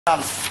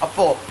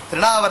அப்போ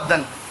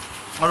திருநாவர்தன்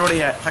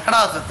அவனுடைய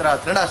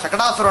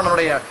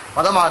சகடாசுரனுடைய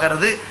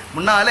வதமாகிறது.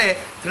 முன்னாலே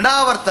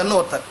திருநாவர்த்தன்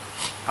ஒருத்தர்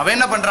அவன்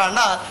என்ன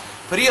பண்றான்னா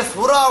பெரிய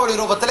சூறாவளி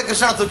ரூபத்துல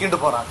கிருஷ்ணனை தூக்கிட்டு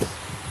போறான்.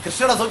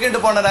 கிருஷ்ணனை தூக்கிட்டு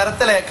போன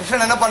நேரத்துல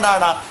கிருஷ்ணன் என்ன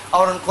பண்றான்னா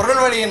அவன் குரல்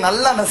வழியை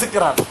நல்லா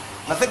நசுக்கிறான்.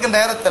 நசுக்கிற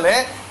நேரத்துல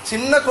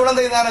சின்ன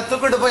குழந்தை தானே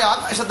தூக்கிட்டு போய்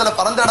ஆகாசத்துல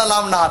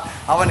பறந்துடலாம்னா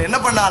அவன் என்ன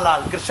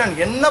பண்ணானால் கிருஷ்ணன்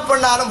என்ன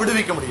பண்ணாலும்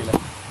விடுவிக்க முடியல.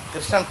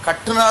 கிருஷ்ணன்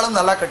கட்டுனாலும்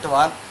நல்லா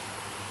கட்டுவான்,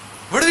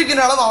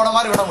 விடுவிக்கினாலும் அவனை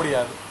மாதிரி விட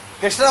முடியாது.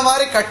 கிருஷ்ணனை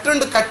மாதிரி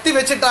கட்டி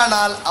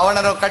வச்சுட்டானால்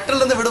அவனை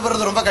கட்டிலிருந்து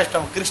விடுபடுறது ரொம்ப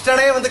கஷ்டம்.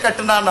 கிருஷ்ணனே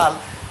கட்டுனானால்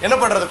என்ன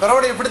பண்றது,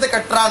 குறவடைய பிடித்து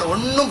கட்டுறான்,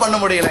 ஒன்னும் பண்ண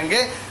முடியல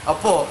இங்கே.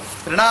 அப்போ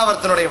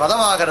திருநாவர்த்தனுடைய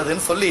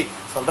வதமாகிறதுன்னு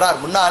சொல்றார்.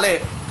 முன்னாலே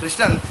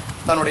கிருஷ்ணன்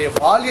தன்னுடைய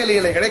பால்ய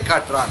லீலைகளை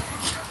காட்டுறான்.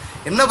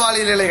 என்ன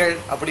பால்ய லீலைகள்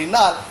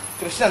அப்படின்னா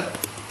கிருஷ்ணன்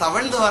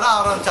தவழ்ந்து வர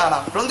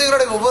ஆரம்பிச்சானாம்.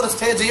 குழந்தைகளுடைய ஒவ்வொரு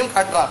ஸ்டேஜையும்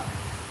காட்டுறான்.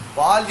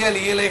 பால்ய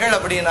லீலைகள்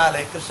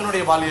அப்படின்னாலே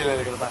கிருஷ்ணனுடைய பால்ய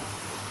லீலைகள் தான்.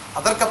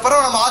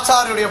 அதற்கப்புறம் நம்ம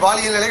ஆச்சாரியுடைய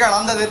பாலிய நிலைகள்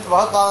அந்த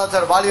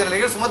பகவத்பாதாச்சார பாலிய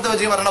நிலைகள்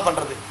சுமத்துவஜியம் வர்ணனை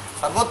பண்றது.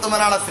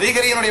 சர்வோத்தமனான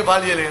ஸ்ரீகரியனுடைய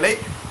பாலிய நிலை,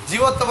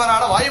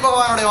 ஜீவோத்தமனான வாயு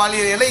பகவானுடைய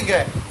பாலிய நிலை இங்க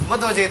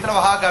சுமத்துவஜயத்துல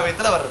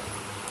மகாகாவியத்துல வருது.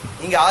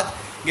 இங்க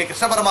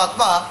கிருஷ்ண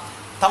பரமாத்மா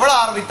தவள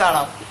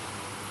ஆரம்பித்தானாம்.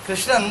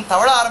 கிருஷ்ணன்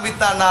தவள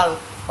ஆரம்பித்தானால்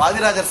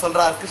வாதிராஜர்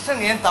சொல்றார்,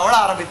 கிருஷ்ணன் ஏன் தவள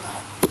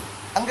ஆரம்பித்தான்?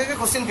 அங்கங்க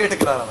கொஸ்டின்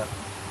கேட்டுக்கிறார் அவர்.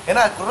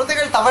 ஏன்னா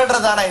குழந்தைகள்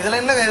தவழ்றதானா, இதுல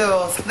என்ன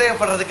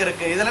சந்தேகப்படுறதுக்கு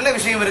இருக்கு, இதுல என்ன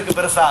விஷயம் இருக்கு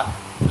பெருசா?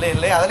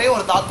 இல்லை அதுலயும்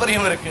ஒரு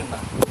தாத்பரியம்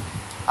இருக்குன்னா,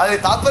 அது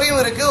தாத்பரியம்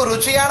இருக்கு, ஒரு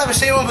ருச்சியான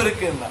விஷயமும்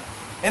இருக்கு.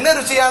 என்ன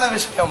ருச்சியான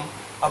விஷயம்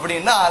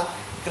அப்படின்னா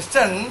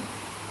கிருஷ்ணன்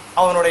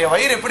அவனுடைய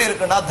வயிறு எப்படி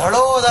இருக்குன்னா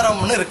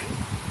தடோதரம்னு இருக்கு.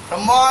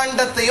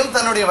 பிரம்மாண்டத்தையும்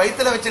தன்னுடைய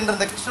வயிற்றுல வச்சுட்டு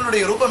இருந்த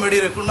கிருஷ்ணனுடைய ரூபம்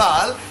எப்படி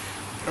இருக்குன்னால்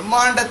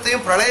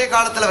பிரம்மாண்டத்தையும் பிரளய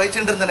காலத்துல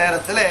வச்சுட்டு இருந்த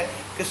நேரத்துல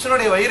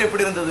கிருஷ்ணனுடைய வயிறு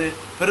எப்படி இருந்தது,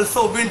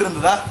 பெருசா ஒப்பின்னு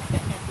இருந்ததா?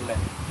 இல்ல,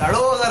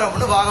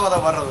 தடோதரம்னு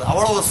பாகவதம் வர்றது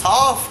அவ்வளவு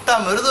சாஃப்டா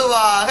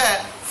மிருதுவாக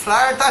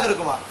பிளாட்டாக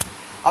இருக்குமா.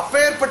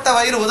 அப்பேற்பட்ட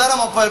வயிறு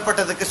உதரம்,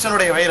 அப்பேற்பட்டது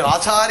கிருஷ்ணனுடைய வயிறு.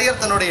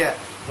 ஆச்சாரியர் தன்னுடைய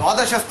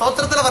துவாதச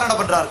ஸ்தோத்திரத்துல வர்ணனை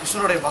பண்றார்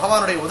கிருஷ்ணனுடைய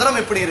பகவானுடைய உதரம்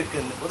எப்படி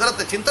இருக்குன்னு.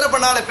 உதரத்தை சிந்தனை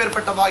பண்ணால்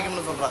எப்பேற்பட்ட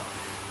பாகியம்னு சொல்றார்.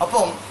 அப்போ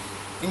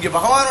இங்க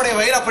பகவானுடைய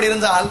வயிறு அப்படி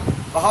இருந்தால்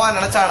பகவான்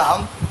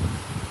நினைச்சானாம்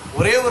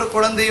ஒரே ஒரு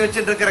குழந்தையை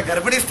வச்சுட்டு இருக்கிற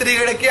கர்ப்பிணி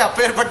ஸ்திரீகளுக்கே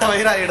அப்பேற்பட்ட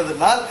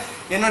வயிறாயிடுதுனால்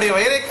என்னுடைய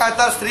வயிறை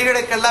காத்தா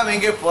ஸ்திரீகளுக்கெல்லாம்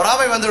எங்கே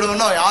பொறாமை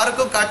வந்துடுவோம்,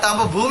 யாருக்கும்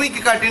காட்டாம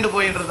பூமிக்கு காட்டிட்டு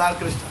போயிட்டு இருந்தான்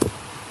கிருஷ்ணன்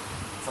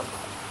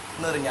சொல்றார்.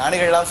 இன்னொரு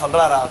ஞானிகள்லாம்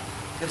சொல்றாரா,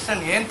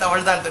 கிருஷ்ணன் ஏன்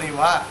தவழ்தான்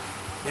தெரியுமா?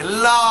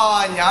 எல்லா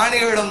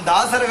ஞானிகளும்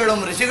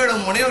தாசர்களும்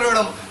ரிஷிகளும்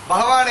முனிவர்களும்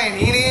பகவானே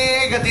நீனே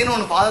கத்தின்னு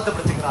ஒன்று பாதத்தை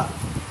பிடிச்சுக்கிறார்.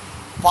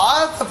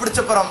 பாதத்தை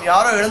பிடிச்சப்புறம்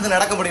யாரோ எழுந்து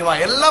நடக்க முடியுமா?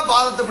 எல்லாம்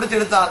பாதத்தை பிடிச்சு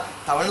எடுத்தால்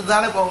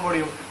தவழ்ந்தானே போக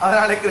முடியும்.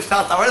 அதனாலே கிருஷ்ணா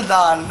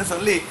தவழ்ந்தான்னு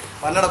சொல்லி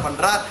வர்ணனை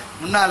பண்றார்.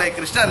 முன்னாலே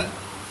கிருஷ்ணன்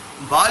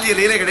பாலிய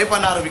லீலைகளை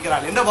பண்ண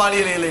ஆரம்பிக்கிறான். என்ன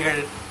பாலிய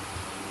லீலைகள்?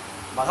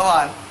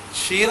 பகவான்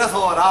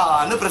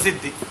க்ஷீரசோரான்னு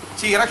பிரசித்தி,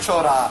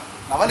 க்ஷீரக்ஷோரா,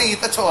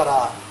 நவநீத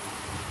சோரா.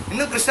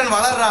 இன்னும் கிருஷ்ணன்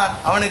வளர்றான்.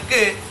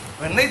 அவனுக்கு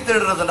வெண்ணெய்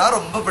திருடுறதுனா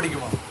ரொம்ப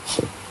பிடிக்குமா.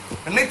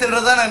 வெண்ணெய்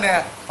திருடுறதா என்ன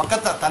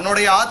பக்கத்துல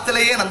தன்னுடைய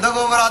ஆத்திலேயே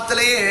நந்தகோபுர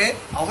ஆத்திலேயே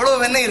அவ்வளவு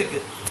வெண்ணெய் இருக்கு.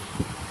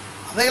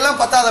 அதையெல்லாம்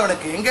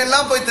பத்தாதவனுக்கு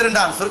எங்கெல்லாம் போய்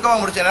திருண்டான். சுருக்கமா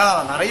முடிச்சேன்னா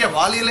நிறைய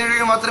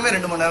வாலியிலேயே மாத்திரமே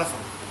 2 மணி நேரம்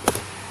சொல்றேன்.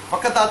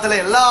 பக்கத்து ஆத்துல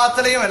எல்லா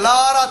ஆத்திலையும்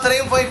எல்லார்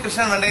ஆத்திலையும் போய்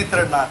கிருஷ்ணன் வெண்ணெய்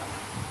திருடினான்.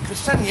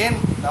 கிருஷ்ணன் ஏன்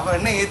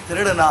வெண்ணெயை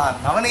திருடுனான்,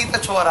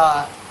 நவநீத சோரா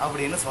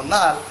அப்படின்னு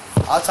சொன்னால்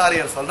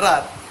ஆச்சாரியர்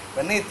சொல்றார்,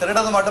 வெண்ணெய்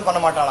திருடுறது மட்டும்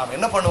பண்ண மாட்டானாம்.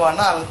 என்ன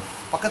பண்ணுவான்னா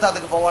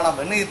பக்கத்தாத்துக்கு போவானாம்.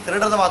 வெண்ணெய்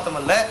திருடுறது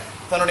மாத்திரமல்ல,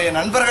 தன்னுடைய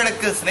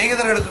நண்பர்களுக்கு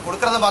சிநேகிதர்களுக்கு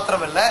கொடுக்கறது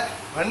மாத்திரம் இல்ல,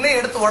 வெண்ணெய்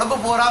எடுத்து உடம்பு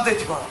பூரா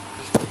தேய்ச்சிக்கணும்.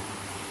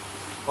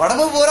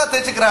 உடம்பு பூரா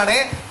தேய்ச்சிக்கிறானே,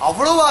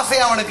 அவ்வளவு ஆசை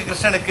அவனுக்கு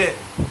கிருஷ்ணனுக்கு.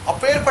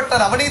 அப்பேற்பட்ட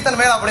நவநீதன்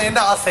மேல் அப்படி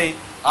என்ன ஆசை?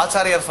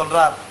 ஆச்சாரியர்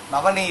சொல்றார்,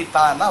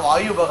 நவநீதான்னா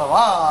வாயு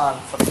பகவான்.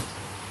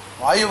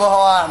 வாயு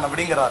பகவான்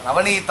அப்படிங்கிறார்.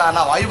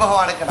 நவநீதானா வாயு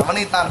பகவானுக்கு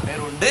நவநீதான்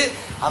பேர் உண்டு.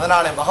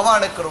 அதனால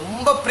பகவானுக்கு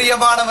ரொம்ப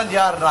பிரியமானவன்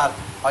யார்னார்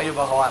வாயு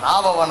பகவான்.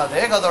 ஆவவன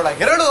தேகதோட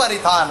இரಳು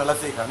ಹರಿತಾನ್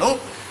ಲಸಿಕನು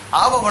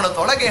ಆವವನು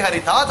ತೊಳಗೆ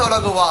ಹರಿತಾ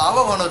ತೊಲಗುವ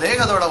ಆವವನು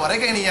ದೇಹದೊಡ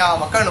ಹೊರಗೆನಿಯ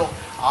ಮಕ್ಕನು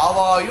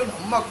ಆವಾಯು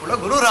ನಮ್ಮ ಕುಲ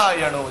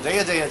ಗುರುರಾಯಣು ಜಯ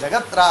ಜಯ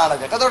ಜಗತ್ರಾಣ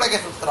ಜಗದೊಳಗೆ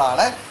ಸುತ್ರಾಣ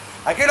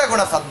அகில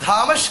குண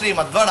சத்தாம ஸ்ரீ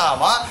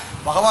மத்வநாமா.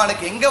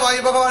 பகவானுக்கு எங்க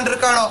வாயு பகவான்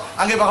இருக்கானோ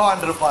அங்கே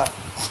பகவான் இருப்பார்.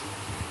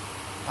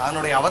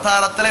 தன்னுடைய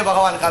அவதாரத்திலே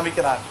பகவான்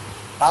காமிக்கிறார்.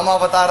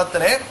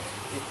 ராமாவதாரத்திலே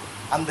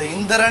அந்த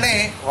இந்திரனே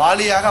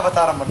வாலியாக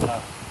அவதாரம்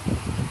பண்றான்.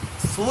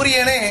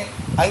 சூரியனே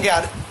அங்கே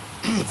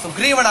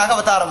சுக்ரீவனாக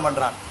அவதாரம்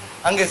பண்றான்.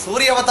 அங்கே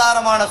சூரிய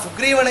அவதாரமான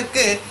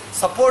சுக்ரீவனுக்கு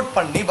சப்போர்ட்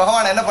பண்ணி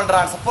பகவான் என்ன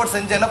பண்றான், சப்போர்ட்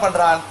செஞ்சு என்ன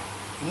பண்றான்,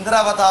 இந்திர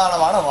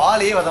அவதாரமான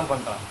வாலியை வதம்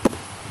பண்றான்.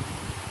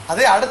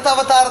 அதே அடுத்த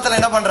அவதாரத்துல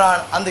என்ன பண்றான்,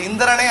 அந்த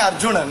இந்திரனே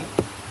அர்ஜுனன்,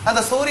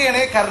 அந்த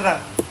சூரியனே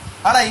கர்ணன்.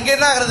 ஆனா இங்க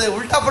என்ன ஆகுறது,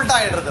 உல்டா புல்டா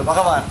ஆயிடுறது.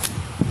 பகவான்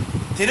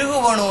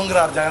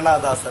திருகுவனுங்கிறார்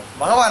ஜெகநாதாசர்.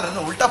 பகவான்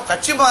இருந்து உல்டா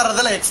கட்சி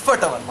மாறுறதுல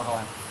எக்ஸ்பர்ட் அவன்.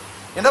 பகவான்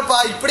என்னப்பா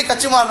இப்படி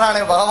கட்சி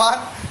மாறுறானே பகவான்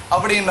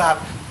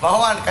அப்படின்னார்.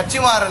 பகவான் கட்சி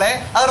மாறல,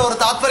 அதுல ஒரு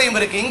தாத்பரியம்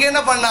இருக்கு. இங்க என்ன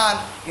பண்ணான்,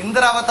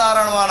 இந்திர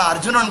அவதாரமான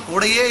அர்ஜுனன்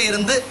கூடயே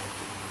இருந்து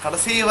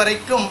கடைசி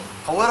வரைக்கும்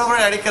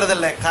கௌரவர்கள் அடிக்கிறது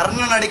இல்லை,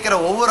 கர்ணன் அடிக்கிற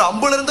ஒவ்வொரு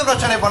அம்புல இருந்து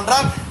பிரச்சனை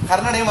பண்றான்,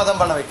 கர்ணனையும் மதம்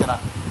பண்ண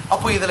வைக்கிறான்.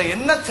 அப்போ இதுல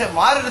என்ன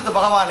மாறிடுது,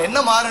 பகவான்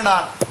என்ன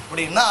மாறினான்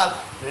அப்படின்னா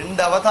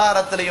 2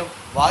 அவதாரத்திலையும்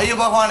வாயு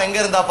பகவான் எங்க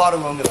இருந்தா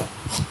பாருங்கிறான்.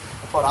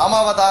 இப்போ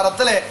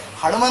ராமாவதாரத்துல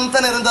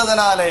ஹனுமந்தன்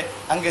இருந்ததனாலே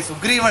அங்கே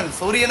சுக்ரீவன்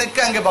சூரியனுக்கு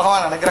அங்கே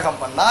பகவான் அனுகிரகம்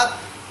பண்ணார்.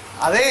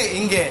 அதே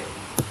இங்கே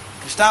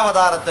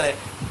கிருஷ்ணாவதாரத்துல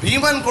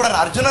பீமன் கூட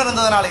அர்ஜுனன்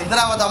இருந்ததனால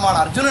இந்திராவதமான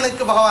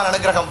அர்ஜுனனுக்கு பகவான்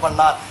அனுகிரகம்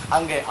பண்ணார்.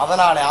 அங்கே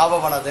அதனாலே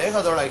ஆபவன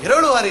தேகதோட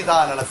இருಳು ಹರಿದ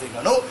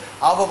ನೆಲಸಿಗನು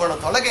ಆಬವನು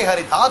ತೊಲಗೆ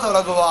ಹರಿತಾ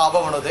ತೊಲಗುವ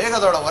ಆಬವನು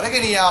தேகதோட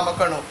உலகினியா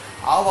மக்கனு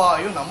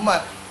ஆவாயு நம்ம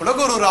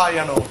குலகுரு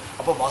ராயனு.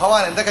 அப்போ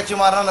பகவான் எந்த கட்சி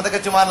மாறலாம் எந்த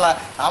கட்சி மாறலாம்.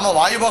 நாம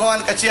வாயு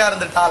பகவான் கட்சியா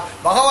இருந்துட்டால்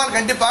பகவான்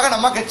கண்டிப்பாக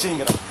நம்ம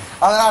கட்சிங்கிறோம்.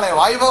 அதனால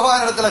வாயு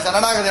பகவான் இடத்துல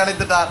சரணாகதி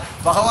அடைந்துட்டார்,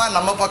 பகவான்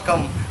நம்ம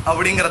பக்கம்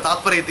அப்படிங்கிற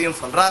தாத்பரியத்தையும்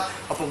சொல்றார்.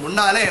 அப்போ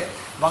முன்னாலே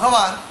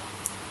பகவான்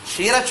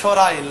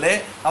க்ஷீரச்சோரா இல்லை,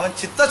 அவன்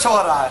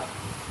சித்தச்சோரா.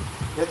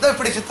 எதை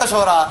இப்படி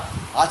சித்தச்சோரா?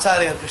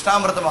 ஆச்சாரியர்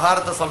கிருஷ்ணாமிரத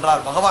மகாரத்தை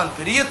சொல்றார், பகவான்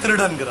பெரிய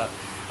திருடன்கிறார்.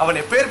 அவன்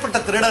எப்பேற்பட்ட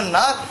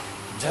திருடன்னா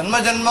ஜன்ம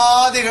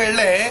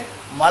ஜன்மாதிகள்ல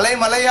மலை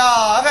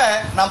மலையாக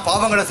நாம்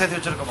பாவங்களை சேர்த்து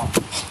வச்சிருக்கோமா.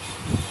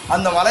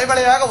 அந்த மலை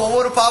மலையாக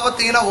ஒவ்வொரு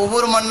பாவத்தையும்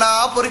ஒவ்வொரு மண்ணா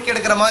பொறுக்கி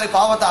எடுக்கிற மாதிரி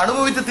பாவத்தை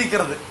அனுபவித்து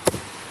தீக்கிறது.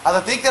 அதை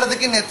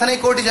தீக்கிறதுக்கு இன்னும் எத்தனை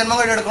கோடி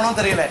ஜென்மங்கள் எடுக்கணும்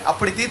தெரியல,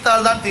 அப்படி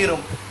தீர்த்தால்தான்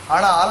தீரும்.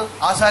 ஆனால்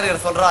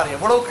ஆச்சாரியர் சொல்றார்,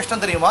 எவ்வளவு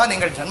கஷ்டம் தெரியுமா,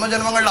 நீங்கள் ஜென்ம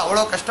ஜென்மங்கள்ல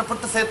அவ்வளவு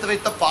கஷ்டப்பட்டு சேர்த்து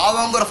வைத்த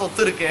பாவங்கிற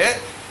சொத்து இருக்கு,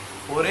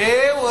 ஒரே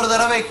ஒரு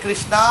தடவை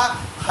கிருஷ்ணா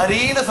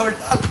ஹரின்னு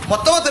சொல்லிட்டால்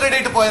மொத்தமா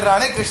திருடிட்டு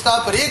போயிடுறானே கிருஷ்ணா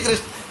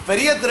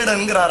பெரிய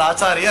திருடன்கிறார்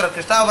ஆச்சாரியர்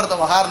கிருஷ்ணாமிரத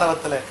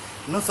மகார்ணவத்துல.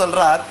 இன்னும்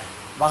சொல்றார்,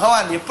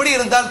 பகவான் எப்படி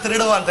இருந்தால்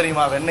திருடுவான்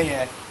தெரியுமா வெண்ணைய?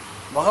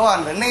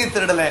 பகவான் வெண்ணையை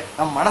திருடல,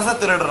 நம் மனசை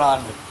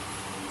திருடுறான்.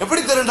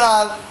 எப்படி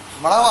திருடுறான்?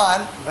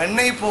 பகவான்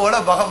வெண்ணெய் போல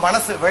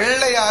மனசு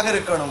வெள்ளையாக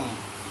இருக்கணும்,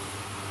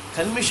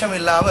 கல்மிஷம்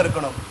இல்லாம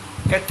இருக்கணும்,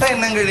 கெட்ட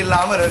எண்ணங்கள்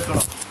இல்லாம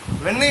இருக்கணும்.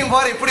 வெண்ணெயும்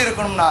போல எப்படி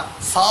இருக்கணும்னா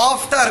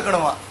சாஃப்டா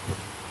இருக்கணுமா,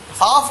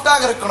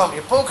 சாஃப்டாக இருக்கணும்.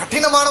 எப்போ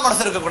கடினமான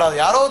மனசு இருக்கக்கூடாது,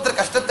 யாரோ ஒருத்தர்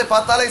கஷ்டத்தை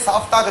பார்த்தாலே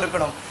சாஃப்டாக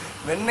இருக்கணும்.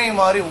 வெண்ணெய்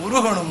மாதிரி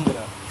உருகணுங்கிற.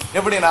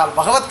 எப்படினா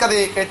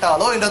பகவத்கதையை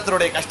கேட்டாலோ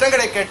இன்னொருத்தருடைய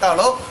கஷ்டங்களை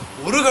கேட்டாலோ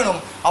உருகணும்.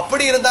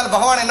 அப்படி இருந்தால்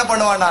பகவான் என்ன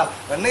பண்ணுவானால்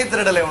வெண்ணெய்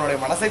திருடலை, உன்னுடைய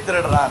மனசை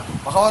திருடுறான்,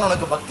 பகவான்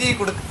உனக்கு பக்தியை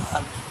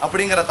கொடுக்கிறான்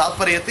அப்படிங்கிற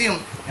தாத்பரியத்தையும்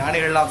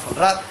ஞானிகள்லாம்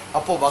சொல்றார்.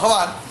 அப்போ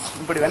பகவான்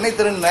இப்படி வெண்ணெய்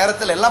திருடும்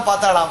நேரத்தில் எல்லாம்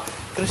பார்த்தாலாம்,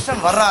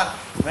 கிருஷ்ணன் வர்றான்,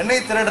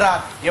 வெண்ணெய்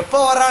திருடுறான், எப்போ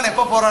வர்றான்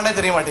எப்போ போறானே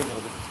தெரிய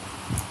மாட்டேங்கிறது,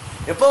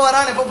 எப்போ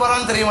வரான் எப்போ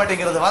போறான்னு தெரிய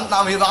மாட்டேங்கிறது.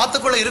 நாம் இது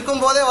ஆத்துக்குள்ள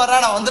இருக்கும் போதே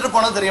வர்றான், நான் வந்துட்டு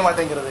போனது தெரிய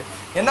மாட்டேங்கிறது.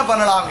 என்ன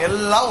பண்ணலாம்?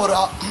 எல்லாம்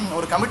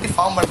ஒரு கமிட்டி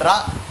ஃபார்ம் பண்றா,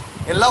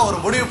 எல்லாம் ஒரு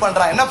முடிவு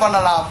பண்றா. என்ன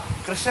பண்ணலாம்?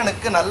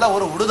 கிருஷ்ணனுக்கு நல்ல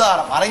ஒரு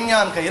உடுதாரம்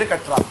அரஞ்ஞான் கயிறு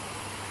கட்டுறான்.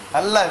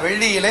 நல்ல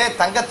வெள்ளியிலே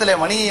தங்கத்திலே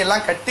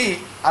மணியெல்லாம் கட்டி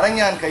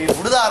அரஞ்ஞான் கயிறு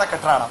உடுதார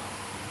கட்டுறானாம்.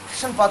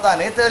 கிருஷ்ணன் பார்த்தா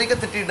நேற்று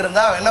வரைக்கும் திட்டிட்டு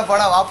இருந்தா, என்ன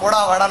பண்ணா வா போடா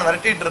வாடான்னு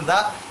விரட்டிட்டு இருந்தா,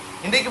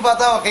 இன்னைக்கு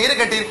பார்த்தா அவன் கயிறு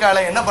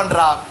கட்டியிருக்காளே என்ன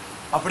பண்றா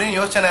அப்படின்னு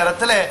யோசிச்ச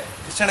நேரத்துல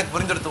கிருஷ்ணனுக்கு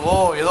புரிஞ்சுடுத்து, ஓ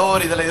ஏதோ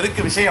ஒரு இதுல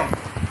இருக்கு விஷயம்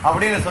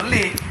அப்படின்னு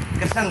சொல்லி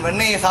கிருஷ்ணன்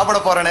வெண்ணெயை சாப்பிட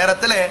போற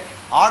நேரத்துல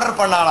ஆர்டர்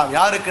பண்ணானாம்.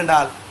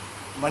 யாருக்குண்டால்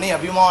மணி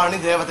அபிமானி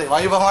தேவதை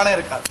வாயு பகவானே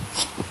இருக்கார்.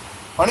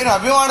 மணி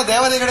அபிமான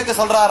தேவதைகளுக்கு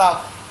சொல்றாராம்,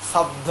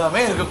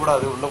 சப்தமே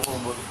இருக்கக்கூடாது, உள்ள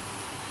போகும்போது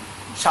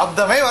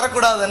சப்தமே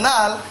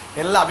வரக்கூடாதுன்னால்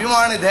எல்லா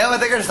அபிமானி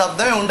தேவதைகள்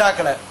சப்தமே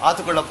உண்டாக்கல.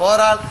 ஆத்துக்குள்ள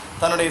போறாள்,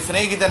 தன்னுடைய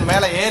சிநேகிதன்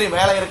மேல ஏறி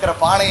மேல இருக்கிற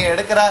பானையை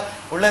எடுக்கிறார்,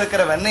 உள்ள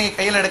இருக்கிற வெண்ணெயை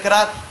கையில்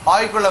எடுக்கிறார்,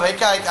 வாய்க்குள்ள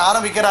வைக்க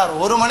ஆரம்பிக்கிறார்.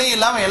 ஒரு மணி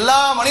இல்லாம எல்லா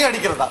மணியும்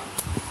அடிக்கிறதா.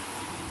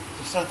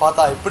 கிருஷ்ணன்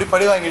பார்த்தா இப்படி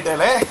படி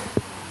வாங்கிட்டேலே,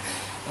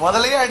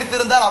 முதலையே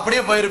அடித்திருந்தால்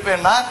அப்படியே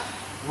போயிருப்பேன்னா,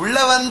 உள்ள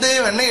வந்து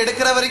வெண்ணெய்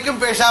எடுக்கிற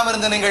வரைக்கும் பேசாம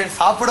இருந்த நீங்கள்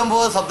சாப்பிடும்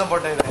போது சப்தம்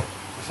போட்டேன்.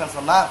 கிருஷ்ணன்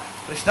சொன்னா,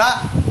 கிருஷ்ணா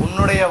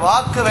உன்னுடைய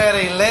வாக்கு வேற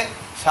இல்லை,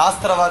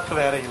 சாஸ்திர வாக்கு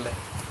வேற இல்லை.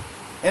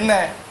 என்ன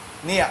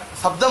நீ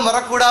சப்தம்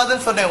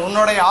வரக்கூடாதுன்னு சொன்னேன்,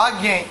 உன்னுடைய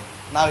ஆக்ஞை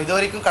நான் இது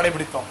வரைக்கும்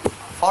கடைபிடித்தோம்,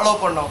 ஃபாலோ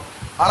பண்ணோம்.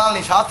 ஆனால்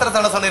நீ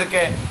சாஸ்திரத்தோட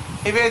சொல்லியிருக்கேன்,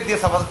 நைவேத்திய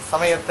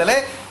சமயத்துல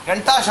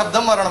கண்டா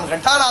சப்தம் வரணும்,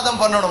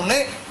 கண்டாநாதம் பண்ணணும்னு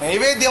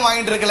நைவேத்தியம்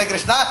வாங்கிட்டு இருக்கல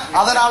கிருஷ்ணா,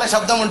 அதனால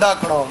சப்தம்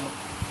உண்டாக்கணும்.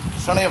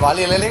 கிருஷ்ணனுடைய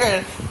பாலிய லீலைகள்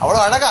அவ்வளோ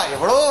அழகா,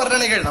 எவ்வளோ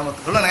வர்ணனைகள்,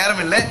 நமக்கு சொல்ல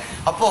நேரம் இல்லை.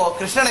 அப்போ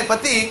கிருஷ்ணனை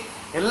பத்தி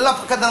எல்லா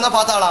பக்கத்துல இருந்தா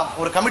பார்த்தாலாம்.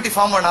 ஒரு கமிட்டி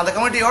ஃபார்ம் பண்ண, அந்த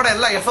கமிட்டியோட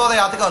எல்லாம்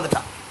யசோதயாத்துக்கு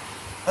வந்துட்டான்.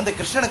 வந்து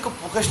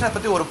கிருஷ்ணனை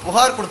பத்தி ஒரு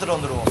புகார் கொடுத்துட்டு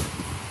வந்துடுவோம்.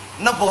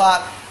 என்ன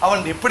புகார்?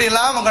 அவன் எப்படி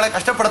எல்லாம் உங்களை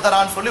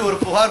கஷ்டப்படுத்துறான்னு சொல்லி ஒரு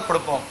புகார்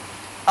கொடுப்போம்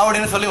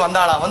அப்படின்னு சொல்லி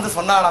வந்தாளாம். வந்து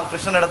சொன்னாலாம்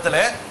கிருஷ்ணன் இடத்துல,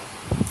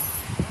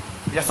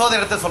 யசோதை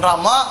இடத்துல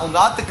சொல்றாம்மா, உங்க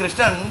ஆத்து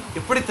கிருஷ்ணன்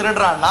எப்படி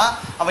திருடுறான்னா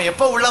அவன்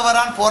எப்ப உள்ள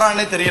வரான்னு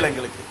போறான்னே தெரியல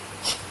எங்களுக்கு,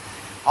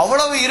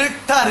 அவ்வளவு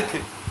இருட்டா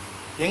இருக்கு.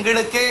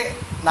 எங்களுக்கே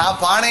நான்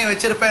பானையை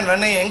வச்சிருப்பேன்,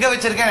 வெண்ணெய் எங்க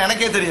வச்சிருக்கேன்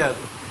எனக்கே தெரியாது,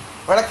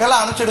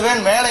 விளக்கெல்லாம்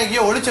அனுப்பிச்சிடுவேன், மேலே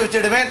எங்கேயோ ஒழிச்சு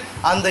வச்சிடுவேன்,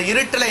 அந்த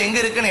இருட்டுல எங்க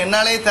இருக்குன்னு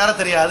என்னாலே தேர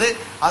தெரியாது.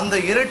 அந்த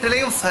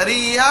இருட்டிலையும்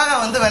சரியாக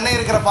வந்து வெண்ணெய்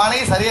இருக்கிற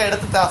பானையை சரியா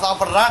எடுத்து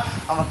சாப்பிடுறான்.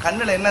 அவன்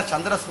கண்ணுல என்ன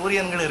சந்திர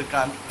சூரியன்கள்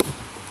இருக்கான்.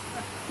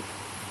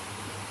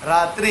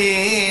 ராத்திரி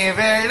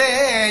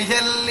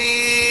வேளைಯಲ್ಲಿ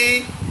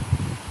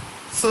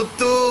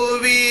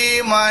ಸುತ್ತುವಿ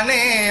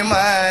ಮನೆ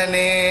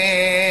ಮನೆ,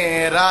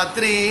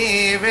 ರಾತ್ರಿ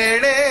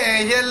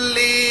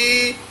ವೇಳೆಯಲ್ಲಿ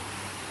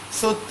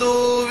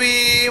ಸುತ್ತುವಿ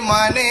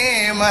ಮನೆ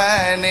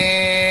ಮನೆ,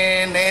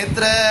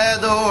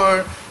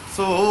 ನೇತ್ರದೋಳ್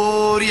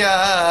ಸೂರ್ಯ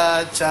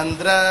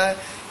ಚಂದ್ರ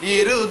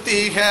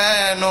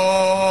ಇರುತಿಹನೋ,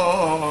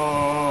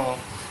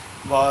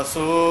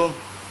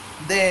 ವಾಸುದೇವ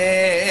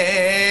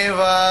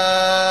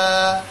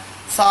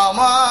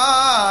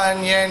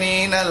ಸಾಮಾನ್ಯನಿನಲ್ಲನೋ,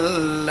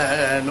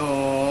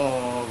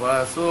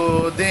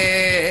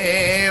 ವಸುದೇವ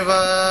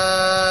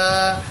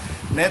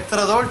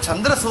நேத்திரதோள்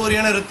சந்திர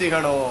சூரியன்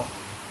இருத்திகணும்.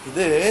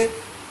 இது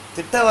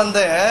திட்ட வந்த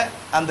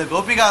அந்த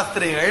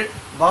கோபிகாஸ்திரிகள்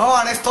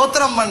பகவானை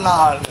ஸ்தோத்திரம்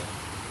பண்ணாள்.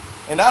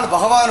 என்னால்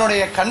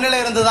பகவானுடைய கண்ணில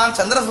இருந்துதான்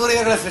சந்திர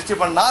சூரியர்களை சிருஷ்டி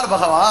பண்ணார்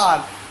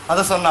பகவான்.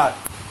 அதை சொன்னாள்.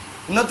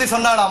 இன்னொத்தி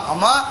சொன்னாலாம்,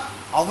 அம்மா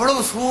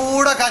அவ்வளவு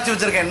சூடா காய்ச்சி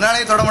வச்சிருக்கேன்,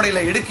 என்னாலே தொட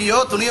முடியல, இடுக்கியோ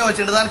துணியோ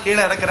வச்சுட்டு தான்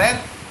கீழே இறக்குறேன்.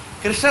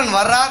 கிருஷ்ணன்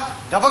வர்றான்,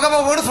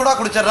 கபகபோடு சூடா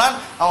குடிச்சிடறான்.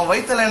 அவன்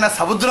வயிற்றுல என்ன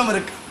சமுத்திரம்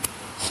இருக்கு,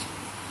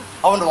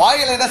 அவன்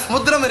வாயில என்ன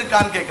சமுத்திரம்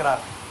இருக்கான்னு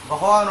கேட்கிறான்.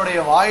 பகவானுடைய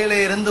வாயில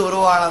இருந்து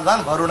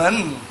உருவானதான்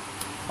வருணன்.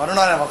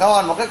 வருணன்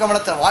பகவான் முக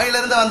கமலத்தை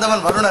வாயிலிருந்து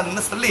வந்தவன்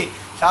வருணன் சொல்லி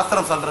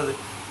சாஸ்திரம் சொல்றது.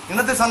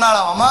 இன்னத்தை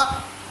சொன்னாலும், அம்மா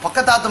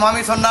பக்கத்தாத்து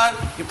மாமி சொன்னாள்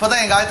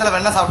இப்பதான் எங்க ஆயத்துல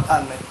வெண்ணெய்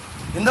சாப்பிட்டான்னு,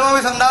 இந்த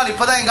மாமி சொன்னால்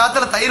இப்பதான் எங்க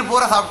ஆத்துல தயிர்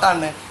பூரா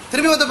சாப்பிட்டான்னு.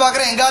 திரும்பி வந்து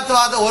பாக்குறேன் எங்க ஆத்து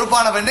வாத ஒரு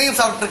பானை வெண்ணையும்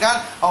சாப்பிட்டு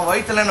இருக்கான். அவன்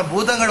வயிற்றுல என்ன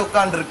பூதங்கள்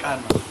உட்கார்ந்து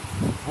இருக்கான்.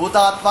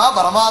 பூதாத்மா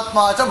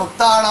பரமாத்மாச்ச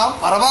முக்தானாம்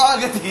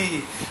பரமாகதி.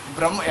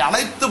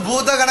 அனைத்து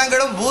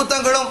பூதகணங்களும்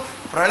பூதங்களும்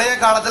பிரளய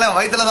காலத்துல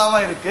வயிற்றுல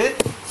தாமா இருக்கு.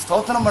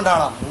 ஸ்தோத்திரம்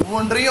பண்றானாம்,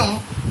 ஒவ்வொன்றையும்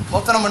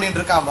ஸ்தோத்திரம் பண்ணிட்டு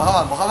இருக்கான்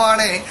பகவான்.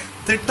 பகவானை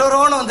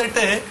திட்டரோன்னு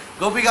வந்துட்டு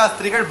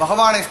கோபிகாஸ்திரிகள்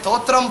பகவானை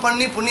ஸ்தோத்திரம்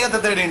பண்ணி புண்ணியத்தை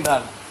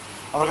தேடின்றான்.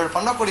 அவர்கள்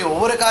பண்ணக்கூடிய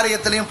ஒவ்வொரு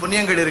காரியத்திலையும்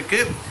புண்ணியங்கள் இருக்கு.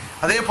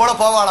 அதே போல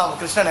போவாளாம்.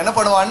 கிருஷ்ணன் என்ன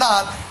பண்ணுவான்னா,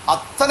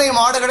 அத்தனை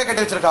மாடுகளை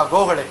கட்டி வச்சிருக்கா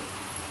கோகளை,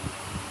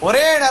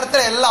 ஒரே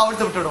நேரத்தில் எல்லாம்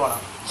அவிழ்த்து விட்டு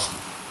விடுவானாம்.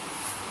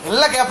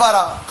 எல்லாம்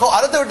கேட்பாராம்,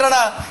 அறுத்து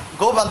விட்டுறா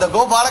அந்த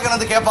கோபாலகன்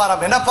வந்து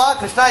கேட்பாராம், என்னப்பா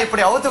கிருஷ்ணா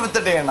இப்படி அவுத்து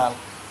வித்துட்டேன், நான்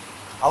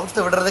அவுத்து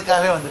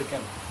விடுறதுக்காகவே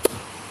வந்திருக்கேன்,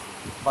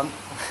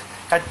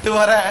 கட்டு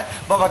வர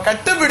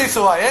கட்டு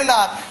பிடிசுவா. ஏன்னா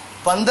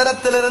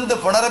பந்தரத்திலிருந்து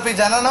புனரப்பி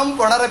ஜனனம்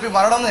புனரப்பி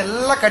மரணம்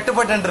எல்லாம்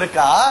கட்டுப்பட்டு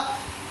இருக்கா.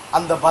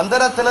 அந்த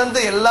பந்தரத்திலிருந்து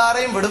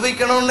எல்லாரையும்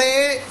விடுவிக்கணும்னே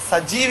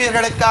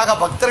சஜீவியர்களுக்காக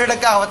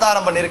பக்தர்களுக்காக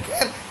அவதாரம்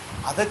பண்ணியிருக்கேன்.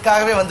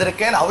 அதுக்காகவே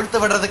வந்திருக்கேன், அவிழ்த்து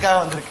விடுறதுக்காக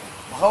வந்திருக்கேன்.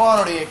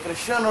 பகவானுடைய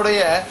கிருஷ்ணனுடைய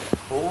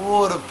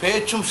ஒவ்வொரு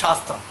பேச்சும்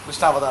சாஸ்திரம்.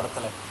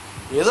 கிருஷ்ணாவதாரத்துல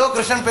ஏதோ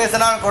கிருஷ்ணன்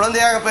பேசினான்,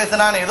 குழந்தையாக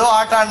பேசினான், ஏதோ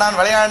ஆட்டாண்டான்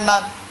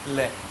விளையாடினான்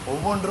இல்லை,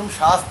 ஒவ்வொன்றும்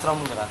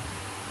சாஸ்திரம்ங்கிறார்.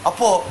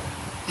 அப்போ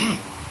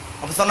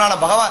சொன்னான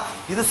பகவான்,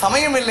 இது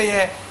சமயம்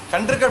இல்லையே,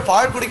 கன்றுகள்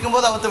பால் குடிக்கும்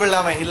போது அவுத்து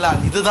விடலாமே, இல்ல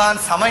இதுதான்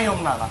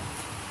சமயம். நானா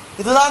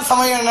இதுதான்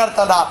சமயம்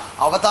அர்த்தம்டா,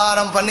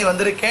 அவதாரம் பண்ணி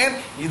வந்திருக்கேன்,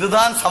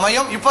 இதுதான்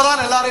சமயம்,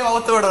 இப்பதான் எல்லாரையும்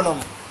அவுத்து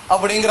விடணும்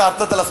அப்படிங்கிற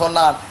அர்த்தத்துல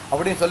சொன்னான்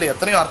அப்படின்னு சொல்லி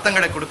எத்தனையோ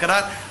அர்த்தங்களை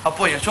கொடுக்கிறார்.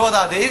 அப்போ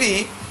யசோதா தேவி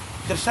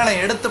கிருஷ்ணனை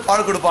எடுத்து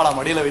பால் கொடுப்பாளாம்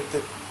மடியில வைத்து.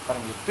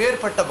 பாருங்க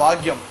பேர்பட்ட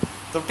பாக்கியம்.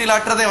 தொட்டில்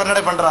ஆட்டுறதை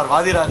வர்ணனை பண்றார்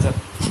வாதிராஜர்.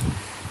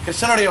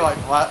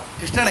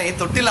 கிருஷ்ணனை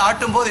தொட்டில்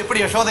ஆட்டும் போது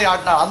எப்படி யசோதை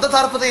ஆட்டினா அந்த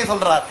தர்ப்பத்தையே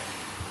சொல்றார்.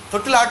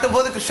 தொட்டில் ஆட்டும்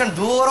போது கிருஷ்ணன்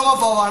தூரமா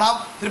போவானாம்,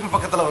 திருப்பி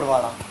பக்கத்துல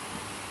வருவானாம்.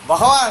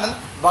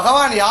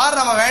 பகவான் யார்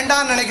நம்ம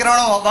வேண்டாம்னு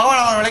நினைக்கிறானோ பகவான்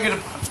அவன் விலகி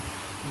இருப்பான்.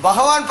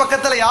 பகவான்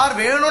பக்கத்துல யார்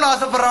வேணும்னு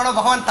ஆசைப்படுறானோ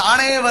பகவான்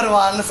தானே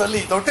வருவான்னு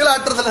சொல்லி தொட்டில்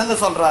ஆட்டுறதுல இருந்து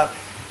சொல்றார்.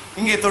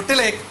 இங்கே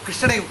தொட்டிலை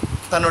கிருஷ்ணனை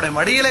தன்னுடைய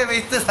மடியிலே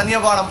வைத்து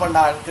சன்னியபானம்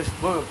பண்ணாள்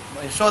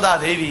யசோதா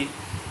தேவி.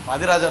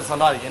 வாதிராஜர்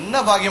சொன்னார், என்ன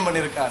பாக்கியம்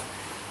பண்ணியிருக்கார்,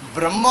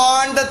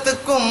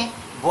 பிரம்மாண்டத்துக்கும்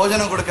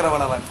போஜனம்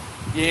கொடுக்கிறவன் அவன்.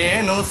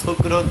 ஏனு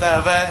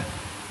சுக்ருதவ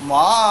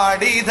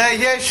ಮಾಡಿದ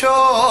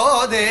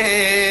ಯಶೋದೆ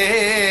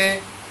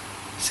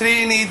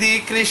ಶ್ರೀನಿಧಿ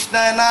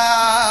ಕೃಷ್ಣನ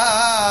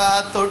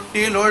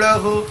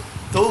தொட்டிலொழகு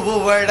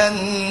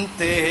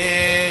தூவுவடந்தே.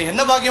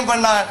 என்ன பாக்கியம்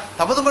பண்ணா,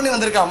 தபசு பண்ணி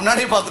வந்திருக்கா.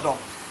 முன்னாடியே பார்த்துட்டோம்,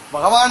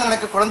 பகவான்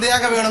எனக்கு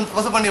குழந்தையாக வேணும்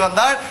தபசு பண்ணி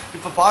வந்தாள்.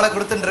 இப்ப பாலை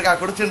கொடுத்துட்டு இருக்கா.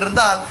 குடிச்சுட்டு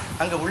இருந்தால்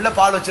அங்க உள்ள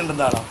பால் வச்சுட்டு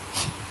இருந்தாலும்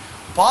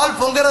பால்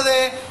பொங்குறதே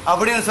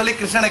அப்படின்னு சொல்லி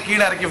கிருஷ்ணனை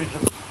கீழே இறக்கி விட்டு,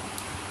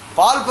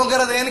 பால்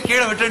பொங்குறதேன்னு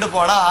கீழே விட்டுட்டு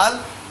போனால்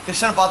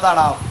கிருஷ்ணன்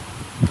பார்த்தானா,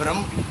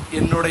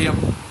 என்னுடைய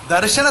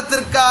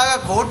தரிசனத்திற்காக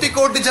கோட்டி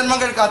கோட்டி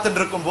ஜென்மங்கள் காத்துட்டு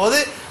இருக்கும் போது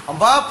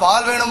அம்பா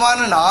பால்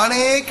வேணுமான்னு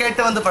நானே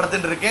கேட்டு வந்து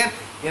படுத்துட்டு இருக்கேன்.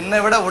 என்னை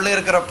விட உள்ள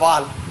இருக்கிற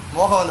பால்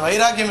மோகம் வந்து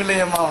வைராக்கியம்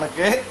இல்லையம்மா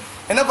உனக்கு.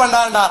 என்ன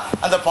பண்ணாண்டா,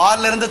 அந்த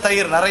பால்ல இருந்து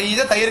தயிர்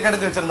நிறைய தயிர்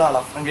கடைத்து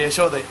வச்சிருந்தாலும் அங்க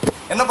யசோதை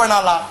என்ன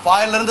பண்ணாலாம்,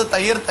 பால்ல இருந்து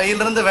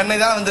தயிர்ல இருந்து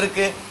வெண்ணெய் தான்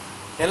வந்திருக்கு,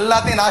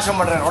 எல்லாத்தையும் நாசம்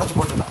பண்றேன், உடச்சு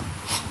போட்டுதான்.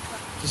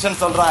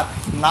 கிருஷ்ணன் சொல்றார்,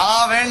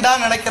 நான்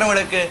வேண்டாம்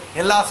நினைக்கிறவங்களுக்கு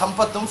எல்லா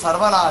சம்பத்தும்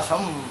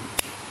சர்வநாசம்.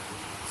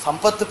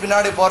 சம்பத்து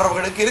பின்னாடி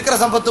போடுறவர்களுக்கு இருக்கிற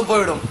சம்பத்தும்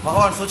போயிடும்.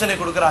 பகவான் சூச்சனை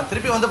கொடுக்கிறான்.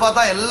 திருப்பி வந்து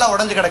பார்த்தா எல்லாம்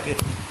உடஞ்சு கிடக்கு.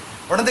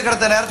 உடஞ்சு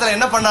கிடத்த நேரத்தில்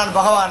என்ன பண்ணான்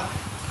பகவான்,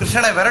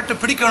 கிருஷ்ணனை விரட்டு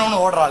பிடிக்கணும்னு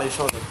ஓடுறாள்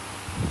யசோதை.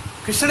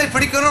 கிருஷ்ணனை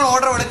பிடிக்கணும்னு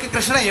ஓடுறவளுக்கு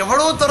கிருஷ்ணனை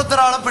எவ்வளவு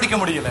துரத்துறாலும் பிடிக்க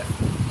முடியல.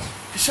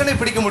 கிருஷ்ணனை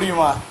பிடிக்க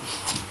முடியுமா?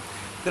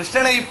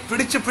 கிருஷ்ணனை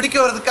பிடிக்க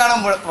வரதுக்கான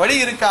வழி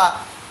இருக்கா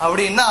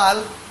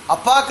அப்படின்னால்,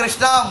 அப்பா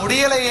கிருஷ்ணா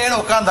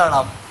முடியலையேன்னு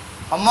உட்கார்ந்தாளாம்.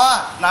 அம்மா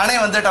நானே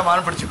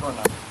வந்துட்டேன்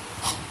பிடிச்சுக்கோண்டா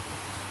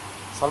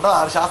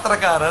சொல்றார்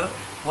சாஸ்திரக்காரர்.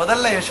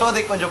 முதல்ல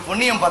யசோதை கொஞ்சம்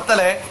புண்ணியம்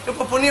பத்தலை,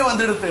 இப்ப புண்ணியம்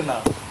வந்துடுத்துன்னா.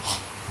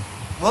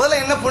 முதல்ல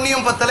என்ன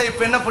புண்ணியம் பத்தலை,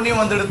 இப்ப என்ன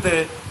புண்ணியம் வந்துடுத்து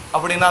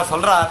அப்படின்னா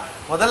சொல்றார்.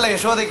 முதல்ல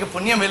யசோதைக்கு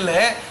புண்ணியம் இல்லை,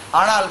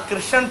 ஆனால்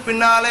கிருஷ்ணன்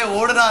பின்னாலே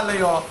ஓடுனா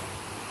இல்லையோ,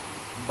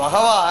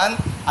 பகவான்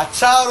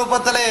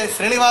அச்சாரூபத்திலே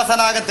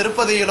ஸ்ரீனிவாசனாக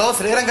திருப்பதியிலோ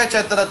ஸ்ரீரங்க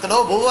கஷேத்திரத்திலோ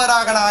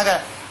பூவராகனாக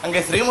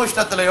அங்கே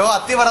ஸ்ரீமுஷ்ணத்திலேயோ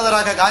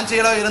அத்திவரதராக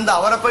காஞ்சியிலோ இருந்து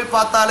அவரை போய்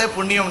பார்த்தாலே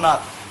புண்ணியம்னா.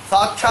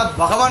 சாட்சாத்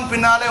பகவான்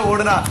பின்னாலே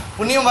ஓடுனா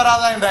புண்ணியம்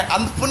வராதா என்ற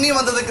அந்த புண்ணியம்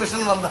வந்தது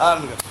கிருஷ்ணன்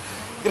வந்தான்,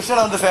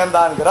 கிருஷ்ணன் வந்து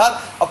சேர்ந்தான்கிறார்.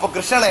 அப்போ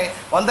கிருஷ்ணனை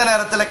வந்த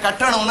நேரத்தில்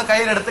கட்டணும்னு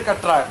கயிறு எடுத்து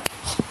கட்டுறாள்.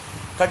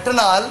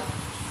 கட்டினால்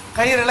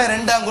கயிறுல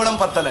 2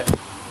 அங்குலம் பத்தலை.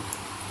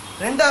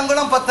 2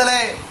 அங்குலம் பத்தலை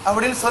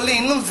அப்படின்னு சொல்லி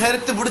இன்னும்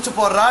சேர்த்து பிடிச்சு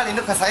போடுறாள்,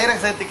 இன்னும் கயிறை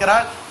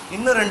சேர்த்திக்கிறாள்,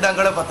 இன்னும் 2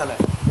 அங்குலம் பத்தலை.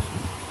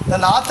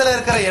 தன் ஆத்துல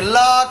இருக்கிற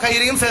எல்லா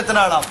கயிறையும்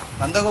சேர்த்தினாலாம்.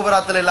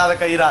 நந்தகோபுரத்துல இல்லாத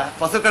கயிறா,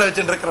 பசுக்களை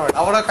வச்சுட்டு இருக்கிறவள்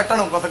அவ்வளவு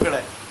கட்டணும்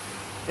பசுக்களை.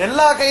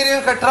 எல்லா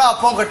கயிறையும் கட்டுறா,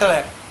 அப்பவும் கட்டல.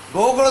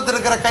 கோகுலத்தில்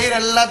இருக்கிற கயிறு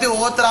எல்லாத்தையும்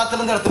ஒவ்வொருத்தர் ஆத்துல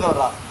இருந்து எடுத்துன்னு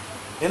வர்றா.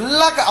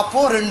 எல்லா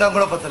அப்பவும் 2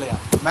 அங்குலம் பத்தலையா.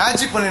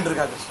 மேஜிக் பண்ணிட்டு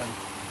இருக்கா கிருஷ்ணன்.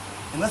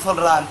 என்ன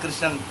சொல்றான்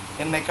கிருஷ்ணன்,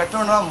 என்னை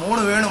கட்டணும்னா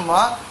 3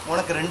 வேணுமா,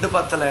 உனக்கு 2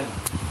 பத்தலைன்னு.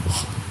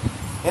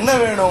 என்ன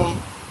வேணும்?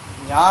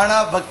 ஞான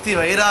பக்தி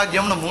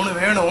வைராகியம்னு 3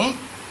 வேணும்.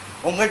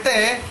 உங்ககிட்ட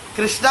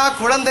கிருஷ்ணா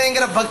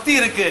குழந்தைங்கிற பக்தி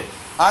இருக்கு,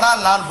 ஆனால்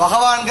நான்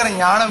பகவான்கிற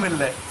ஞானம்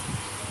இல்லை.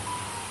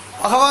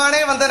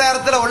 பகவானே வந்த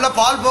நேரத்துல உள்ள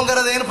பால்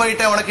பொங்குறதேன்னு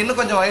போயிட்டேன், உனக்கு இன்னும்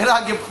கொஞ்சம்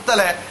வைராகியம்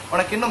பத்தலை,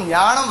 உனக்கு இன்னும்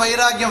ஞானம்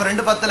வைராகியம்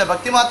 2 பத்தலை,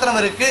 பக்தி மாத்திரம்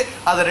இருக்கு,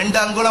 அது 2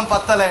 அங்குலம்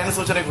பத்தலைன்னு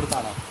சூச்சனை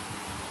கொடுத்தானா.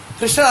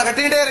 கிருஷ்ணன்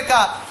கட்டிக்கிட்டே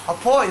இருக்கா.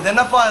 அப்போ இது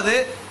என்னப்பா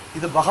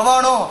இது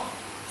பகவானோ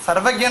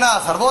சர்வஜனா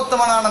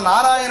சர்வோத்தமனான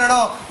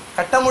நாராயணனோ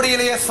கட்ட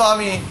முடியலையே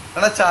சுவாமி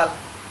நினைச்சால்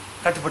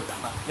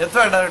கட்டுப்பட்டானா.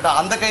 எத்தனை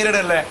அந்த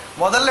கயிறு இல்லை,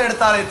 முதல்ல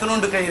எடுத்தாலே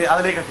இத்தினுண்டு கயிறு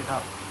அதிலே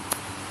கட்டிட்டான்.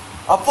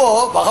 அப்போ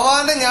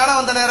பகவான் ஞானம்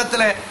வந்த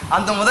நேரத்துல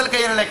அந்த முதல்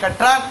கயிறை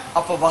கட்டான்.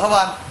 அப்போ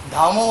பகவான்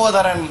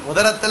தாமோதரன்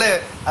உதரத்துல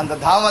அந்த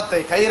தாமத்தை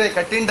கயிறை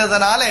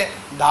கட்டின்றதுனாலே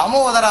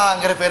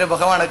தாமோதராங்கிற பேரு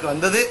பகவானுக்கு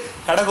வந்தது.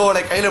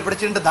 கடகோலை கையில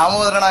பிடிச்சிட்டு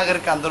தாமோதரனாக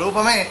இருக்க அந்த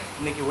ரூபமே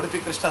இன்னைக்கு உடுப்பி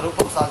கிருஷ்ண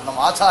ரூபம்.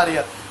 நம்ம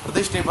ஆச்சாரியர்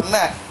பிரதிஷ்டை பண்ண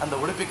அந்த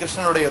உடுப்பி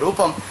கிருஷ்ணனுடைய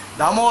ரூபம்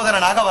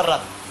தாமோதரனாக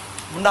வர்றார்.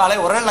 முன்னாலே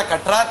உரல்ல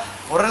கட்டுறார்.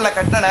 உரல்ல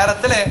கட்டின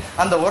நேரத்துல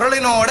அந்த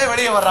உரலினோட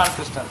வெளியே வர்றான்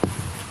கிருஷ்ணன்.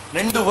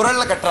 2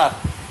 உரல்ல கட்டுறார்.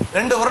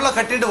 2 உரலை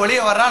கட்டிட்டு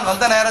வெளியே வர்றான்.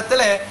 வந்த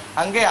நேரத்துல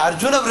அங்கே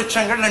அர்ஜுன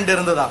விருட்சங்கள் 2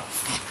 இருந்துதான்.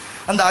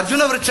 அந்த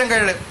அர்ஜுன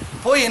விருட்சங்கள்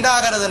போய் என்ன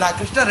ஆகிறதுனா,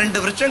 கிருஷ்ணன் 2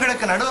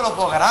 விருட்சங்களுக்கு நடுவில்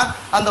போகிறான்.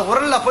 அந்த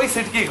உரல்ல போய்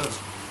சிக்கிக்கிறது.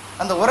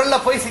 அந்த உரல்ல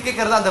போய்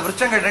சிக்கிக்கிறது. அந்த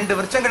விருட்சங்கள் 2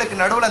 விருட்சங்களுக்கு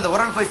நடுவில் அந்த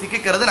உரல் போய்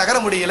சிக்கிக்கிறது. நகர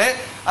முடியல.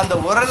 அந்த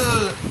உரல்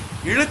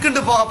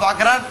இழுக்குண்டு போக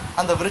பார்க்கிறான்.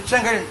 அந்த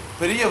விருட்சங்கள்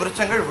பெரிய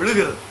விருட்சங்கள்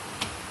விழுகிறது.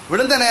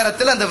 விழுந்த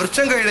நேரத்தில் அந்த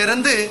விருட்சங்களில்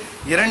இருந்து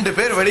 2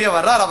 பேர் வெளியே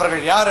வர்றார்.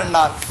 அவர்கள் யார்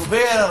என்னார்?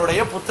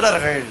 குபேரனுடைய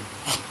புத்திரர்கள்.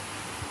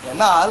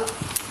 என்னால்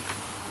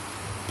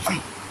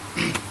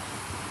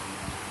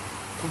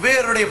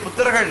குபேரனுடைய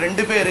புத்திரர்கள்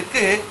 2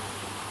 பேருக்கு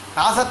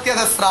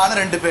நாசத்யதஸ்ரான்னு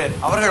 2 பேர்.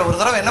 அவர்கள் ஒரு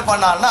தடவை என்ன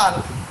பண்ணான்னா,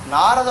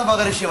 நாரத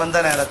மகரிஷி வந்த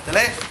நேரத்துல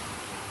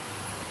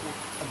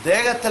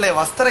தேகத்திலே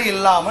வஸ்திரம்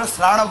இல்லாமல்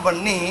ஸ்நானம்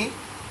பண்ணி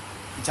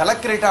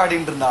ஜலக்கிரீட்டை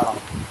ஆடிட்டு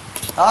இருந்தாலும்.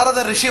 நாரத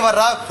ரிஷி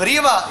வர்றா,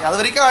 பெரியவா அது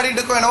வரைக்கும் ஆடிட்டு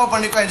இருக்கோ, என்னவோ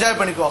பண்ணிக்கோ, என்ஜாய்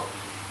பண்ணிக்கோ.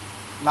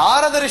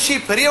 நாரத ரிஷி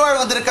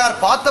பெரியவாள் வந்திருக்கார்,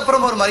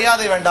 பார்த்தப்புறம் ஒரு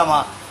மரியாதை வேண்டாமா?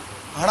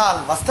 ஆனால்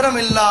வஸ்திரம்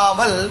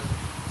இல்லாமல்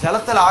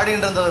ஜலத்தில்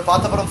ஆடிட்டு இருந்தது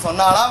பார்த்தப்புறம்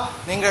சொன்னாலாம்,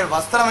 நீங்கள்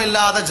வஸ்திரம்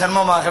இல்லாத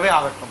ஜென்மமாகவே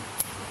ஆகட்டும்.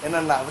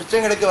 என்னன்னா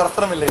விருட்சங்களுக்கு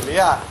வஸ்திரம் இல்லை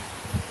இல்லையா?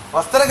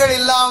 வஸ்திரங்கள்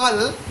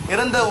இல்லாமல்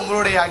இருந்த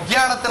உங்களுடைய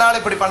அஜ்ஞானத்தினால்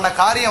இப்படி பண்ண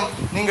காரியம்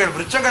நீங்கள்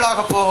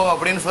விருட்சங்களாக போகும்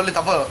அப்படின்னு சொல்லி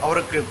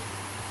அவருக்கு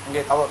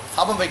இங்கே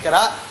சாபம்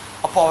வைக்கிறா.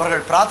 அப்போ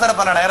அவர்கள் பிரார்த்தனை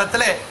பண்ண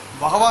நேரத்திலே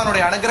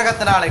பகவானுடைய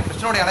அனுகிரகத்தினாலே,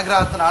 கிருஷ்ணனுடைய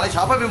அனுகிரகத்தினாலே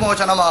சாப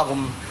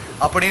விமோசனமாகும்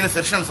அப்படின்னு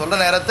கிருஷ்ணன் சொல்ற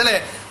நேரத்திலே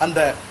அந்த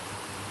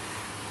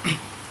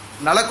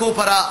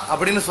நலகூபரா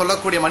அப்படின்னு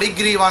சொல்லக்கூடிய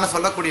மணிகிரீவான்னு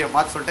சொல்லக்கூடிய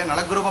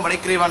நலகுரூப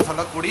மணிகிரீவான்னு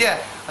சொல்லக்கூடிய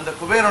அந்த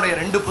குபேரனுடைய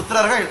 2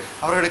 புத்திரர்கள்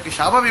அவர்களுக்கு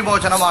சாப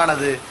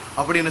விமோசனமானது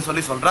அப்படின்னு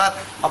சொல்லி சொல்றார்.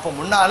 அப்போ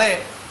முன்னாலே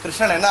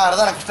கிருஷ்ணன் என்ன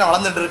ஆறுதான், கிருஷ்ணன்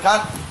வளர்ந்துட்டு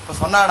இருக்கான். இப்போ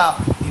சொன்னானா,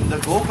 இந்த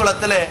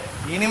கோகுலத்துல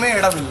இனிமே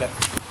இடம் இல்லை.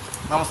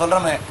 நம்ம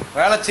சொல்றோமே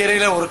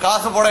வேளச்சேரியில ஒரு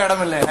காசு போட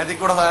இடம் இல்லை.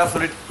 நேற்றுக்கு கூட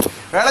சொல்லிட்டு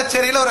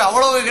வேளச்சேரியில ஒரு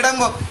அவ்வளவு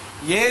இடம்,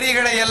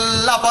 ஏரிகளை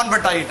எல்லாம்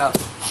அப்பார்ட்மெண்ட் ஆகிட்டான்.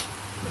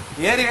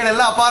 ஏரிகள்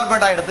எல்லாம்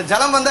அப்பார்ட்மெண்ட் ஆகிடுது.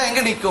 ஜலம் வந்தா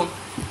எங்க நிற்கும்?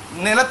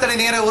 நிலத்தடி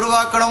நீரை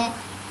உருவாக்கணும்,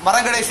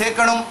 மரங்களை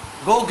சேர்க்கணும்.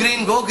 கோ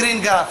கிரீன் கோ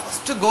கிரீன்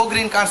ஃபர்ஸ்ட் கோ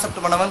கிரீன் கான்செப்ட்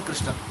பண்ணவன்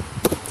கிருஷ்ணன்.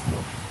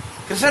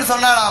 கிருஷ்ணன்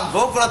சொன்னாலாம்,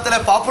 கோகுலத்துல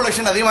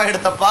பாப்புலேஷன்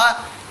அதிகமாகிடுத்தப்பா,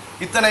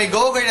 இத்தனை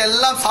கோகள்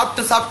எல்லாம்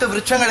சாப்பிட்டு சாப்பிட்டு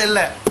விருட்சங்கள்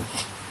இல்லை,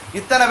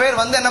 இத்தனை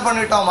பேர் வந்து என்ன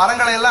பண்ணிட்டோம்,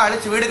 மரங்களை எல்லாம்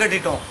அழிச்சு வீடு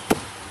கட்டிட்டோம்,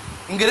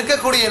 இங்க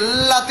இருக்கக்கூடிய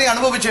எல்லாத்தையும்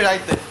அனுபவிச்சு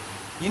ஆயிடுத்து.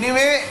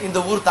 இனிமே இந்த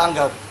ஊர்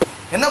தாங்காது.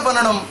 என்ன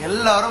பண்ணணும்?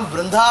 எல்லாரும்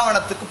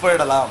பிருந்தாவனத்துக்கு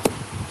போயிடலாம்,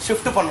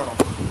 ஷிஃப்ட் பண்ணணும்.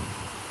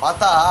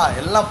 பார்த்தா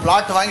எல்லாம்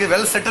பிளாட் வாங்கி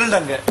வெல் செட்டில்டு.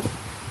 அங்க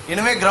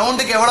இனிமே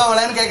கிரவுண்டுக்கு எவ்வளவு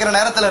விலைன்னு கேட்கிற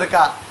நேரத்துல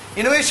இருக்கா.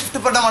 இனிமே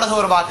ஷிஃப்ட் பண்ண மனசு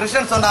வருமா?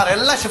 கிருஷ்ணன் சொன்னார்,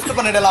 எல்லாம் ஷிஃப்ட்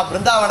பண்ணிடலாம்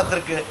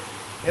பிருந்தாவனத்திற்கு.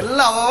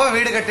 எல்லாம் அவன்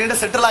வீடு கட்டிட்டு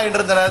செட்டில் ஆகிட்டு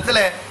இருந்த நேரத்துல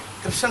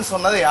கிருஷ்ணன்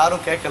சொன்னதை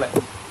யாரும் கேட்கல.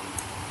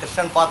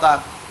 கிருஷ்ணன்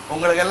பார்த்தான்,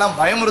 உங்களுக்கு எல்லாம்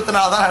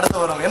பயமுறுத்தினால்தான்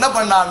அடுத்து வரும். என்ன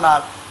பண்ணான்னா,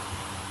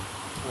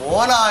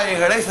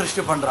 ஓநாய்களை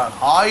சிருஷ்டி பண்றான்.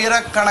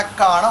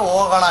 ஆயிரக்கணக்கான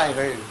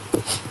ஓகநாய்கள்,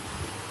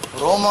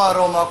 ரோமா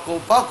ரோமா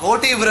கூப்பா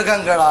கோட்டி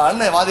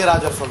மிருகங்களான்னு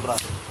வாதிராஜர்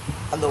சொல்றார்.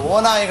 அந்த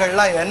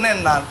ஓநாய்கள்லாம்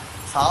என்னன்னா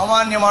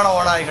சாமான்யமான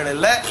ஓநாய்கள்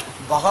இல்லை,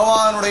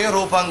 பகவானுடைய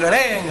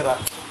ரூபங்களே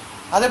என்கிறார்.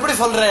 அது எப்படி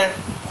சொல்றேன்?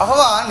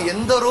 பகவான்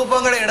எந்த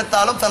ரூபங்களை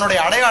எடுத்தாலும் தன்னுடைய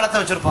அடையாளத்தை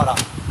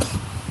வச்சிருப்பாராம்.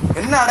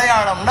 என்ன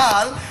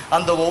அடையாளம்னால்,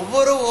 அந்த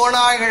ஒவ்வொரு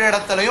ஓநாய்கள்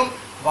இடத்திலையும்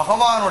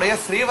பகவானுடைய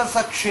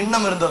ஸ்ரீவச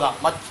சின்னம் இருந்ததாம்.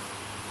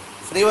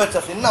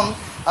 ஸ்ரீவச சின்னம்,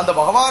 அந்த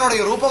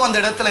பகவானுடைய ரூபம் அந்த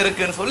இடத்துல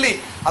இருக்குன்னு சொல்லி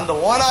அந்த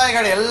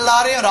ஓநாய்கள்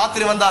எல்லாரையும்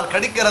ராத்திரி வந்தால்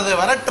கடிக்கிறது,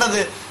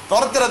 விரட்டுறது,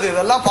 துரத்துறது,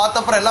 இதெல்லாம்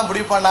பார்த்தப்பறம் எல்லாம்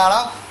முடிவு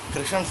பண்ணாலாம்.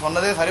 கிருஷ்ணன்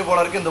சொன்னதே சரி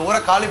போல இருக்கு, இந்த ஊரை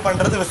காலி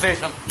பண்றது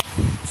விசேஷம்.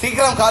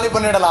 சீக்கிரம் காலி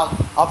பண்ணிடலாம்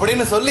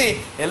அப்படின்னு சொல்லி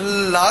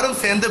எல்லாரும்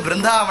சேர்ந்து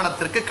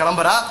பிருந்தாவனத்திற்கு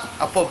கிளம்புறார்.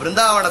 அப்போ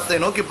பிருந்தாவனத்தை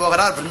நோக்கி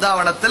போகிறார்.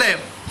 பிருந்தாவனத்திலே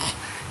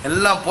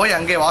எல்லாம் போய்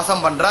அங்கே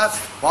வாசம் பண்றார்.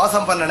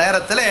 வாசம் பண்ண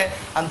நேரத்திலே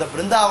அந்த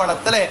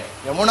பிருந்தாவனத்திலே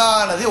யமுனா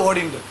நதி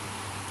ஓடிண்டு,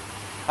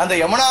 அந்த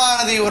யமுனா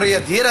நதியுடைய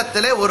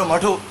தீரத்திலே ஒரு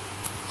மடு.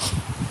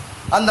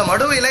 அந்த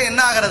மடுவில என்ன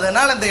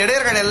ஆகிறதுனால் இந்த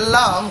இடையர்கள்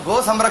எல்லாம் கோ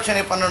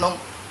சம்ரட்சணை பண்ணணும்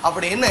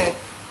அப்படின்னு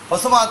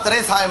பசுமாத்திரை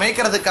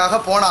மேய்க்கிறதுக்காக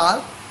போனால்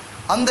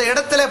அந்த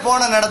இடத்துல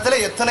போன இடத்துல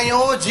எத்தனையோ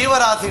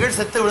ஜீவராசிகள்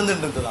செத்து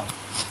விழுந்துட்டு இருக்குதான்.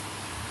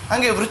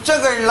 அங்கே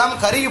விருட்சங்கள் எல்லாம்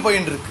கருகி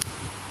போயிட்டு இருக்கு.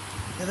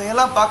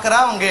 இதையெல்லாம் பார்க்கறா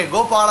அங்கே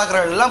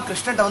கோபாலகர்கள் எல்லாம்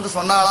கிருஷ்ணன் வந்து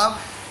சொன்னாலாம்,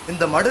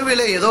 இந்த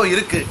மடுவிலே ஏதோ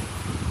இருக்கு,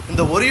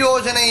 இந்த ஒரு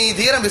யோஜனை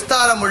தீரம்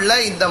விஸ்தாரம் உள்ள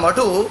இந்த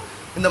மடு,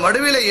 இந்த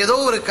மடுவில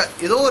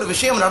ஏதோ ஒரு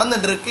விஷயம்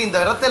நடந்துட்டு இருக்கு. இந்த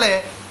இடத்துல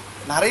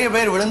நிறைய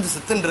பேர் விழுந்து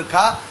செத்துன்னு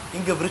இருக்கா,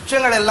 இங்க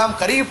விருட்சங்கள் எல்லாம்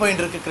கருகி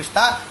போயிட்டு இருக்கு,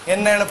 கிருஷ்ணா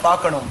என்னன்னு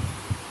பார்க்கணும்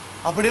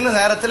அப்படின்னு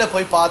நேரத்தில்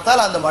போய்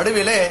பார்த்தால் அந்த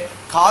மடுவிலே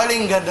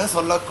காளிங்கன்னு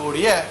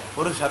சொல்லக்கூடிய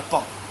ஒரு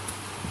சர்ப்பம்.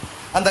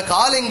 அந்த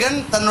காளிங்கன்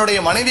தன்னுடைய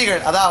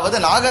மனைவிகள் அதாவது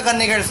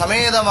நாககன்னிகள்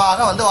சமேதமாக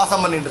வந்து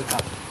வாசம் பண்ணிட்டு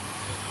இருக்கான்.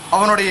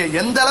 அவனுடைய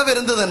எந்த அளவு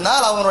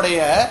இருந்ததுன்னால் அவனுடைய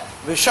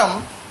விஷம்,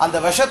 அந்த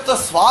விஷத்தை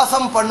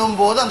சுவாசம்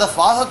பண்ணும்போது அந்த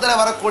சுவாசத்துல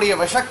வரக்கூடிய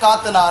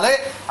விஷக்காத்துனாலே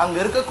அங்க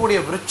இருக்கக்கூடிய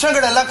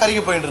விருட்சங்கள் எல்லாம்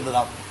கருகி போயிட்டு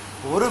இருந்ததாம்.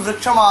 ஒரு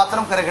விருட்சம்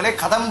மாத்திரம் கருகலே,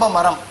 கதம்ப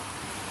மரம்.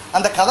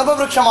 அந்த கதம்ப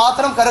விருட்சம்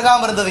மாத்திரம்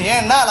கருகாம இருந்தது.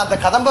 ஏன்னா அந்த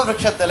கதம்ப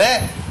விருட்சத்துல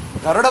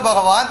கருட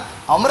பகவான்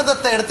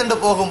அமிர்தத்தை எடுத்துட்டு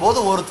போகும்போது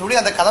ஒரு துளி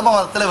அந்த கதம்ப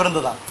மரத்துல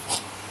விழுந்துதான்.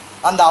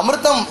 அந்த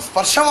அமிர்தம்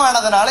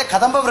ஸ்பர்ஷமானதுனாலே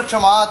கதம்ப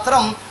விருட்சம்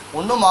மாத்திரம்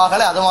ஒன்றும்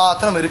ஆகலை, அது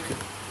மாத்திரம் இருக்கு.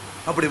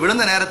 அப்படி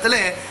விழுந்த நேரத்துல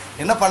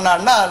என்ன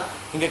பண்ணான்னா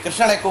இங்க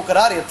கிருஷ்ணனை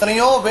கூக்குறார்.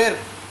 எத்தனையோ பேர்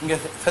இங்க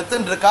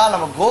செத்துன்னு இருக்கா,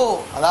 நம்ம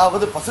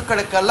அதாவது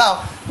பசுக்களுக்கெல்லாம்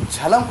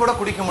ஜலம் கூட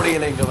குடிக்க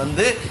முடியல, இங்க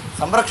வந்து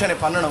சம்ரட்சணை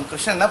பண்ணணும்.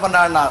 கிருஷ்ணன் என்ன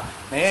பண்ணான்னா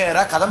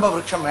நேரா கதம்ப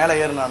விருட்சம் மேலே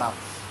ஏறினானா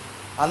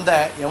அந்த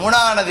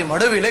யமுனா நதி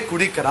மடுவிலே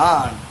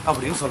குடிக்கிறான்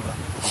அப்படின்னு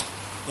சொல்றான்.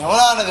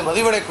 யமுனா நதி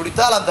மதுவிலை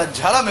குடித்தால் அந்த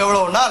ஜலம்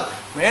எவ்வளவு நாள்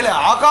மேலே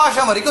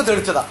ஆகாசம் வரைக்கும்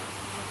தெளிச்சுதான்.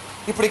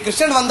 இப்படி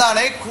கிருஷ்ணன்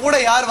வந்தானே, கூட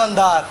யார்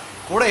வந்தார்?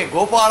 கூட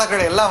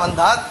கோபாலர்கள் எல்லாம்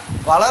வந்தார்.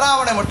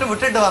 பலராமனை மட்டும்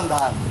விட்டுட்டு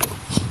வந்தார்.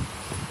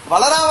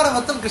 பலராமனை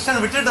மட்டும்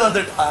கிருஷ்ணன் விட்டுட்டு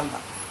வந்துட்டான்.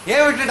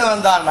 ஏன் விட்டுட்டு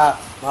வந்தான்னா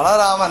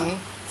பலராமன்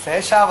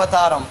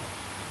சேஷாவதாரம்.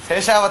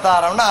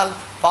 சேஷாவதாரம்னால்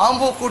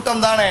பாம்பு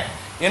கூட்டம் தானே.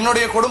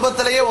 என்னுடைய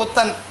குடும்பத்திலேயே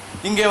ஒத்தன்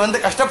இங்கே வந்து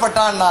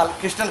கஷ்டப்பட்டான்னால்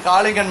கிருஷ்ணன்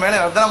காளிங்கன் மேலே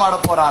வர்தனம் ஆட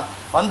போறான்.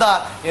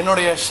 வந்தார்,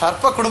 என்னுடைய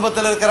சர்ப்ப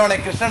குடும்பத்தில் இருக்கிறவனை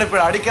கிருஷ்ணன்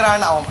இப்படி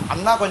அடிக்கிறான்னு அவன்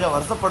அண்ணா கொஞ்சம்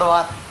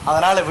வருத்தப்படுவான்,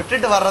 அதனால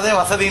விட்டுட்டு வர்றதே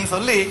வசதின்னு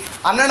சொல்லி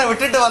அண்ணனை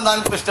விட்டுட்டு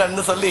வந்தான்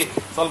கிருஷ்ணன் சொல்லி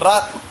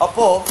சொல்றார்.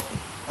 அப்போ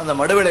அந்த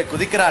மடுவிலை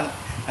குதிக்கிறான்.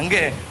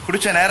 அங்கே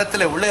குடிச்ச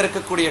நேரத்துல உள்ளே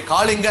இருக்கக்கூடிய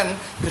காளிங்கன்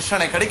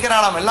கிருஷ்ணனை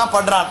கடிக்கிறான், எல்லாம்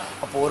பண்றான்.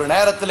 அப்போ ஒரு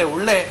நேரத்துல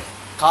உள்ளே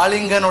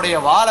காளிங்கனுடைய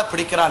வாழை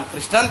பிடிக்கிறான்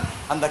கிருஷ்ணன்.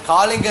 அந்த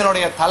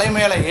காளிங்கனுடைய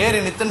தலைமையில ஏறி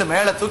நித்துண்டு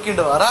மேல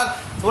தூக்கிண்டு வரான்.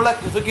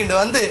 தூக்கிண்டு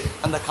வந்து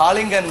அந்த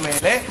காளிங்கன்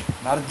மேலே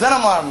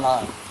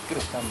நர்த்தனமானான்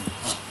கிருஷ்ணன்.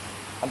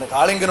 அந்த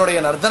காளிங்கனுடைய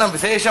நர்த்தனம்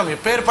விசேஷம்.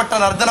 எப்பேற்பட்ட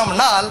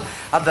நர்த்தனம்னால்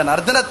அந்த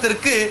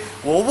நர்த்தனத்திற்கு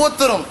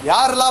ஒவ்வொருத்தரும்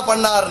யாரெல்லாம்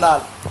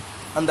பண்ணார்னால்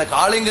அந்த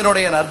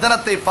காளிங்கனுடைய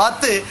நர்த்தனத்தை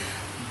பார்த்து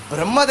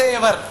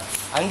பிரம்மதேவர்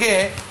அங்கே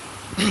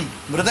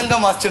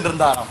மிருதங்கம் வாசிச்சுட்டு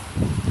இருந்தாராம்.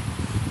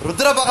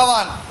 ருத்ர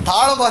பகவான்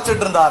தாளம்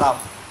வாசிச்சுட்டு இருந்தாராம்.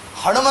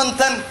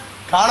 ஹனுமந்தன்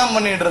காணம்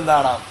பண்ணிட்டு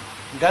இருந்தாராம்.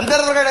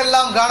 கந்தர்வர்கள்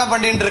எல்லாம் காணம்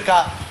பண்ணிட்டு இருக்கா.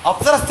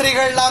 அப்சர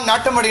ஸ்திரீகள் எல்லாம்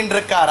நாட்டம் பண்ணிட்டு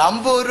இருக்கார்.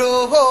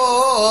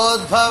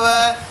 அம்புருஹோத்பவ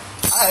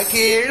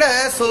ಅಖಿಳ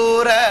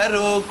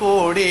ಸೂರರು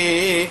ಕೂಡಿ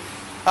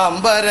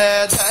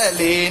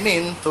ಅಂಬರದಲ್ಲಿ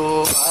ನಿಂತು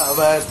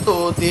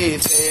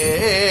ಅವಸ್ತುತಿಸೆ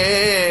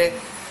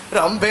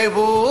ರಂಬೆ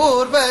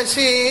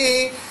ಊರ್ವಶಿ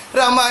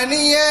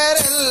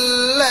ರಮಣೀಯರೆಲ್ಲರೂ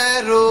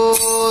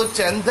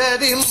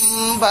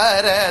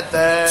ಚಂದದಿಂಬರತ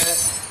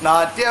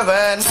ನಾಟ್ಯವ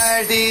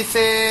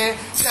ನಡಿಸೆ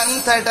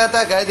ಚಂತಟತ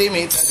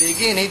ಗದಿಮಿ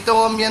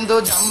ತದಿಗಿನಿತೋಂ ಎಂದು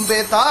ಜಂಬೆ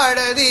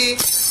ತಾಡದಿ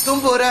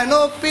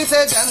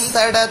ತುಂಬುರನೊಪ್ಪಿಸೆ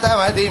ಜಂತಡತ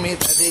ಮದಿಮಿ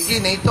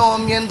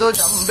ತದಿಗಿನಿತೋಂ ಎಂದು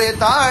ಜಂಬೆ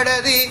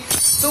ತಾಡದಿ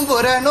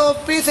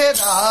ತುಂಬುರನೊಪ್ಪಿಸೆ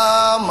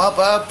ದಾಮ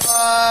ಪಪ್ಪ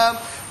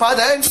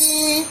ಪದನಿ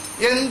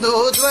ಎಂದು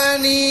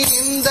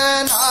ಧ್ವನಿಯಿಂದ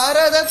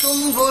ನಾರದ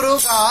ತುಂಬುರು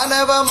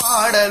ಗಾನವ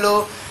ಮಾಡಲು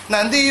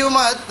ನಂದಿಯು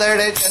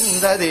ಮತ್ತಡೆ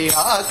ಚಂದದಿ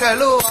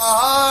ಹಾಕಲು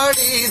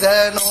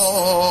ಆಡಿದನೋ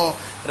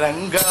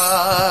ರಂಗ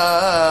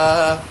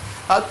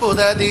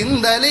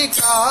ಅದ್ಭುತದಿಂದಲಿ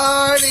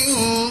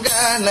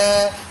ಕಾಳಿಂಗನ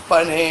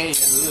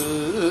பனையல்லி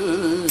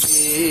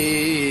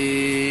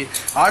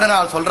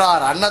ஆடனால்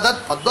சொல்றார்.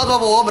 அன்னதத்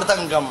பத்மதவோ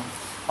மிருதங்கம்.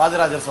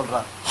 பாதிராஜர்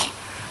சொல்றார்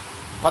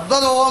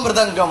பத்மதவோ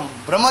மிருதங்கம்.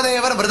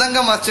 பிரம்மதேவர்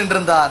மிருதங்கம் வச்சுட்டு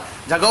இருந்தார்.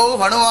 ஜகௌ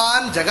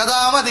ஹனுமான்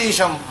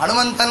ஜெகதாமதீஷம்.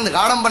 ஹனுமந்தன்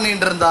கானம்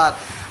பண்ணிட்டு இருந்தார்.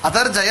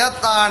 அதர்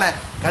ஜயத்தான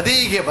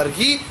கதீகே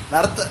பர்கி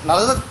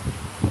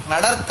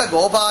நடர்த்த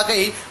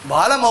கோபாகை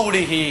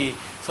பாலமௌலிகி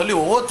சொல்லி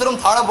ஒவ்வொருத்தரும்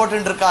தாளம்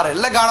போட்டு இருக்கார்.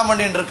 எல்லாம் கானம்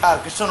பண்ணிட்டு இருக்கார்.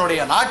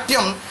 கிருஷ்ணனுடைய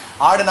நாட்டியம்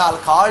ஆடினால்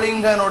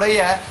காளிங்கனுடைய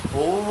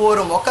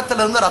ஒவ்வொரு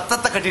முகத்திலிருந்து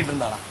ரத்தத்தை கட்டிட்டு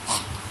இருந்தான்.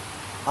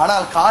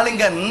 ஆனால்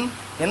காளிங்கன்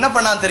என்ன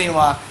பண்ணான்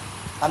தெரியுமா?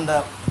 அந்த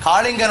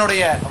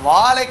காளிங்கனுடைய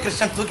வாளை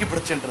கிருஷ்ணன் தூக்கி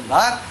பிடிச்சிட்டு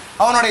இருந்தார்.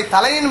 அவனுடைய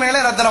தலையின் மேலே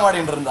ரத்தனம்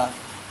ஆடிட்டு இருந்தான்.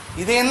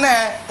 இது என்ன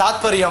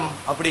தாத்பரியம்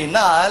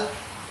அப்படின்னா,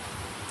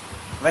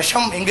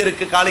 விஷம் எங்க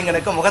இருக்கு?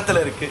 காளிங்கனுக்கு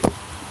முகத்துல இருக்கு.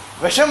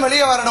 விஷம்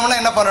வெளியே வரணும்னா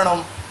என்ன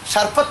பண்ணணும்?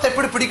 சர்ப்பத்தை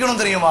எப்படி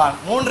பிடிக்கணும் தெரியுமா?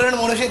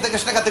 3 விஷயத்தை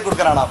கிருஷ்ண கற்றுக்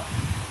கொடுக்குறானாம்.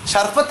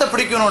 சர்ப்பத்தை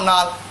பிடிக்கணும்னா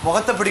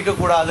முகத்தை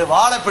பிடிக்கக்கூடாது,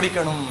 வாழை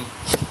பிடிக்கணும்.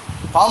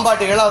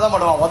 பாம்பாட்டிகள் அதான்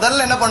பண்ணுவான்.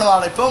 முதல்ல என்ன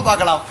பண்ணுவாங்க இப்பவும்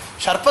பார்க்கலாம்,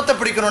 சர்ப்பத்தை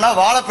பிடிக்கணும்னா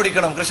வாழை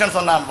பிடிக்கணும். கிருஷ்ணன்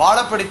சொன்னான்,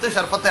 வாழை பிடித்து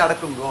சர்ப்பத்தை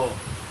அடக்குங்கோ.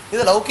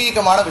 இது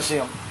லௌகீகமான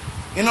விஷயம்.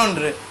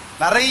 இன்னொன்று,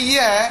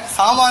 நிறைய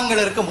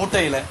சாமான்கள் இருக்கு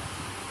மூட்டையில.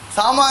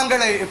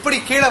 சாமான்களை எப்படி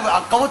கீழே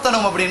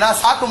கவுத்தணும் அப்படின்னா,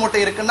 சாக்கு மூட்டை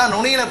இருக்குன்னா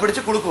நுனியில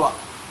பிடிச்சு குடுக்குவான்.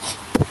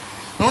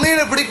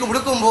 நுனியில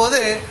பிடிக்கும் போது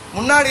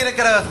முன்னாடி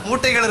இருக்கிற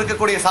மூட்டைகள்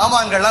இருக்கக்கூடிய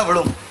சாமான்கள்லாம்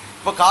விழும்.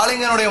 இப்போ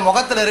காளிங்கனுடைய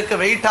முகத்துல இருக்க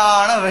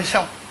வெயிட்டான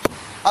விஷம்,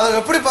 அதை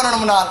எப்படி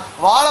பண்ணணும்னா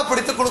வாழை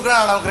பிடித்து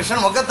கொடுக்குறான்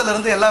கிருஷ்ணன். முகத்துல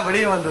இருந்து எல்லாம்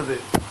வெளியே வந்தது.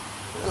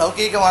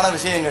 லௌகீகமான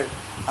விஷயங்கள்.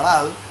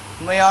 ஆனால்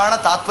உண்மையான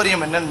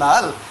தாத்பரியம்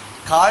என்னென்னால்,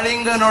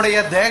 காளிங்கனுடைய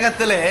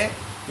தேகத்திலே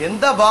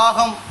எந்த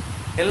பாகம்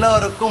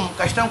எல்லோருக்கும்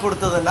கஷ்டம்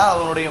கொடுத்ததுன்னா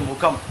அவனுடைய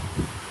முகம்.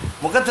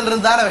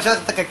 முகத்திலிருந்தான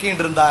விஷத்தை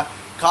கக்கின்னு இருந்தான்.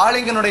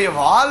 காளிங்கனுடைய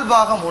வால்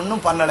பாகம்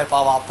ஒன்றும் பண்ணலை,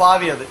 பாவம்,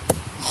 அப்பாவி அது.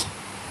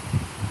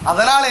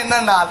 அதனால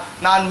என்னன்னா,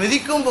 நான்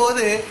மிதிக்கும்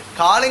போது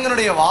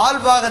காளிங்கனுடைய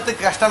வால்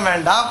பாகத்துக்கு கஷ்டம்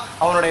வேண்டாம்,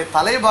 அவனுடைய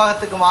தலை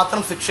பாகத்துக்கு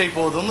மாத்திரம் சிக்ஷை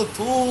போதும்னு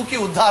தூக்கி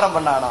உத்தாரம்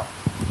பண்ணானாம்.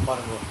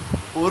 பாருங்க,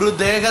 ஒரு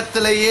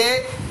தேகத்திலேயே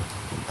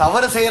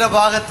தவறு செய்யற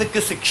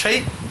பாகத்துக்கு சிக்ஷை,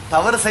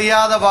 தவறு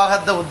செய்யாத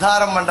பாகத்தை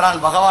உத்தாரம்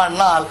பண்றான்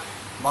பகவான்னால்,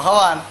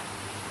 பகவான்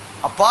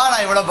அப்பா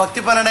நான் இவ்வளவு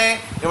பக்தி பண்ணனே,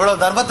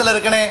 இவ்வளவு தர்மத்துல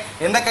இருக்கனே,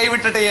 என்ன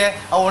கைவிட்டுட்டையே,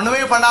 அவன்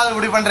ஒண்ணுமே பண்ணாத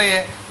இப்படி பண்றையே.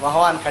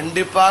 பகவான்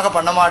கண்டிப்பாக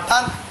பண்ண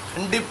மாட்டான்,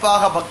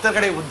 கண்டிப்பாக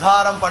பக்தர்களை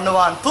உத்தாரம்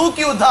பண்ணுவான்,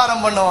 தூக்கி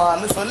உத்தாரம்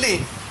பண்ணுவான்னு சொல்லி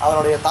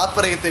அவனுடைய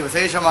தாத்பரியத்தை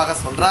விசேஷமாக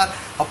சொல்றார்.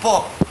 அப்போ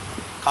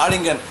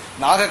காளிங்கன்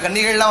நாக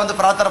கன்னிகள்லாம் வந்து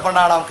பிரார்த்தனை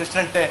பண்ணானாம்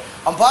கிருஷ்ணன்ட்டு,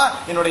 அப்பா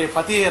என்னுடைய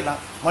பத்தியை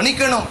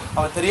மன்னிக்கணும்,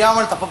 அவன்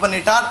தெரியாமல் தப்பு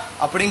பண்ணிட்டான்.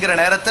 அப்படிங்கிற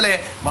நேரத்திலே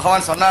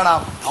பகவான்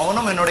சொன்னானாம்,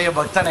 அவனும் என்னுடைய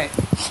பக்தனே,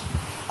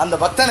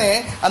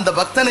 அந்த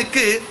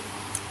பக்தனுக்கு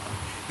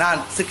நான்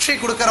சிக்ஷை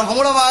கொடுக்கிற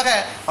மூலமாக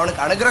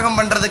அவனுக்கு அனுகிரகம்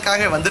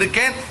பண்றதுக்காக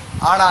வந்திருக்கேன்.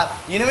 ஆனால்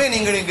இனிமே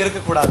நீங்கள் இங்க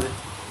இருக்கக்கூடாது.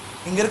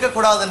 இங்க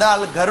இருக்கக்கூடாது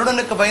என்றால்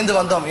கருடனுக்கு பயந்து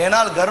வந்தோம்.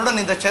 ஏனால் கருடன்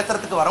இந்த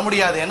கஷேத்திரத்துக்கு வர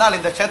முடியாது. ஏனால்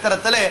இந்த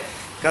கஷேத்திரத்திலே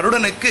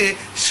கருடனுக்கு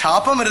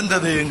சாபம்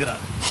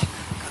இருந்ததுங்கிறார்.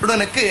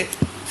 கருடனுக்கு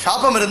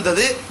சாபம்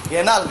இருந்தது.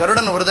 ஏனால்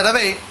கருடன் ஒரு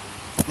தடவை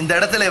இந்த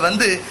இடத்துல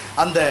வந்து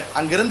அந்த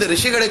அங்கிருந்து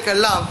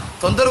ரிஷிகளுக்கெல்லாம்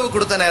தொந்தரவு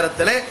கொடுத்த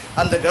நேரத்திலே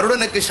அந்த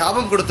கருடனுக்கு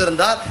சாபம்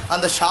கொடுத்திருந்தார்.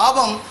 அந்த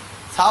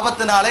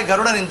சாபத்தினாலே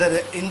கருடன்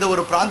இந்த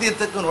ஒரு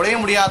பிராந்தியத்துக்கு நுழைய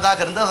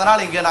முடியாதாக இருந்தது.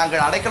 அதனால் இங்கே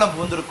நாங்கள் அடைக்கலம்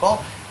புகுந்திருக்கோம்,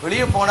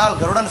 வெளியே போனால்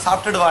கருடன்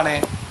சாப்பிட்டுடுவானே.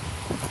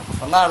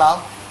 சொன்னாலாம்,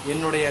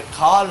 என்னுடைய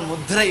கால்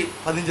முத்திரை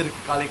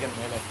பதிஞ்சிருக்கு காளிங்கன்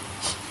மேலே,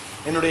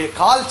 என்னுடைய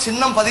கால்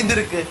சின்னம்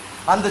பதிந்திருக்கு.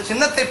 அந்த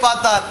சின்னத்தை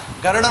பார்த்தால்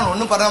கருடன்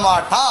ஒன்றும் பண்ண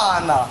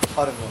மாட்டான்.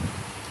 பாருங்க,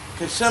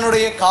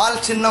 கிருஷ்ணனுடைய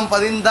கால் சின்னம்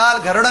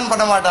பதிந்தால் கருடன்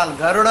பண்ண மாட்டான்,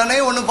 கருடனே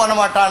ஒன்றும் பண்ண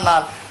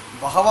மாட்டான்னால்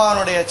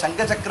பகவானுடைய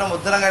சங்க சக்கர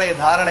முத்திரங்களை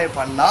தாரணை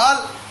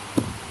பண்ணால்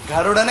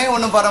கருடனே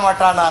ஒன்றும் பண்ண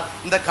மாட்டானால்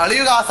இந்த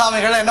கலியுக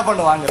ஆசாமிகளை என்ன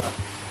பண்ணுவாங்க?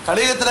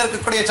 கலியுகத்தில்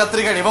இருக்கக்கூடிய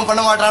சத்திரிகள் இவன்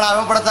பண்ண மாட்டானா,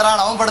 அவன்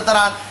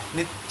படுத்துறான்.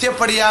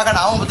 நித்தியப்படியாக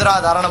நாமமுத்ரா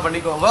தாரணம்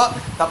பண்ணிக்கோங்க,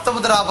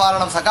 சப்தமுத்ரா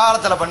பாரணம்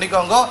சகாலத்தில்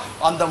பண்ணிக்கோங்க.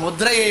 அந்த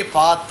முத்திரையை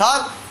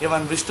பார்த்தால்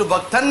இவன் விஷ்ணு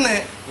பக்தன்னு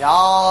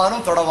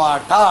யாரும்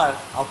தொடமாட்டாள்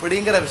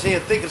அப்படிங்கிற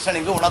விஷயத்தை கிருஷ்ணன்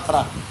இங்கு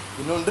உணர்த்துறான்.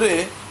 இன்னொன்று,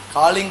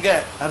 காளிங்க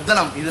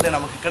நர்த்தனம். இதுல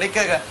நமக்கு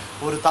கிடைக்க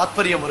ஒரு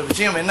தாத்பரியம், ஒரு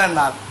விஷயம்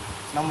என்னன்னா,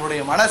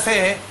 நம்மளுடைய மனசே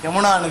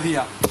யமுனா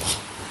நதியா.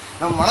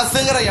 நம்ம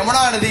மனசுங்கிற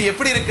யமுனா நதி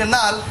எப்படி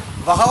இருக்குன்னால்,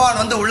 பகவான்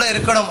வந்து உள்ள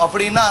இருக்கணும்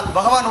அப்படின்னா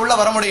பகவான் உள்ள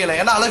வர முடியல,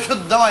 ஏன்னா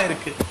அலசுத்தமா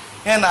இருக்கு.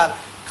 ஏன்னா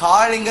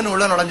காளிங்கன்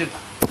உள்ள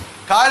நுழைஞ்சுட்டான்.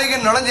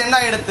 காளிங்கன் நுழைஞ்சு என்ன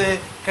எடுத்து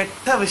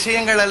கெட்ட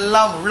விஷயங்கள்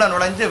எல்லாம் உள்ள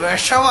நுழைஞ்சு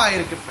விஷமா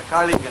இருக்கு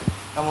காளிங்கன்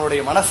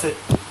நம்மளுடைய மனசு.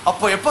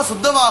 அப்போ எப்ப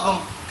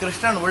சுத்தமாகும்?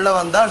 கிருஷ்ணன் உள்ள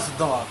வந்தால்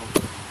சுத்தமாகும்.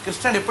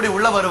 கிருஷ்ணன் எப்படி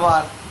உள்ள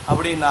வருவான்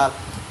அப்படின்னா,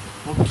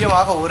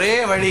 முக்கியமாக ஒரே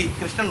வழி,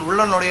 கிருஷ்ணன்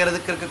உள்ள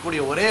நுழையிறதுக்கு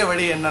இருக்கக்கூடிய ஒரே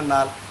வழி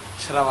என்னன்னால்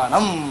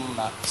ಶ್ರವಣಂ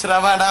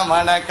ಶ್ರವಣ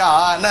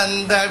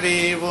ಮನಕಾನಂದ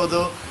ವೀವುದು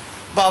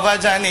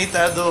ಭವಜನಿತ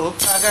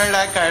ದುಃಖಗಳ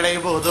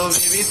ಕಳೆಯುವುದು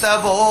ವಿವಿಧ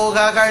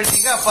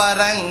ಭೋಗಗಳಿಗ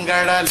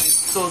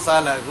ಪರಂಗಳಲಿತ್ತು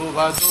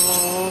ಸಲಗುವುದು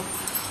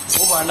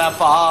ಭುವನ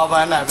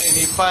ಪಾವನ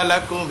ವಿನಿಫಲ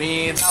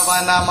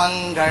ಕುಮೀಧವನ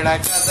ಮಂಗಳ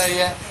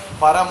ಕದಯ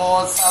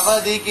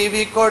ಪರಮೋತ್ಸವದಿ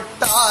ಕಿವಿ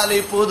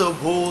ಕೊಟ್ಟಾಲಿಪುದು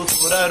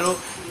ಭೂಸುರರು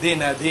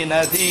ದಿನ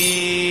ದಿನದೀ.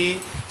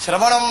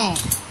 ಶ್ರವಣಂ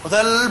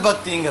முதல்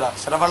பக்திங்கிறார்.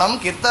 சிரவணம்,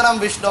 கீர்த்தனம்,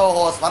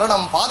 விஷ்ணோஹோ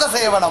ஸ்மரணம்,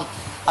 பாதசேவனம்,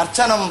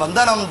 அர்ச்சனம்,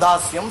 வந்தனம்,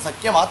 தாஸ்யம்,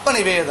 சக்கியம், ஆத்ம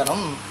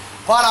நிவேதனம்.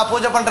 பா நான்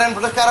பூஜை பண்றேன்,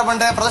 புரஸ்காரம்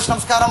பண்றேன்,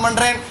 பிரதட்சணம்ஸ்காரம்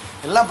பண்றேன்,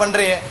 எல்லாம்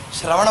பண்றேன்,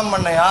 சிரவணம்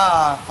பண்ணையா?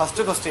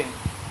 First question.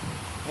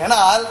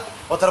 ஏன்னால்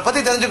ஒருத்தரை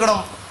பத்தி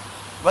தெரிஞ்சுக்கணும்.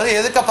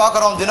 எதுக்க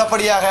பார்க்குறோம்?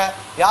 தினப்படியாக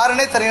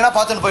யாருன்னே தெரியும்னா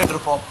பார்த்துட்டு போயிட்டு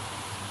இருப்போம்.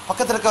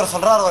 பக்கத்தில் இருக்கவர்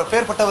சொல்றார், அவர்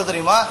பேர் பட்டவர்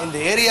தெரியுமா, இந்த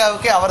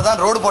ஏரியாவுக்கே அவர்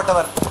தான் ரோடு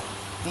போட்டவர்,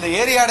 இந்த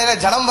ஏரியாடையில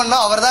ஜனம் பண்ணா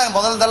அவர் தான்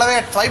முதல் தடவை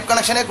ட்ரைப்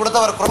கனெக்ஷனே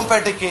கொடுத்தவர்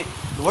குரோம்பேட்டைக்கு,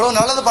 இவ்வளவு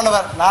நல்லது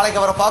பண்ணவர். நாளைக்கு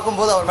அவரை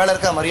பார்க்கும்போது அவர் மேல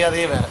இருக்கிற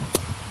மரியாதையே வேற.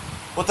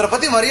 ஒருத்தரை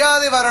பத்தி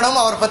மரியாதை வரணும்,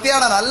 அவர்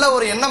பத்தியான நல்ல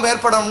ஒரு எண்ணம்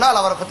ஏற்படணும்னால்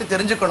அவரை பத்தி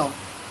தெரிஞ்சுக்கணும்.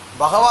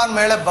 பகவான்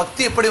மேல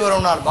பக்தி எப்படி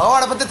வரும்னால்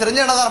பகவானை பத்தி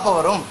தெரிஞ்சதான் அப்ப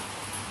வரும்.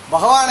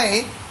 பகவானை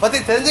பத்தி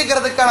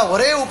தெரிஞ்சுக்கிறதுக்கான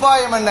ஒரே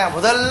உபாயம் என்ன?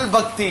 முதல்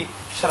பக்தி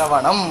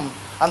சிரவணம்.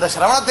 அந்த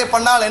சிரவணத்தை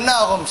பண்ணால் என்ன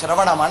ஆகும்?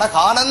 சிரவணமான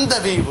ஆனந்த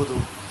வீபுது,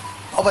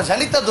 ಒಬ್ಬ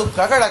ಜನಿತ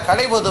ದುಃಖಗಳ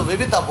ಕಳೆಯುವುದು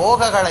ವಿವಿಧ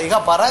ಭೋಗಗಳ ಈಗ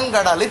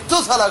பரங்கடலித்து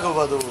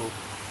சலகுவது.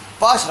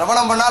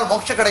 சிரவணம் பண்ணால்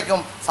மோட்சம்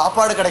கிடைக்கும்,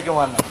 சாப்பாடு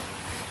கிடைக்குமான்னு.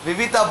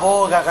 விவித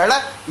போகಗಳ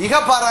இக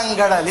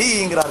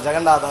பரங்கடலிங்கிறார்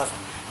ஜெகநாதார்.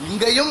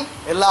 இங்கேயும்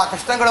எல்லா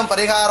கஷ்டங்களும்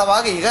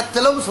பரிகாரமாக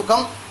இகத்திலும்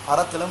சுகம்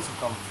பரத்திலும்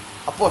சுகம்.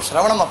 அப்போ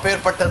சிரவணம்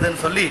அப்பேற்பட்டதுன்னு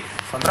சொல்லி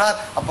சொல்றார்.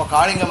 அப்போ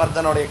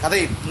காளிங்கமர்தனுடைய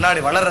கதை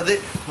முன்னாடி வளர்றது.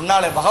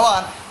 முன்னாலே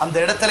பகவான் அந்த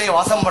இடத்திலே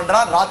வாசம்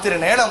பண்றார் ராத்திரி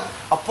நேரம்.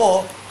 அப்போ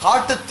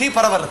காட்டு தீ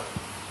பரவுறது.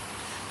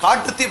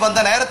 காட்டு தீ வந்த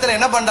நேரத்தில்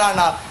என்ன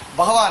பண்றான்னா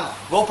பகவான்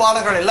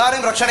கோபாலர்கள்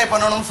எல்லாரையும் ரட்சணை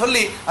பண்ணணும்னு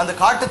சொல்லி அந்த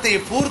காட்டுத்தீயை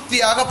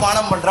பூர்த்தியாக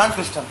பானம் பண்றான்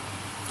கிருஷ்ணன்.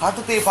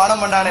 காட்டுத்தீயை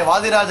பானம் பண்றானே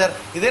வாதிராஜர்,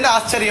 இது என்ன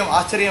ஆச்சரியம்?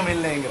 ஆச்சரியம்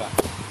இல்லைங்கிறார்.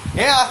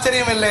 ஏன்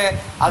ஆச்சரியம் இல்லை?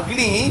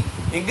 அக்னி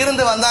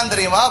எங்கிருந்து வந்தான்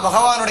தெரியுமா?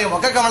 பகவானுடைய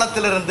முக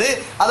கமலத்திலிருந்து.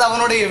 அது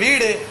அவனுடைய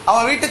வீடு,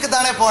 அவன் வீட்டுக்கு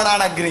தானே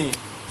போனான் அக்னி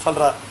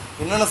சொல்றார்.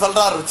 இன்னொன்னு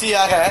சொல்றார்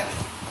ருச்சியாக,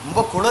 ரொம்ப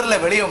குளிர்ல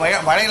வெளியே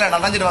மழையில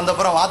நனைஞ்சிட்டு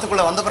வந்தப்புறம்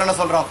வாத்துக்குள்ள வந்தப்புறம் என்ன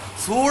சொல்றோம்?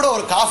 சூட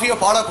ஒரு காஃபியோ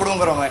பாலை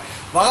கொடுங்கிறோம்.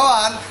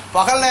 பகவான்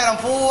பகல் நேரம்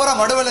பூரா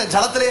மடுவில்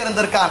ஜலத்திலே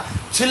இருந்திருக்கான்.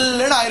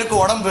 சில்லுன்னு ஆயிருக்கு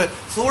உடம்பு,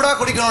 சூடா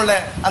குடிக்கணும்ல.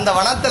 அந்த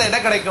வனத்துல என்ன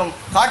கிடைக்கும்?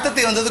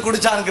 காட்டுத்தீ வந்தது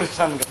குடிச்சான்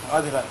கிருஷ்ணன்.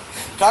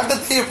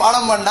 காட்டுத்தீ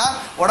பானம் பண்ணா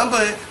உடம்பு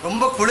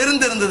ரொம்ப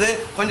குளிர்ந்து இருந்தது,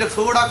 கொஞ்சம்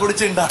சூடா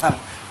குடிச்சுட்டான்.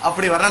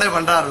 அப்படி வர்ணனை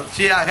பண்றார்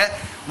ருச்சியாக.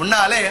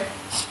 முன்னாலே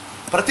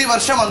பிரதி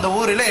வருஷம் அந்த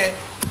ஊரிலே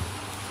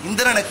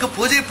இந்திரனுக்கு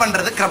பூஜை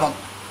பண்றது கிரமம்.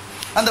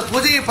 அந்த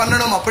பூஜையை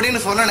பண்ணணும் அப்படின்னு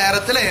சொன்ன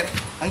நேரத்தில்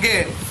அங்கே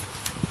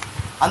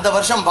அந்த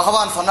வருஷம்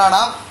பகவான்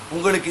சொன்னானா,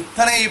 உங்களுக்கு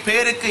இத்தனை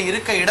பேருக்கு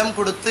இருக்க இடம்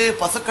கொடுத்து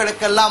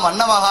பசுக்களுக்கெல்லாம்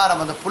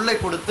அன்னமகாரம் அந்த புல்லை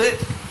கொடுத்து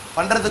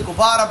பண்றதுக்கு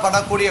உபாரம்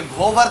பண்ணக்கூடிய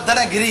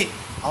கோவர்தனகிரி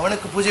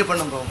அவனுக்கு பூஜை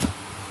பண்ணுங்க.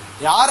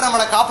 யார்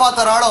நம்மளை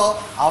காப்பாத்துறாளோ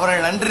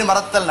அவர்கள் நன்றி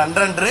மறத்தல்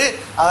நன்றன்று,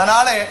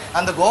 அதனால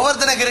அந்த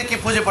கோவர்தனகிரிக்கு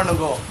பூஜை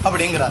பண்ணுங்கோ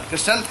அப்படிங்கிறார்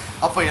கிருஷ்ணன்.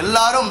 அப்போ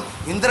எல்லாரும்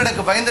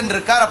இந்திரனுக்கு பயந்துட்டு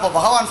இருக்கார். அப்போ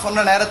பகவான்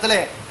சொன்ன நேரத்தில்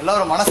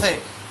எல்லாரும் மனசை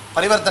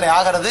பரிவர்த்தனை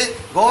ஆகிறது.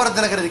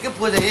 கோவர்தனகிரிக்கு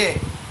பூஜையை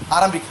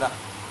ஆரம்பிக்கிறார்.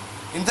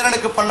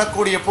 இந்திரனுக்கு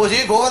பண்ணக்கூடிய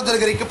பூஜையை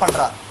கோவர்தனகிரிக்கு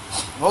பண்றார்.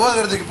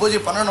 கோவர்தனகிரிக்கு பூஜை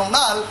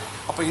பண்ணணும்னால்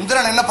அப்ப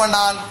இந்திரன் என்ன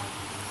பண்ணான்?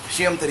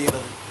 விஷயம்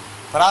தெரிகிறது.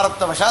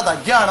 பிராரப்த வசாத்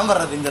அஜ்ஞானம்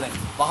வர்றது. இந்திரன்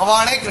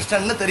பகவானே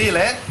கிருஷ்ணன்னு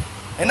தெரியல.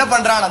 என்ன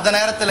பண்றான் அந்த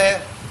நேரத்தில்?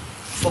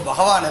 இப்போ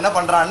பகவான் என்ன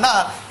பண்றான்னா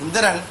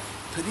இந்திரன்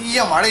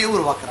பெரிய மழையை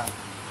உருவாக்குறான்.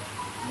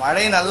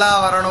 மழை நல்லா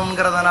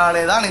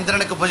வரணுங்கிறதுனாலே தான்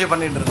இந்திரனுக்கு பூஜை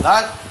பண்ணிட்டு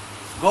இருந்தால்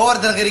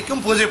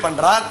கோவர்தனகிரிக்கும் பூஜை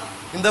பண்றான்.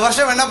 இந்த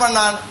வருஷம் என்ன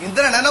பண்ணான்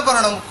இந்திரன்? என்ன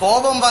பண்ணணும்?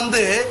 கோபம்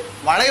வந்து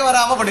மழை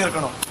வராம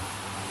பண்ணியிருக்கணும்.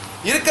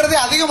 இருக்கிறதே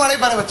அதிக மழை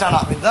பெற வச்சானா.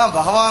 இதுதான்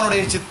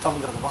பகவானுடைய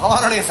சித்தம்ங்கிறது.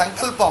 பகவானுடைய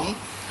சங்கல்பம்.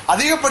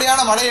 அதிகப்படியான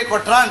மழையை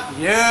கொற்றான்.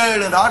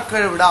 7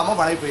 நாட்கள் விடாம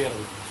மழை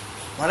பெய்யறது.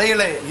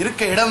 மழையில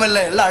இருக்க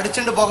இடமில்லை, எல்லாம்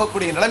அடிச்சுட்டு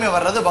போகக்கூடிய நிலைமை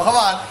வர்றது.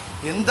 பகவான்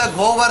எந்த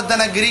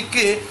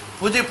கோவர்தனகிரிக்கு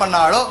பூஜை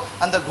பண்ணாலோ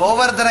அந்த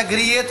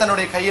கோவர்தனகிரியே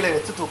தன்னுடைய கையில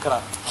வச்சு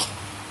தூக்குறான்.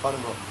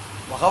 பாருங்க,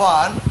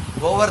 பகவான்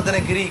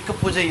கோவர்தனகிரிக்கு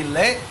பூஜை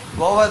இல்லை.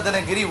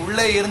 கோவர்தனகிரி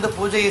உள்ளே இருந்து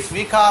பூஜையை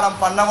ஸ்வீகாரம்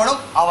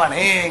பண்ணவனும்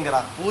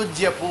அவனேங்கிறான்.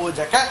 பூஜ்ய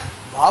பூஜக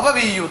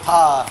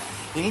பவவியுதா.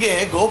 இங்கே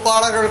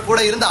கோபாலர்கள் கூட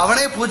இருந்து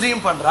அவனே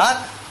பூஜையும் பண்றான்.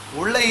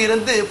 உள்ளே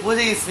இருந்து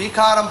பூஜையை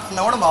ஸ்வீகாரம்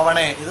பண்ணவனும்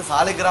அவனே. இது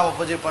சாலிகிராம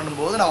பூஜை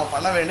பண்ணும்போது நம்ம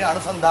பண்ண வேண்டிய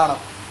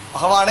அனுசந்தானம்.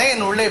 பகவானே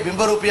என் உள்ளே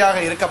பிம்பரூபியாக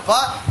இருக்கப்பா,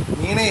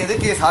 நீனே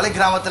எதுக்கு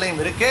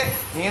சாலிகிராமத்திலையும் இருக்கு,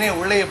 நீனே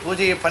உள்ளே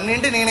பூஜையை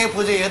பண்ணிட்டு நீனே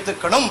பூஜையை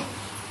ஏத்துக்கணும்.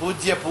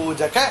 பூஜ்ய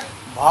பூஜக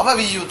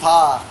பவவியுதா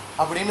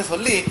அப்படின்னு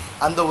சொல்லி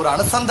அந்த ஒரு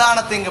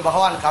அனுசந்தானத்தை இங்கு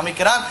பகவான்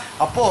காமிக்கிறான்.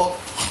 அப்போ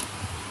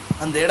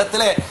அந்த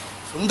இடத்துல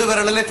சுண்டு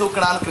விரலிலே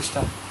தூக்கினான்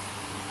கிருஷ்ணன்.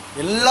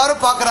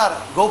 எல்லாரும் பார்க்கிறார்.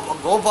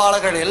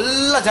 கோபாலர்கள்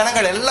எல்லா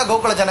ஜனங்கள், எல்லா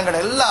கோகுல ஜனங்கள்,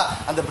 எல்லாம்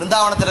அந்த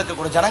பிருந்தாவனத்தில்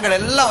இருக்கக்கூடிய ஜனங்கள்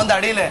எல்லாம் வந்து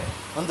அடியில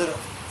வந்து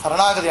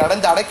சரணாகதி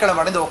அடைந்து அடைக்கலம்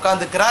அடைந்து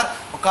உட்கார்ந்துக்கிறார்.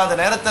 உட்கார்ந்த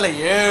நேரத்தில்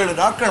 7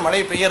 நாட்கள்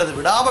மழை பெய்யறது.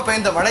 விடாம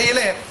பெய்ந்த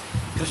மழையிலே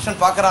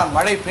கிருஷ்ணன் பார்க்கிறான்.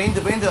 மழை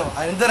பெய்ந்து பெய்ந்து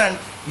இந்திரன்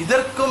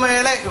இதற்கு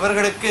மேலே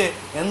இவர்களுக்கு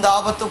எந்த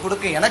ஆபத்தும்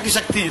கொடுக்க எனக்கு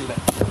சக்தி இல்லை.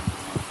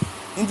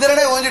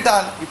 இந்திரனே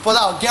ஓஞ்சிட்டான்.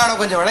 இப்போதான் அஜ்ஞானம்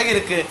கொஞ்சம் விலகி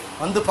இருக்கு.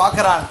 வந்து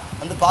பார்க்கறான்.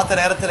 வந்து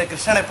பார்த்த நேரத்தில்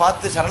கிருஷ்ணனை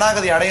பார்த்து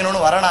சரணாகதி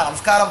அடையணும்னு வரான்,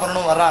 நமஸ்காரம்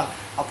பண்ணணும் வர்றான்.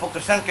 அப்போ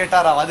கிருஷ்ணன்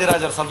கேட்டாரா,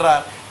 வாதிராஜர்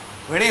சொல்றார்,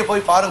 வெளியே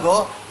போய் பாருங்கோ,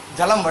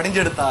 ஜலம்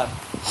வடிஞ்செடுத்தார்.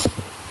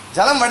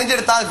 ஜலம்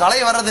வடிஞ்செடுத்தால் மழை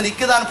வர்றது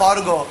நிக்குதான்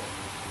பாருங்கோ.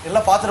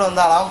 எல்லாம் பார்த்துட்டு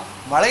வந்தாலாம்.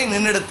 மழை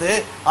நின்றுடுத்து,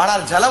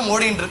 ஆனால் ஜலம்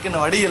ஓடின்னு இருக்கு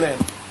இந்த வடியில.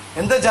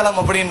 எந்த ஜலம்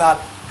அப்படின்னா,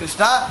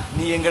 கிருஷ்ணா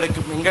நீ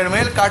எங்கள்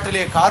மேல்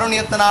காட்டிலே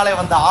காருண்யத்தினாலே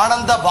வந்த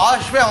ஆனந்த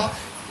பாஷ்பம்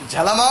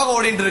ஜலமாக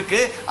ஓடிட்டு இருக்கு.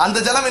 அந்த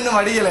ஜலம் இன்னும்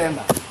வடியல.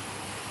 என்ன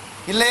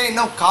இல்லை,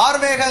 இன்னும்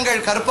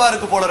கார்மேகங்கள் கருப்பா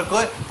இருக்கு போல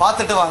இருக்கு,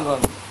 பார்த்துட்டு வாங்க.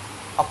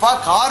 அப்பா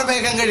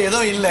கார்மேகங்கள்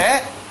எதுவும் இல்லை,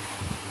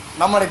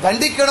 நம்மளை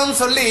தண்டிக்கணும்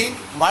சொல்லி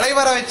மழை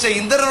வர வச்ச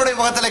இந்திரனுடைய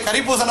முகத்துல கரி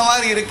பூசண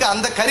மாதிரி இருக்கு,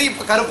 அந்த கரி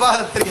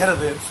கருப்பாக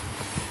தெரிகிறது.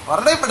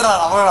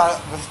 வர்ணைப்படுறார் அவரோட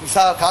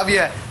காவிய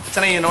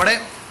ரச்சனையினோட.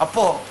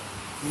 அப்போ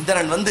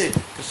இந்திரன் வந்து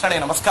கிருஷ்ணனை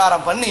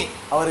நமஸ்காரம் பண்ணி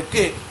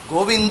அவருக்கு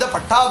கோவிந்த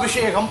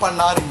பட்டாபிஷேகம்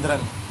பண்ணார்.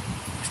 இந்திரன்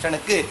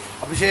கிருஷ்ணனுக்கு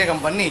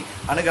அபிஷேகம் பண்ணி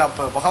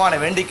அப்ப பகவானை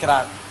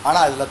வேண்டிக்கிறான். ஆனா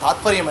இதுல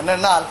தாத்பரியம்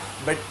என்னன்னா,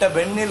 பெட்ட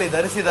பெண்ணிலை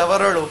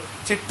தரிசிதவரோ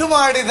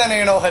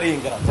சிட்டுமாடிதனேனோ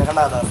ஹரிங்கிறான்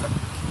ஜெகநாதாசன்.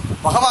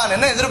 பகவான்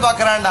என்ன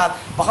எதிர்பார்க்கிறான்?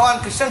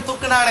 பகவான் கிருஷ்ணன்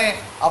தூக்குனானே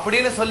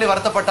அப்படின்னு சொல்லி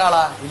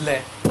வருத்தப்பட்டாளா? இல்லை.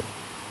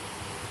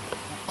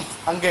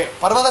 அங்கே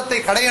பர்வதத்தை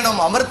கடையணும்,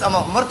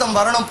 அமிர்தம்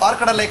வரணும்,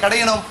 பார்க்கடலை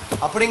கடையணும்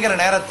அப்படிங்கிற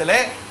நேரத்திலே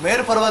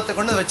மேற் பர்வதத்தை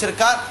கொண்டு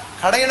வச்சிருக்கார்.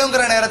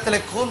 கடையணுங்கிற நேரத்திலே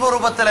கூர்ம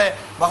ரூபத்திலே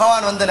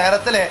பகவான் வந்த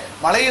நேரத்திலே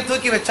மலையை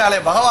தூக்கி வச்சாலே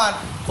பகவான்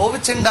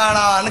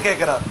கோவிச்சுண்டானான்னு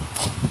கேட்கிறார்.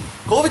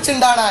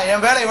 கோவிச்சுண்டானா,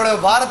 என் வேலை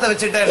இவ்வளவு பாரத்தை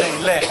வச்சுட்டேன்.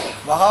 இல்லை,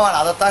 பகவான்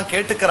அதைத்தான்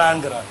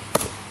கேட்டுக்கிறான்ங்கிறார்.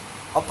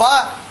 அப்பா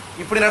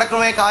இப்படி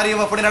நடக்குமே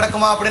காரியம், அப்படி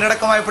நடக்குமா, அப்படி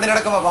நடக்குமா, இப்படி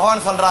நடக்குமா?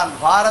 பகவான் சொல்றான்,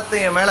 பாரத்தை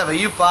என் மேல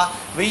வெய்யுப்பா,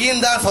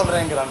 வெய்யும் தான்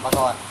சொல்றேங்கிறான்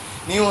பகவான்.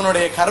 நீ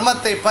உன்னுடைய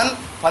கர்மத்தை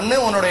பண்ணு,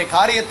 உன்னுடைய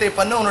காரியத்தை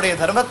பண்ணு, உன்னுடைய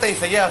தர்மத்தை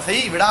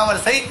செய்,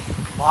 விடாமல் செய்,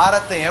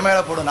 பாரத்தை என் மேல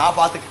போடு, நான்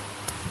பார்த்துக்க.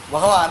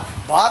 பகவான்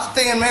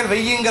பாரத்தை என் மேல்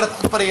வெய்யுங்கிற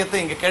தாத்பரியத்தை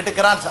இங்க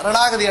கேட்டுக்கிறான்.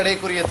 சரணாகதி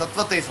அடையக்கூடிய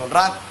தத்துவத்தை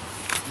சொல்றான்.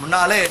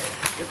 முன்னாலே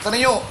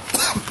எத்தனையோ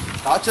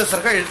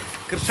ராட்சசர்கள்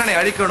கிருஷ்ணனை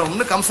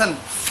அழிக்கணும்னு கம்சன்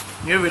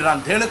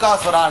நிறுவிடுறான்.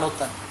 தேனுகாசுரான்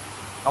ஒருத்தன்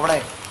அவனை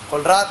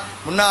கொல்றார்.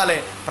 முன்னாலே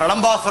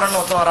பிரளம்பாசுரன்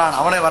ஒருத்தன் வரான்,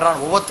 அவனை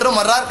வர்றான். ஒவ்வொருத்தரும்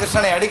வர்றார்,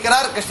 கிருஷ்ணனை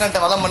அடிக்கிறார்,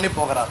 கிருஷ்ணன் வதம் பண்ணி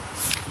போகிறார்.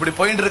 இப்படி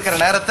போயிட்டு இருக்கிற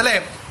நேரத்திலே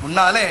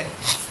முன்னாலே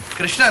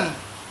கிருஷ்ணன்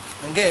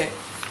இங்கே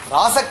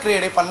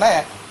ராசக்கிரீடை பண்ண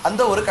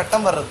அந்த ஒரு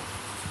கட்டம் வர்றது.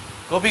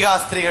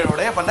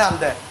 கோபிகாஸ்திரிகளுடைய பண்ண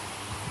அந்த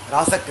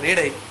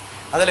ராசக்கிரீடை,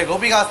 அதில்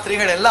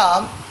கோபிகாஸ்திரிகள்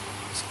எல்லாம்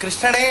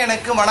கிருஷ்ணனே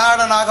எனக்கு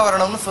மணாடனாக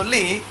வரணும்னு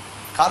சொல்லி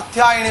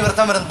கார்த்தியாயனி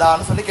விரதம்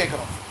இருந்தான்னு சொல்லி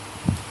கேட்கிறோம்.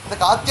 இந்த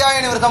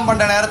கார்த்தியாயனி விரதம்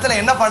பண்ண நேரத்தில்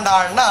என்ன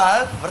பண்ணான்னா,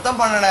 விரதம்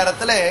பண்ண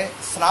நேரத்தில்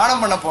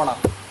ஸ்நானம் பண்ண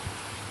போனான்.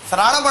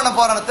 ஸ்நானம் பண்ண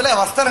போற இடத்துல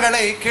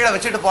வஸ்திரங்களை கீழே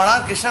வச்சுட்டு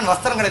போனான். கிருஷ்ணன்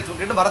வஸ்திரங்களை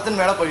தூக்கிட்டு மரத்தின்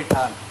மேல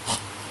போயிட்டான்.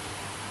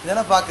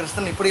 இதென்னப்பா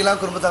கிருஷ்ணன் இப்படிலாம்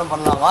குறும்புத்தனம்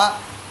பண்ணலாமா,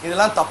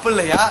 இதெல்லாம் தப்பு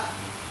இல்லையா?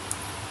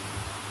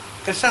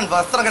 கிருஷ்ணன்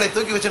வஸ்திரங்களை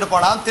தூக்கி வச்சுட்டு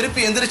போனான்.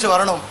 திருப்பி எந்திரிச்சு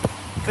வரணும்.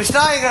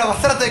 கிருஷ்ணா எங்க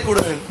வஸ்திரத்தை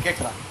கொடுன்னு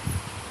கேட்கிறான்.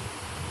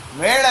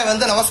 மேலே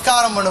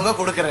நமஸ்காரம் பண்ணுங்க,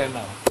 கொடுக்கிறேன்.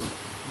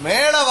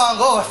 மேலே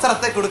வாங்கோ,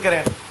 வஸ்திரத்தை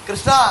கொடுக்கிறேன்.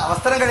 கிருஷ்ணா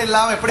வஸ்திரங்கள்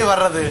இல்லாம எப்படி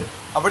வர்றது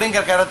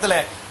அப்படிங்கிற இடத்துல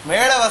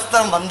மேலே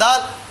வஸ்திரம்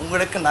வந்தால்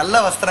உங்களுக்கு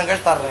நல்ல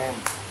வஸ்திரங்கள் தர்றேன்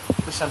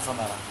கிருஷ்ணன்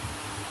சொன்னாரா.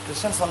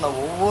 கிருஷ்ணன் சொன்ன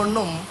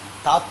ஒவ்வொன்றும்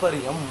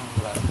தாத்பரியம்.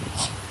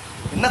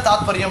 என்ன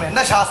தாத்பரியம்,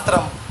 என்ன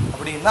சாஸ்திரம்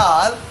அப்படின்னா,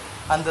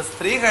 அந்த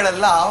ஸ்திரீகள்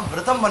எல்லாம்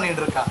விரதம்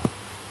பண்ணிட்டு இருக்கா.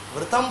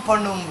 விரதம்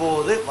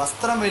பண்ணும்போது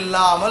வஸ்திரம்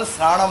இல்லாமல்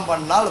ஸ்நானம்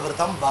பண்ணால்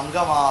விரதம்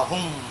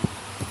பங்கமாகும்.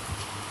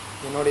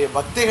 என்னுடைய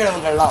பக்திகள்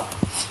இவங்கெல்லாம்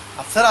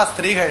அப்சரா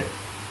ஸ்திரீகள்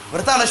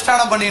விரத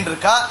அனுஷ்டானம் பண்ணிட்டு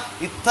இருக்கா.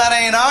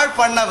 இத்தனை நாள்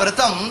பண்ண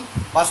விரதம்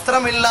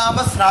வஸ்திரம்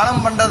இல்லாம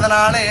ஸ்நானம்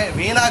பண்றதுனாலே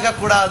வீணாக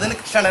கூடாதுன்னு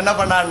கிருஷ்ணன் என்ன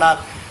பண்ணான்னா,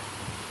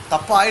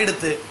 தப்பு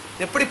ஆயிடுத்து,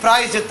 எப்படி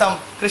பிராயச்சித்தம்?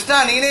 கிருஷ்ணா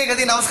நீனே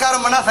கதி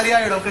நமஸ்காரம் பண்ணா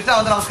சரியாயிடும், கிருஷ்ணா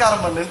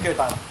நமஸ்காரம் பண்ணுன்னு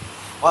கேட்டாங்க.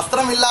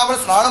 வஸ்திரம்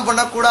இல்லாமல் ஸ்நானம்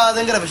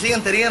பண்ணக்கூடாதுங்கிற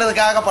விஷயம்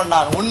தெரியறதுக்காக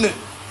பண்ணாங்க. ஒண்ணு.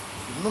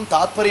 இன்னும்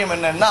தாத்பரியம்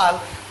என்னன்னா,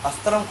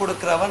 வஸ்திரம்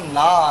கொடுக்கிறவன்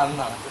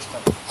நான்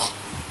கிருஷ்ணன்.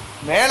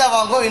 மேல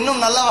வாங்கோ,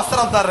 இன்னும் நல்ல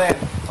வஸ்திரம் தர்றேன்.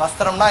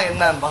 வஸ்திரம்னா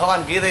என்ன?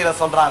 பகவான் கீதையில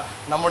சொல்றான்,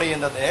 நம்முடைய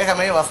இந்த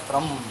தேகமே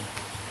வஸ்திரம்.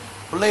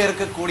 உள்ள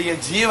இருக்கக்கூடிய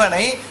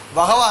ஜீவனை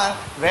பகவான்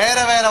வேற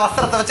வேற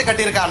வஸ்திரத்தை வச்சு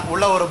கட்டியிருக்கான்.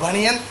 உள்ள ஒரு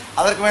பனியன்,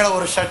 அதற்கு மேல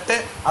ஒரு ஷர்ட்,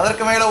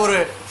 அதற்கு மேல ஒரு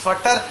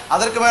ஸ்வெட்டர்,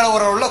 அதற்கு மேல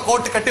ஒரு உள்ள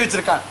கோட்டு கட்டி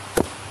வச்சிருக்கான்.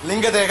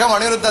 லிங்க தேகம்,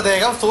 அனிருத்த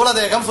தேகம், ஸ்தூல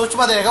தேகம்,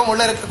 சூட்ச்ம தேகம்,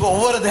 உள்ள இருக்க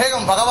ஒவ்வொரு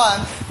தேகம்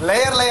பகவான்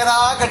லேயர் லேயரா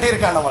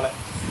கட்டியிருக்கான் நம்மளை.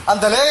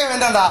 அந்த லேயம்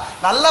என்னடா,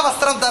 நல்ல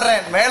வஸ்திரம்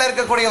தர்றேன். மேல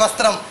இருக்கக்கூடிய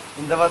வஸ்திரம்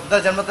இந்த வந்த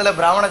ஜென்மத்துல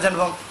பிராமண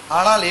ஜென்மம்,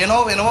 ஆனால்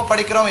என்னமோ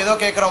படிக்கிறோம், ஏதோ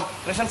கேட்கிறோம்.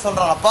 கிருஷ்ணன்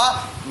சொல்றான், அப்பா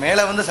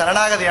மேல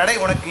சரணாகதி அடை,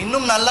 உனக்கு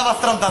இன்னும் நல்ல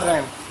வஸ்திரம்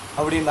தர்றேன்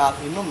அப்படின்னா,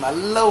 இன்னும்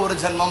நல்ல ஒரு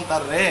ஜென்மம்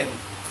தர்றேன்,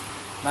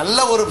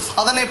 நல்ல ஒரு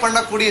சாதனை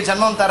பண்ணக்கூடிய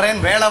ஜென்மம் தர்றேன்,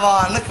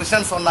 வேளவான்னு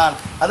கிருஷ்ணன் சொன்னான்.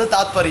 அது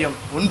தாத்பரியம்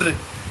ஒன்று.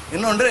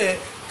 இன்னொன்று,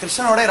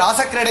 கிருஷ்ணனோட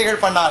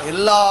ராசக்கிரீடைகள் பண்ணார்.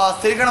 எல்லா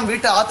ஸ்திரீகளும்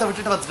வீட்டை ஆத்த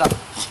விட்டுட்டு வந்துட்டான்.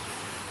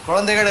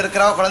 குழந்தைகள்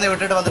இருக்கிறா, குழந்தைய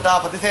விட்டுட்டு வந்துட்டா.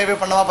 பத்தி சேவை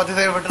பண்ணவா, பத்தி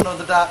சேவை விட்டுட்டு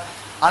வந்துட்டா.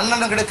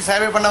 அண்ணனுக்கு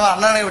சேவை பண்ணவா,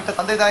 அண்ணனை விட்டு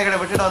தந்தை தாய்களை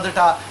விட்டுட்டு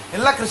வந்துட்டா.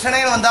 எல்லாம்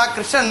கிருஷ்ணனே வந்தா.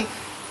 கிருஷ்ணன்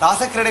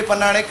ராசக்கிரீடை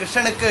பண்ணானே.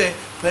 கிருஷ்ணனுக்கு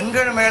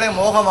பெண்கள் மேலே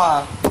மோகமா?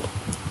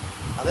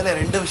 அதுல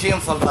ரெண்டு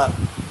விஷயம் சொல்றார்.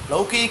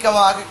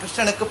 லௌகீகமாக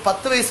கிருஷ்ணனுக்கு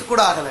 10 வயசு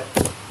கூட ஆகல.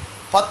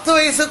 10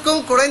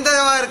 வயசுக்கும்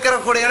குழந்தையா இருக்கிற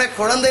கூடிய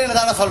குழந்தைன்னு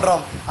தானே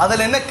சொல்றோம்.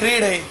 அதுல என்ன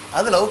கிரீடை?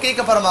 அது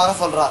லௌகீக பரமாக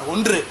சொல்றார்.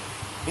 ஒன்று.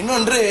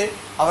 இன்னொன்று,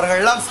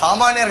 அவர்கள் எல்லாம்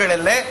சாமானியர்கள்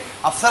இல்லை,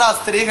 அப்சரா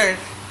ஸ்திரீகள்.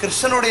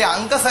 கிருஷ்ணனுடைய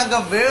அங்க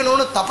சங்கம்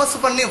வேணும்னு தபசு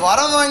பண்ணி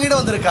வரம் வாங்கிட்டு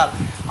வந்திருக்கார்.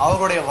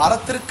 அவருடைய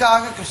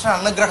வரத்திற்காக கிருஷ்ணன்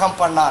அனுகிரகம்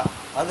பண்ணார்.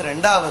 அது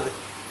ரெண்டாவது.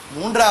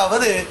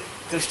 மூன்றாவது,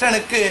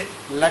 கிருஷ்ணனுக்கு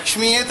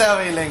லக்ஷ்மியே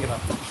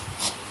தேவையில்லைங்கிறார்.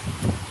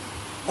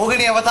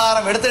 மோகினி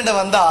அவதாரம் எடுத்துட்டு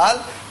வந்தால்,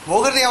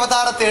 மோகினி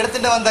அவதாரத்தை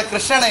எடுத்துட்டு வந்த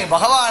கிருஷ்ணனை,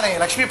 பகவானை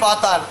லக்ஷ்மி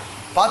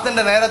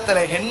பார்த்துட்ட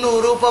நேரத்தில் ஹென்னு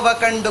ரூபவ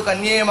கண்டு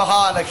கன்யே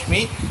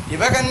மகாலட்சுமி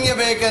இவ கன்ய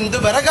பேக்கந்து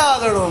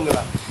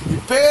விறகாதடுங்கிறார்.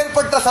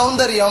 இப்பேற்பட்ட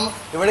சௌந்தரியம்,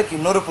 இவளுக்கு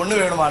இன்னொரு பொண்ணு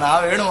வேணுமா?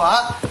 நான் வேணுமா?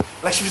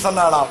 லக்ஷ்மி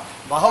சொன்னாலாம்.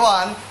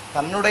 பகவான்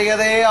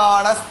தன்னுடையதே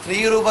ஆன ஸ்திரீ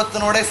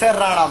ரூபத்தினோட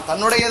சேர்றானாம்.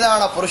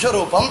 தன்னுடையதான புருஷ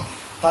ரூபம்,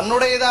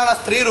 தன்னுடையதான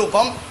ஸ்திரீ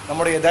ரூபம்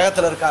நம்முடைய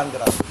தேகத்தில்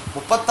இருக்காங்கிறார்.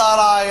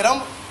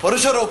 36,000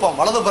 புருஷ ரூபம்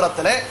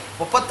வலதுபுறத்திலே,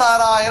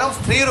 36,000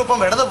 ஸ்திரீ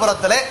ரூபம்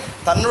இடதுபுறத்திலே.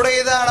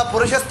 தன்னுடையதான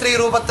புருஷ ஸ்திரீ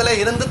ரூபத்திலே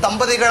இருந்து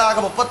தம்பதிகளாக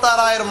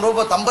 36,000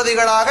 ரூப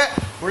தம்பதிகளாக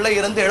உள்ள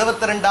இருந்து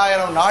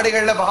 72,000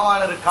 நாடிகள்ல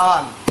பகவான்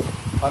இருக்கான்.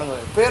 பாருங்க,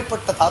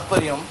 எப்பேற்பட்ட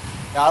தாத்பரியம்.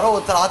 யாரோ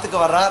ஒருத்தர் ஆத்துக்கு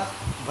வர்றார்,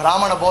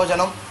 பிராமண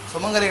போஜனம்,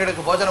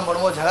 சுமங்கலிகளுக்கு போஜனம்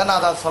பண்ணும்போது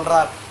ஜெகநாதர்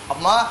சொல்றார்,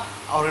 அம்மா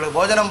அவர்களுக்கு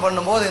போஜனம்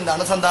பண்ணும்போது இந்த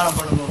அனுசந்தானம்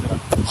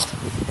பண்ணணுங்கிறார்.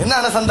 என்ன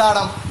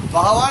அனுசந்தானம்?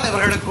 பகவான்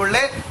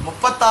இவர்களுக்குள்ளே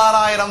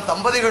 36,000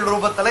 தம்பதிகள்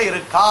ரூபத்துல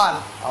இருக்கான்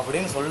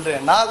அப்படின்னு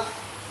சொல்றேன்னால்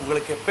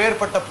உங்களுக்கு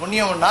எப்பேற்பட்ட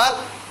புண்ணியம்னால்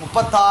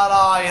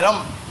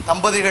 36,000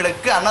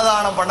 தம்பதிகளுக்கு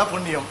அன்னதானம் பண்ண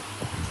புண்ணியம்.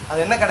 அது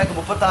என்ன கணக்கு?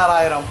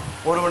 36,000.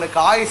 ஒருவனுக்கு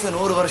ஆயுசு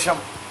 100 வருஷம்.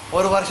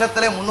 ஒரு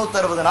வருஷத்துல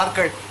 360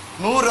 நாட்கள்.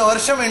 100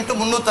 வருஷம் இன்ட்டு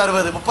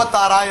 360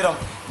 36,000.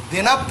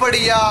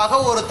 தினப்படியாக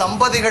ஒரு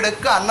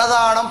தம்பதிகளுக்கு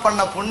அன்னதானம்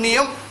பண்ண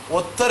புண்ணியம்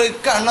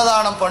ஒத்தருக்கு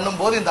அன்னதானம்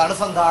பண்ணும்போது இந்த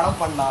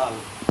அனுசந்தானம் பண்ணால்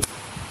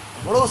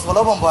எவ்வளவு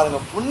சுலபம் பாருங்க.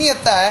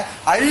 புண்ணியத்தை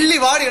அள்ளி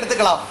வாடி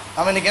எடுத்துக்கலாம்.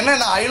 நம்ம இன்னைக்கு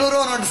என்ன 500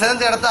 ரூபா நோட்டு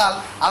சேர்ந்து எடுத்தால்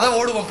அதை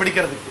ஓடுவோம்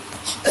பிடிக்கிறதுக்கு.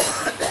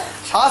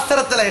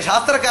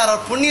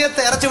 சாஸ்திரக்காரர்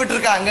புண்ணியத்தை இறச்சி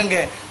விட்டுருக்கா அங்கங்க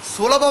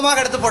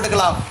சுலபமாக எடுத்து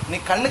போட்டுக்கலாம். நீ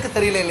கண்ணுக்கு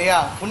தெரியல இல்லையா?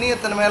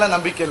 புண்ணியத்தின் மேல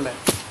நம்பிக்கை இல்லை,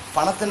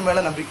 பணத்தின்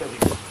மேல நம்பிக்கை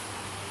அதிகம்.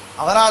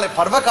 அதனால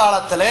பர்வ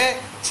காலத்திலே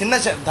சின்ன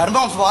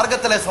தர்மம்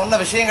மார்க்கத்துல சொன்ன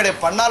விஷயங்களை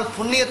பண்ணால்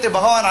புண்ணியத்தை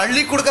பகவான்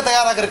அள்ளி கொடுக்க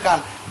தயாராக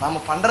இருக்கான்.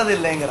 நாம பண்றது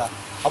இல்லைங்கிறார்.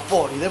 அப்போ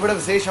இதை விட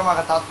விசேஷமாக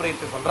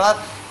தாத்பரியத்தை சொல்றார்.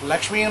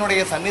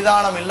 லக்ஷ்மியினுடைய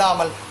சன்னிதானம்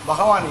இல்லாமல்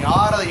பகவான்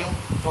யாரையும்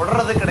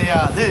தொடர்றது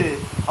கிடையாது.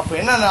 அப்போ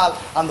என்னன்னால்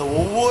அந்த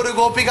ஒவ்வொரு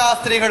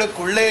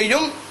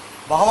கோபிகாஸ்திரிகளுக்குள்ளேயும்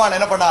பகவான்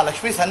என்ன பண்ணார்?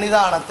 லக்ஷ்மி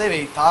சன்னிதானத்தை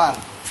வைத்தான்.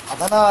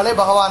 அதனாலே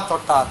பகவான்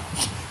தொட்டார்,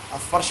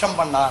 ஸ்பர்ஷம்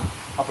பண்ணான்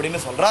அப்படின்னு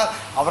சொல்றார்.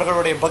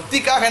 அவர்களுடைய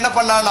பக்திக்காக என்ன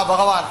பண்ணான்னா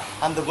பகவான்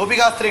அந்த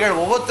கோபிகாஸ்திரிகள்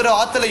ஒவ்வொருத்தரும்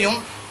ஆத்திலையும்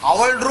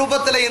அவள்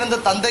ரூபத்துல இருந்த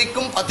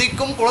தந்தைக்கும்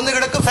பதிக்கும்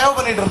குழந்தைகளுக்கும் சேவை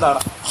பண்ணிட்டு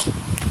இருந்தாரா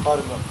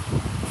பாருங்க.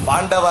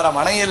 ಪಾಂಡವರ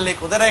ಮನೆಯಲ್ಲಿ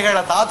ಕುದುರೆಗಳ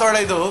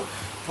ತಾತೊಳೆದು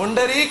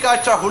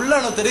ಪುಂಡರೀಕಾಕ್ಷ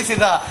ಹುಲ್ಲನು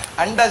ತಿರಿಸಿದ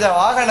ಅಂಡಜ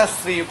ವಾಹನ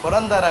ಶ್ರೀ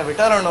ಪುರಂದರ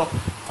ವಿಠಲನು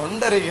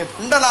ತೊಂಡರಿಗೆ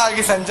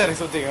ತುಂಡನಾಗಿ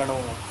ಸಂಚರಿಸುತ್ತಿಗನು.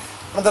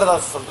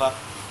 புரந்தரதாஸ் சொல்றார்,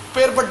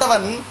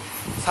 பேர்பட்டவன்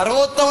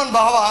சர்வோத்தமன்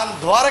பகவான்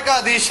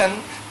துவாரகாதீசன்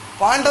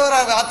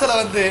பாண்டவர் ஆத்துல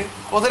வந்து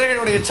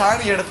குதிரைகளுடைய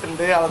சாணி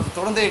எடுத்துட்டு அவர்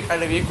குழந்தையை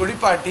கழுவி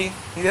குளிப்பாட்டி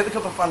இது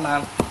எதுக்கு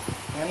பண்ணான்?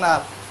 ஏன்னா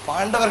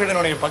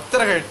பாண்டவர்களினுடைய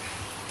பக்தர்கள்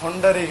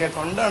தொண்டரிக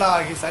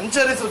தொண்டனாகி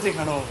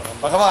சஞ்சரிசுத்திகணும்.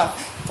 பகவான்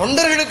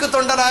தொண்டர்களுக்கு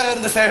தொண்டனாக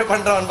இருந்து சேவை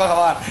பண்றவன்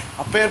பகவான்.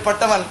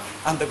 அப்பேற்பட்டவன்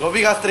அந்த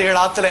கோபிகாஸ்திரிகள்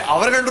ஆத்துல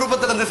அவர்கள்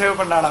ரூபத்திலிருந்து சேவை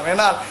பண்ணானாம்.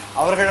 ஏன்னால்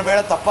அவர்கள் மேல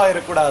தப்பா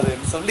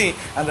இருக்கக்கூடாதுன்னு சொல்லி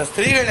அந்த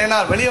ஸ்திரீகள் ஏன்னா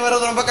வெளியே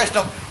வர்றது ரொம்ப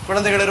கஷ்டம்.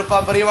 குழந்தைகள் இருப்பா,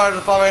 பெரியவாள்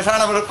இருப்பா,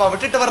 வயசானவள் இருப்பா,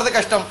 விட்டுட்டு வர்றது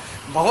கஷ்டம்.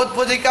 பகவத்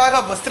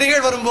பூஜைக்காக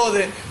ஸ்திரீகள்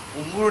வரும்போது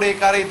உங்களுடைய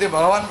காரியத்தை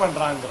பகவான்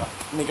பண்றாங்கிறான்.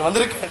 இன்னைக்கு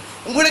வந்திருக்கு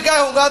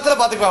உங்களுக்காக உங்க ஆத்துல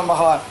பாத்துக்குவான்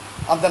பகவான்.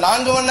 அந்த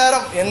 4 மணி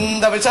நேரம்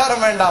எந்த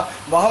விசாரம் வேண்டாம்,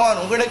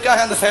 பகவான்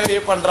உங்களுக்காக அந்த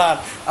சேவையை பண்றான்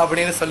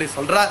அப்படின்னு சொல்லி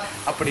சொல்றார்.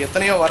 அப்படி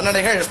எத்தனையோ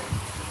வர்ணனைகள்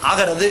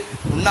ஆகிறது.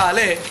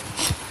 முன்னாலே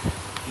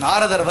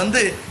நாரதர்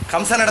வந்து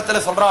கம்சன்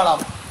இடத்துல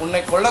சொல்றாளாம்,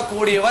 உன்னை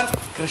கொல்லக்கூடியவன்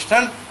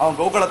கிருஷ்ணன், அவன்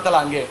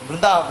கோகுலத்துல அங்கே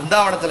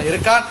பிருந்தாவனத்துல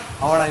இருக்கான்,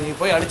 அவனை நீ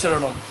போய்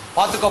அடிச்சிடணும்,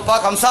 பாத்துக்கோப்பா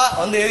கம்சா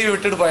வந்து ஏறி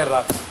விட்டுட்டு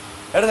போயிடுறான்.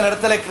 எடுத்த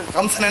இடத்துல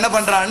கம்சன் என்ன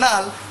பண்றான்னா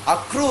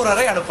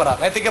அக்ரூரரை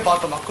அனுப்புறார். நேற்றுக்கே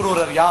பார்த்தோம்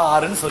அக்ரூரர்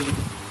யாருன்னு சொல்லி.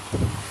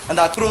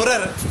 அந்த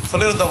அக்ரூரர்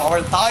சொல்லியிருந்தோம்,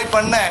 அவள் தாய்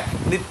பண்ண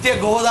நித்திய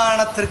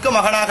கோதானத்திற்கு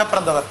மகனாக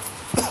பிறந்தவர்.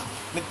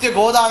 நித்திய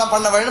கோதானம்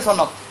பண்ணவள்னு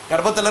சொன்னோம்.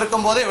 கர்ப்பத்தில்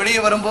இருக்கும் போதே வெளியே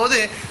வரும்போது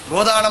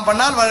கோதானம்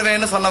பண்ணால்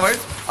வருவேன்னு சொன்னவள்.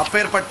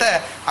 அப்பேற்பட்ட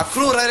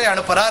அக்ரூரரை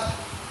அனுப்புறார்.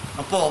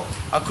 அப்போ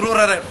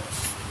அக்ரூரரை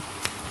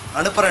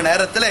அனுப்புற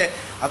நேரத்துல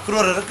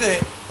அக்ரூரருக்கு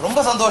ரொம்ப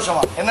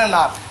சந்தோஷமா.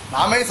 என்னன்னா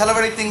நாமே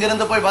செலவழித்து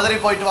இங்கிருந்து போய் பதறி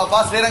போயிட்டு வாப்பா,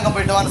 ஸ்ரீரங்கம்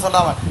போயிட்டு வான்னு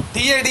சொல்லாம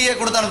டிஏடிஏ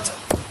கொடுத்து அனுப்பிச்சு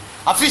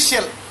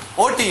அபிஷியல்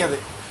ஓட்டி அது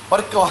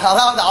ஒர்க்,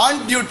 அதாவது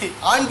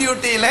ஆன்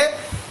டியூட்டியில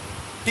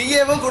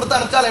டிஏவும் கொடுத்து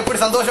அனுப்பிச்சால் எப்படி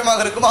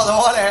சந்தோஷமாக இருக்குமோ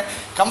அதுபோல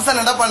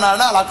கம்சன் என்ன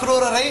பண்ணாருன்னா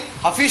அக்ரூரரை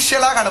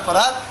அபிஷியலாக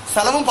அனுப்புறார்.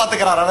 செலவும்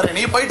பார்த்துக்கிறார். அவரை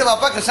நீ போயிட்டு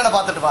வாப்பா, கிருஷ்ணனை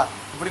பார்த்துட்டு வா,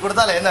 இப்படி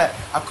கொடுத்தால என்ன.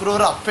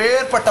 அக்ரூரர்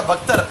அப்பேற்பட்ட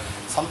பக்தர்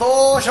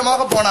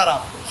சந்தோஷமாக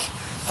போனாராம்.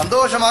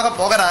 சந்தோஷமாக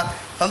போகிறார்.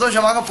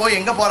 சந்தோஷமாக போய்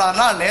எங்க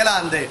போறார்னா நேரா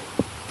அந்த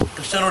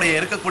கிருஷ்ணனுடைய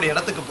இருக்கக்கூடிய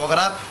இடத்துக்கு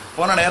போகிறார்.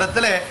 போன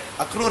நேரத்துல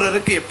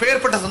அக்ரூரருக்கு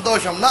எப்பேற்பட்ட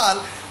சந்தோஷம்னால்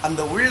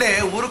அந்த உள்ளே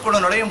ஊருக்குள்ள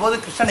நுழையும் போது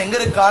கிருஷ்ணன் எங்க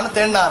இருக்கான்னு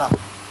தேடினாராம்.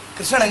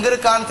 கிருஷ்ணன் எங்க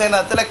இருக்கான்னு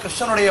தேடினத்துல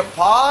கிருஷ்ணனுடைய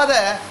பாத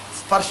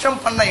ஸ்பர்ஷம்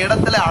பண்ண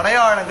இடத்துல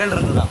அடையாளங்கள்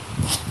இருந்துதான்.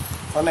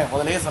 சொன்னேன்,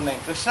 முதலே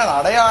சொன்னேன், கிருஷ்ணன்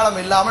அடையாளம்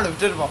இல்லாமல்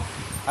விட்டுருப்போம்.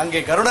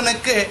 அங்கே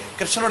கருடனுக்கு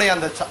கிருஷ்ணனுடைய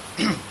அந்த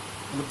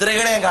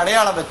முத்திரைகளை அங்கே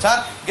அடையாளம்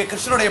வச்சார். இங்கே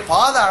கிருஷ்ணனுடைய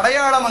பாத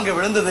அடையாளம் அங்கே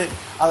விழுந்தது.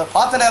 அதை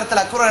பார்த்த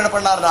நேரத்தில் அக்ரூரர் என்ன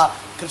பண்ணார்னா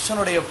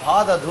கிருஷ்ணனுடைய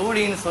பாத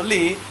தூளின்னு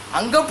சொல்லி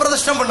அங்க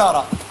பிரதிஷ்டம்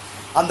பண்ணாராம்.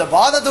 அந்த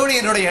பாத தூளி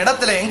என்னுடைய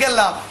இடத்துல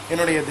எங்கெல்லாம்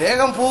என்னுடைய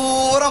தேகம்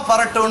பூரா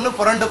பரட்டுன்னு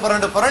புரண்டு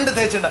புரண்டு புரண்டு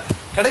தேய்ச்சுட்ட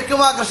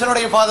கிடைக்குமா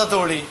கிருஷ்ணனுடைய பாத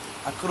தோழி.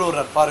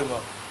 அக்ரூரர் பாருங்க,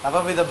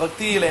 நவவித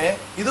பக்தியிலே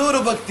இது ஒரு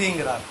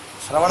பக்திங்கிறார்.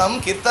 சிரவணம்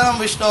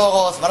கீர்த்தனம்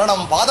விஷ்ணோகோ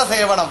ஸ்மரணம் பாத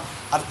சேவனம்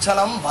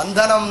அர்ச்சனம்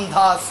வந்தனம்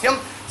தாஸ்யம்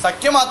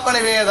சக்கியம் ஆத்ம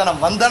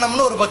நிவேதனம்.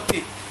 வந்தனம்னு ஒரு பக்தி,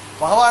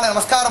 பகவானை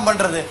நமஸ்காரம்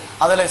பண்றது.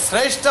 அதுல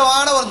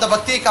சிரேஷ்டமான ஒரு இந்த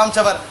பக்தியை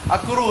காமிச்சவர்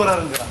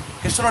அக்ரூரருங்கிறார்.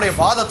 கிருஷ்ணனுடைய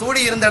பாத தூடி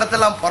இருந்த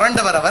இடத்தெல்லாம்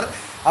புரண்டவர் அவர்.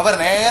 அவர்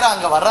நேரம்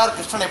அங்க வர்றார்,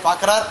 கிருஷ்ணனை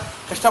பார்க்கிறார்,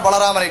 கிருஷ்ண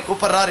பலராமரை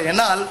கூப்பிடுறார்.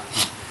 என்னால்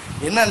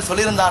என்னன்னு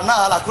சொல்லியிருந்தார்னா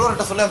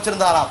அக்ரூர்கிட்ட சொல்லி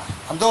அமைச்சிருந்தாராம்,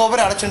 அந்த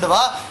ஒவ்வொரு அழைச்சிட்டு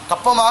வா,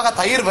 கப்பமாக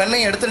தயிர்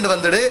வெண்ணெய் எடுத்துட்டு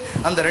வந்துடு,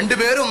 அந்த 2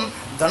 பேரும்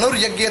தனுர்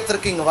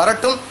யஜ்யத்திற்கு இங்க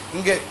வரட்டும்,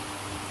 இங்க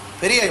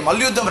பெரிய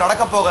மல்யுத்தம்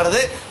நடக்க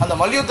போகிறது, அந்த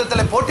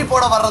மல்யுத்தத்துல போட்டி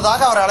போட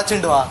வர்றதாக அவர்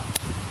அழைச்சிட்டு வா.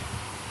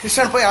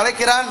 கிருஷ்ணன் போய்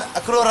அழைக்கிறான்.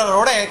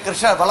 அக்ரூரரோட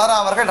கிருஷ்ணர்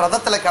பலராமர்கள்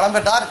ரதத்துல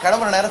கிளம்பிட்டார்.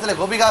 கிளம்புற நேரத்துல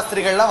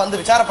கோபிகாஸ்திரிகள்லாம் வந்து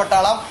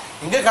விசாரப்பட்டாலாம்,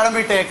 எங்க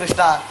கிளம்பிட்டே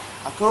கிருஷ்ணா?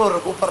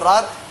 அக்ரூரர்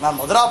கூப்பிடுறார், நான்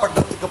மதுரா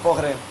பட்டணத்துக்கு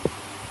போகிறேன்.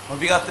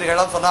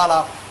 கோபிகாஸ்திரிகள்லாம்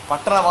சொன்னாலாம்,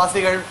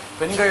 பட்டணவாசிகள்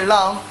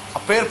பெண்கள்லாம்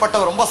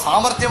அப்பேற்பட்ட ரொம்ப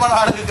சாமர்த்தியமான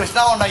ஆளுக்கு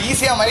கிருஷ்ணா, உன்னை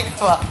ஈஸியா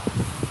மயக்குவா,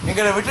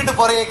 எங்களை விட்டுட்டு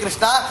போறே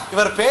கிருஷ்ணா,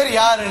 இவர் பேர்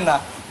யாருன்னா,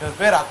 இவர்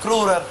பேர்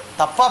அக்ரூரர்,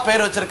 தப்பா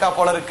பேர் வச்சிருக்கா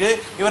போல இருக்கு,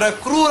 இவரை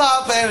குரூரா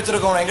பேர்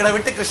வச்சிருக்கோம், எங்களை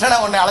விட்டு கிருஷ்ணனை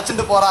உன்னை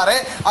அழைச்சிட்டு போறாரு,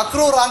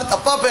 அக்ரூரான்னு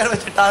தப்பா பேர்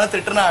வச்சுட்டான்னு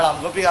திட்டுனாலாம்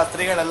கோபிகா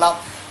ஸ்திரீகள் எல்லாம்.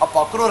 அப்போ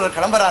அக்ரூரர்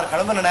கிளம்புறார்.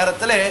 கிளம்புன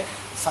நேரத்துல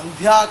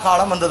சந்தியா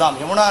காலம் வந்ததாம்,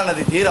 யமுனா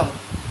நதி தீரம்.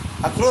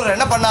 அக்ரூரர்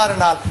என்ன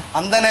பண்ணாருனால்,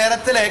 அந்த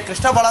நேரத்துல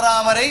கிருஷ்ண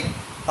பலராமரை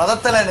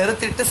ரதத்துல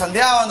நிறுத்திட்டு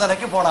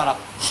சந்தியாவந்தனைக்கு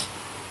போனாராம்.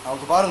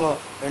 அவனுக்கு பாருங்க,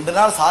 2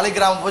 நாள்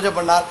சாலிகிராம பூஜை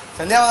பண்ணார்,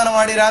 சந்தியாவந்தனம்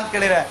ஆடிறான்னு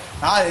கேளுறேன்.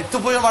 நான் 8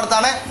 பூஜை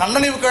ಮಾಡ್ತಾನೆ, ನನ್ನ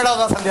ನೀವು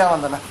ಕೇಳೋದ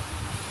சந்தியாவந்தன.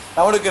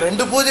 அவனுக்கு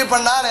 2 பூஜை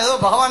பண்ணால், ஏதோ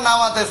பகவான்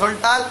நாமத்தை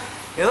சொல்லிட்டால்,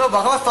 ஏதோ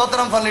பகவத்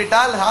ஸ்தோத்திரம்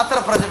சொல்லிட்டால்,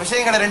 சாஸ்திர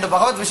விஷயங்களை 2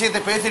 பகவத்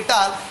விஷயத்தை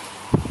பேசிட்டால்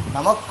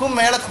நமக்கும்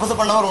மேல தபசு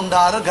பண்ணவர்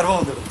உண்டாரு கர்வம்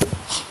வந்துடும்.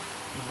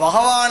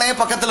 பகவானே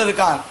பக்கத்துல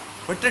இருக்கான்,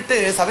 விட்டுட்டு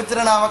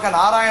சவித்திரநாமக்க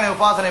நாராயண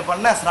உபாசனை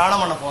பண்ண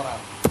ஸ்நானம் பண்ண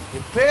போறார்.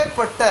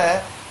 இப்பேற்பட்ட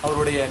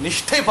அவருடைய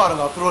நிஷ்டை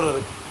பாருங்க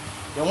அக்ரூரருக்கு.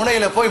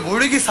 யமுனையில போய்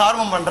மூழ்கி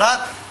சார்மம்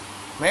பண்றார்.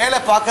 மேலே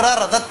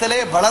பார்க்கிறார் ரதத்திலே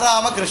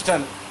பலராம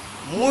கிருஷ்ணன்.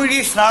 மூழ்கி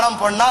ஸ்நானம்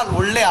பண்ணால்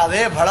உள்ளே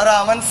அதே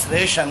பலராமன்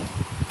சேஷன்.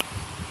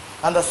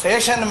 அந்த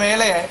சேஷன்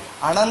மேலே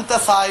அனந்த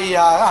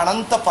சாயியாக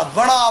அனந்த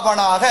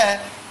பத்மநாபனாக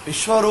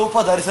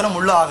விஸ்வரூப தரிசனம்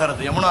உள்ள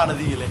ஆகிறது யமுனா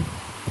நதியிலே.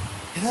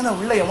 இதன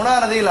உள்ள யமுனா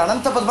நதியில்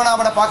அனந்த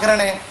பத்மநாபனை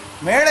பார்க்கிறனே,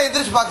 மேலே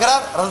எதிர்த்து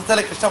பார்க்கிறார்,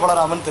 ரதத்திலே கிருஷ்ண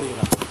பலராமன்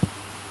தெரிகிறார்.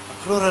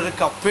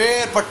 அக்ரூரருக்கு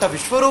அப்பேற்பட்ட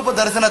விஸ்வரூப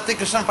தரிசனத்தை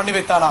கிருஷ்ணன் பண்ணி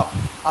வைத்தானாம்.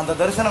 அந்த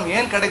தரிசனம்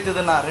ஏன்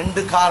கிடைத்ததுன்னா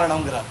 2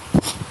 காரணம்ங்கிறார்.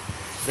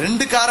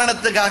 2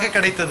 காரணத்துக்காக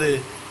கிடைத்தது.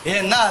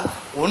 ஏன்னால்,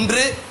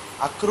 ஒன்று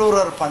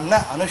அக்ரூரர் பண்ண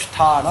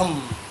அனுஷ்டானம்,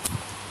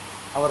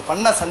 அவர்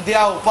பண்ண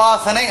சந்தியா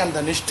உபாசனை, அந்த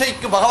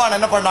நிஷ்டைக்கு பகவான்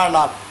என்ன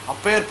பண்ணானால்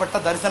அப்பேற்பட்ட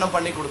தரிசனம்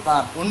பண்ணி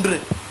கொடுத்தான். ஒன்று.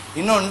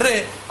 இன்னொன்று,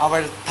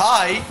 அவள்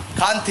தாய்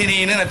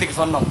காந்தினின்னு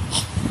நேற்றுக்கு சொன்னோம்.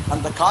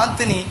 அந்த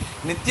காந்தினி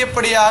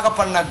நித்தியப்படியாக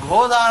பண்ண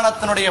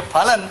கோதானத்தினுடைய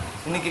பலன்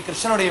இன்னைக்கு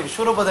கிருஷ்ணனுடைய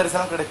விஸ்வரூப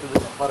தரிசனம் கிடைத்தது.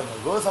 பாருங்க,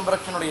 கோ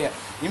சம்ரக்ஷனுடைய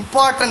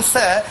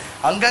இம்பார்ட்டன்ஸை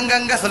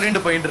அங்கங்க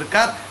சொல்லிட்டு போயிட்டு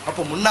இருக்கார்.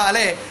 அப்போ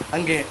முன்னாலே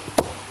அங்கே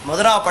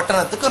மதுரா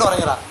பட்டணத்துக்கு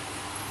நுழைகிறார்.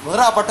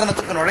 மதுரா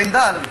பட்டணத்துக்கு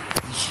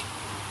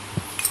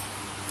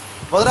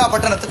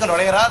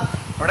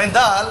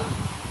நுழைந்தால்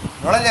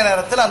நுழைஞ்ச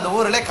நேரத்தில் அந்த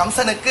ஊரில்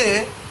கம்சனுக்கு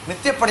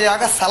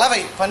நித்தியப்படியாக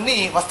சலவை பண்ணி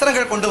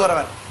வஸ்திரங்கள் கொண்டு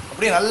வரவன்,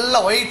 அப்படி நல்லா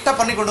ஒயிட்டா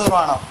பண்ணி கொண்டு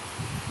வருவானாம்.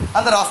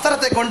 அந்த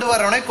வஸ்திரத்தை கொண்டு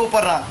வரவனை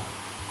கூப்பிடுறான்.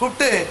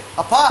 கூப்பிட்டு,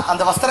 அப்பா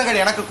அந்த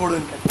வஸ்திரங்கள் எனக்கு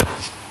கொடுன்னு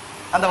கேட்கிறார்.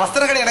 அந்த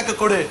வஸ்திரங்கள் எனக்கு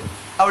கொடு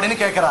அப்படின்னு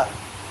கேட்கிறார்.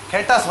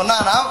 கேட்டா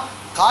சொன்னானா,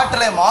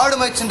 காட்டுல மாடு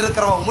மேய்ச்சின்னு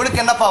இருக்கிறவன்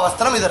உங்களுக்கு என்னப்பா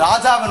வஸ்திரம், இது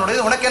ராஜாவினுடைய,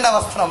 உனக்கு என்ன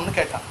வஸ்திரம்னு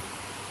கேட்டான்.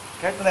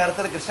 கேட்ட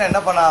நேரத்தில் கிருஷ்ணன்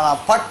என்ன பண்ணானா,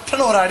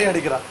 பட்டுன்னு ஒரு அடி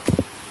அடிக்கிறான்.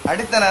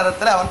 அடித்த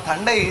நேரத்தில் அவன்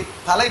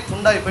தலை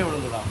துண்டாய் போய்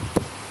விழுந்துடான்.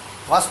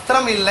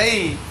 வஸ்திரம் இல்லை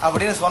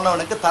அப்படின்னு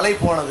சொன்னவனுக்கு தலை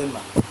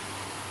போனதுன்னா,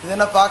 இது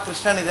என்னப்பா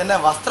கிருஷ்ணன், இது என்ன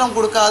வஸ்திரம்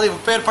கொடுக்காது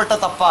இப்பேற்பட்ட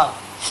தப்பா,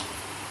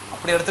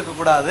 அப்படி எடுத்துக்க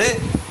கூடாது.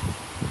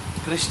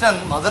 கிருஷ்ணன்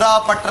மதுரா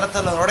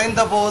பட்டணத்தில்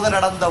நுழைந்த போது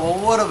நடந்த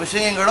ஒவ்வொரு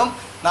விஷயங்களும்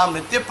நாம்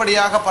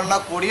நித்தியப்படியாக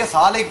பண்ணக்கூடிய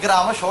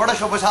சாலிகிராம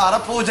ஷோடசோபசார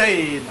பூஜை.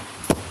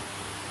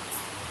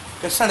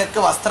 கிருஷ்ணனுக்கு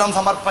வஸ்திரம்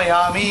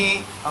சமர்ப்பயாமி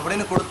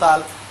அப்படின்னு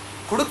கொடுத்தால்,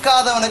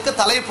 கொடுக்காதவனுக்கு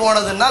தலை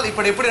போனதுனால்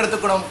இப்படி எப்படி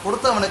எடுத்துக்கணும்,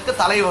 கொடுத்தவனுக்கு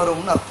தலை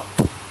வரும்னு அர்த்தம்.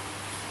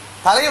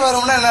 தலை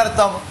வரும்னா என்ன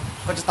அர்த்தம்,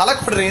 கொஞ்சம் தலை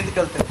கொடுறீங்க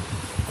கழுத்து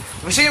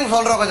விஷயம்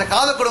சொல்றோம், கொஞ்சம்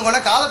காதை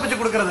கொடுங்கன்னா காதை பிச்சு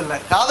கொடுக்கறது இல்லை,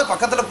 காதை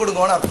பக்கத்துல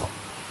கொடுங்கன்னு அர்த்தம்.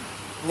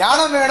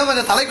 ஞானம் வேணும்,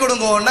 கொஞ்சம் தலை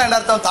கொடுங்கன்னா என்ன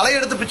அர்த்தம், தலை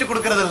எடுத்து பிச்சு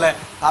கொடுக்கறது இல்லை,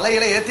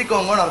 தலையில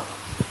ஏத்திக்கோங்கன்னு அர்த்தம்.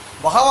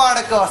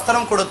 பகவானுக்கு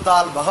வஸ்திரம்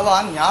கொடுத்தால்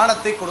பகவான்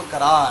ஞானத்தை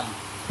கொடுக்கிறான்,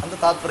 அந்த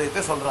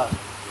தாத்பரியத்தை சொல்றார்.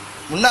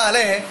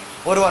 முன்னாலே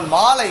ஒருவன்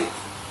மாலை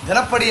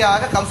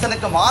தினப்படியாக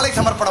கம்சனுக்கு மாலை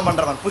சமர்ப்பணம்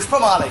பண்றவன், புஷ்ப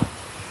மாலை,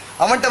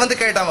 அவன்கிட்ட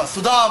வந்து கேட்டான்,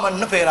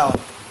 சுதாமன்னு பேர்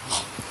அவன்.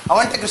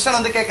 அவன்கிட்ட கிருஷ்ணன்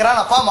வந்து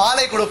கேட்கிறான், அப்பா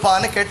மாலை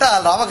கொடுப்பான்னு கேட்டா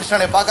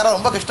ராமகிருஷ்ணனை பார்க்கறான்.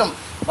 ரொம்ப கஷ்டம்.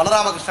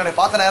 பலராமகிருஷ்ணனை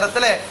பார்த்த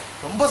நேரத்துல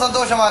ரொம்ப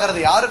சந்தோஷமாகிறது.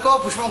 யாருக்கோ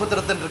புஷ்பம்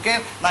கொடுத்துட்டு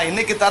இருக்கேன், நான்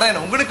இன்னைக்கு தரேன்,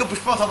 உங்களுக்கு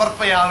புஷ்பம்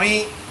சமர்ப்பயாமி.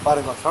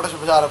 பாருங்க,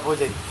 ஷோடசோபசார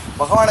பூஜை,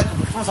 பகவானுக்கு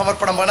புஷ்பம்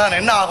சமர்ப்பணம் பண்ணா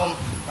என்ன ஆகும்,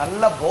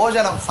 நல்ல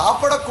போஜனம்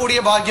சாப்பிடக்கூடிய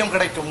பாக்கியம்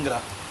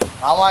கிடைக்கும்ங்கிறார்.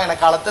 ராமாயண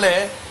காலத்துல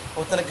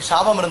ஒருத்தனுக்கு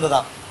சாபம்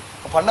இருந்ததான்.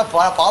 பண்ண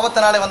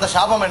பாவத்தினாலே வந்த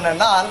சாபம்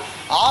என்னன்னா,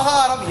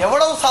 ஆகாரம்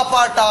எவ்வளவு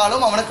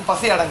சாப்பாட்டாலும் அவனுக்கு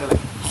பசி அடங்கலை.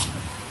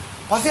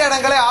 பசி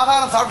அடங்கலை,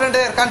 ஆகாரம்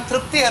சாப்பிட்டுட்டே இருக்கான்,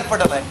 திருப்தி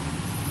ஏற்படலை.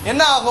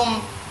 என்ன ஆகும்,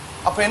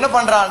 அப்ப என்ன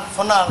பண்றான்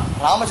சொன்னான்,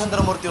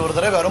 ராமச்சந்திரமூர்த்தி ஒரு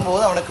தடவை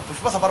வரும்போது அவனுக்கு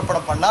புஷ்ப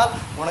சமர்ப்பணம் பண்ணால்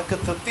உனக்கு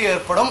திருப்தி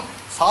ஏற்படும்,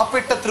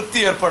 சாப்பிட்ட திருப்தி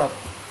ஏற்படும்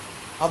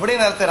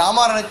அப்படின்னு நேரத்தை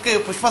ராமாயணனுக்கு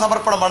புஷ்ப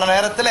சமர்ப்பணம் பண்ண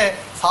நேரத்தில்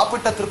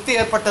சாப்பிட்ட திருப்தி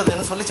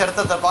ஏற்பட்டதுன்னு சொல்லி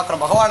சரித்திரத்தை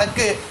பார்க்குறோம்.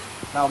 பகவானுக்கு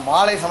நாம்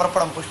மாலை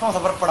சமர்ப்பணம் புஷ்பம்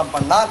சமர்ப்பணம்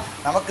பண்ணால்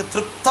நமக்கு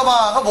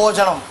திருப்தமாக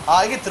போஜனம்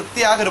ஆகி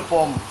திருப்தியாக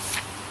இருப்போம்.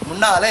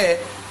 முன்னாலே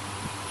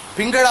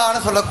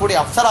பிங்களான்னு சொல்லக்கூடிய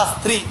அப்சரா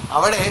ஸ்திரீ,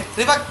 அவளே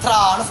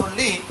திரிவக்திரான்னு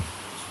சொல்லி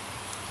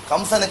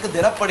கம்சனுக்கு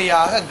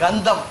தினப்படியாக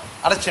கந்தம்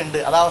அரைச்சுண்டு,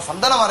 அதாவது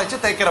சந்தனம் அரைச்சு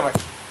தைக்கிறவள்,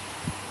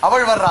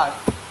 அவள் வர்றாள்.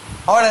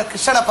 அவளை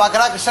கிருஷ்ணனை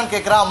பார்க்கறா. கிருஷ்ணன்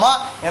கேட்கிறா, அம்மா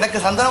எனக்கு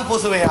சந்தனம்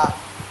பூசுவையா,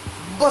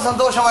 ரொம்ப ரொம்ப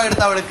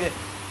சந்தோஷமாயிடுது அவளுக்கு.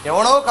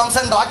 எவனோ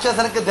கம்சன்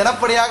ராட்சசனுக்கு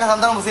தினப்படியாக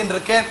சந்தனம் பூசின்னு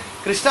இருக்கேன்,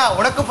 கிருஷ்ணா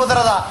உனக்கு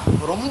புதிரதா,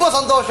 ரொம்ப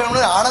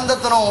சந்தோஷம்னு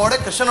ஆனந்தத்தினோட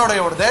கிருஷ்ணனுடைய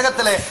ஒரு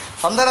தேகத்திலே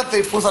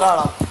சந்தனத்தை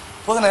பூசுறாளாம்.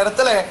 பூச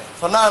நேரத்தில்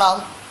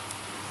சொன்னாலாம்,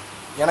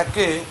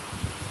 எனக்கு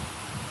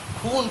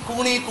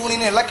கூனி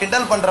கூனின்னு எல்லாம்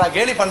கிண்டல் பண்றா,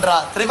 கேலி பண்றா,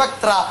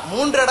 திரிபக்திரா,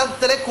 3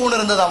 இடத்திலே கூன்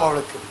இருந்ததாம்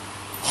அவளுக்கு.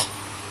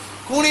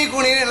 கூனி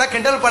கூனின்னு எல்லாம்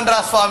கிண்டல் பண்றா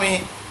சுவாமி.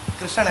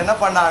 கிருஷ்ணன் என்ன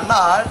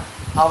பண்ணான்னா,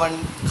 அவன்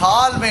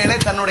கால் மேலே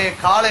தன்னுடைய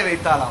காலை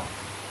வைத்தானாம்,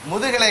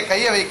 முதுகலை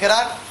கையை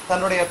வைக்கிறான்,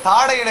 தன்னுடைய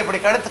தாடையில இப்படி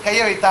கடுத்து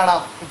கையை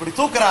வைத்தானாம், இப்படி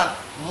தூக்குறான்.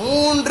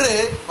 3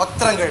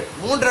 வக்திரங்கள்,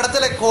 3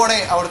 இடத்துல கோணை,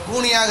 அவள்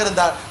கூனியாக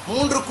இருந்தாள்,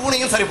 3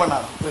 கூனியும் சரி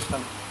பண்ணான்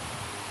கிருஷ்ணன்.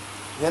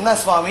 என்ன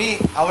சுவாமி,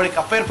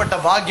 அவளுக்கு அப்பேற்பட்ட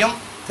பாக்கியம்.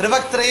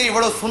 திரிபக்திரையை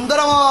இவ்வளவு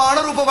சுந்தரமான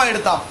ரூபமா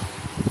எடுத்தான்.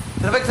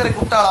 திரிபக்திரை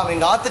கூப்பிட்டாலாம்,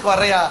 எங்க ஆத்துக்கு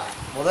வர்றையா,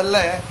 முதல்ல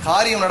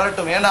காரியம்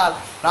நடட்டும், ஏனால்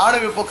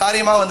நானும் இப்போ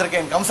காரியமாக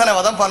வந்திருக்கேன், கம்சனை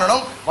வதம்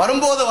பண்ணணும்,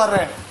 வரும்போது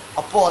வர்றேன்.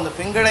 அப்போ அந்த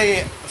பிங்களை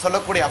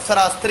சொல்லக்கூடிய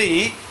அப்சராஸ்திரி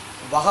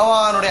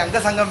பகவானுடைய அங்க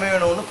சங்கம்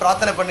வேணும்னு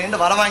பிரார்த்தனை பண்ணிட்டு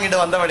வர வாங்கிட்டு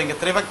வந்தவள் இங்க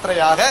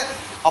திரிபக்திரையாக.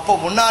 அப்போ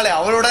முன்னாலே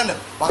அவளுடன்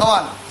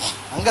பகவான்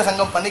அங்க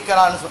சங்கம்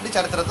பண்ணிக்கலான்னு சொல்லி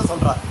சரித்திரத்தை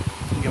சொல்றார்.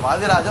 இங்க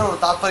வாதிராஜர் ஒரு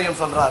தாத்பரியம்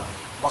சொல்றார்,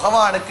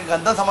 பகவானுக்கு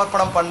கந்தம்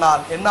சமர்ப்பணம்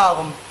பண்ணால் என்ன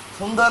ஆகும்,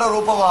 சுந்தர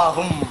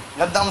ரூபமாகும்.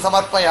 கந்தம்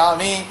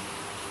சமர்ப்பயாமி.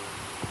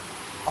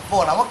 அப்போ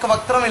நமக்கு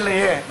வக்திரம்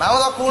இல்லையே, நாம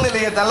தான் கூண்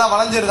இல்லையே, தெல்லாம்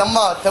வளைஞ்சிருது,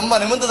 அம்மா தெம்ப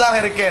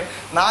நிமிந்துதான் இருக்கேன்,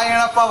 நான்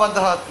ஏனப்பா வந்த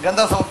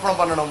கந்தம்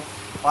சமர்ப்பணம் பண்ணணும்.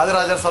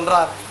 வாதிராஜர்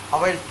சொல்றார்,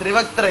 அவள்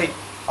திரிவக்திரை,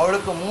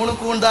 அவளுக்கு 3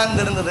 கூண் தான்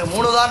இருந்தது,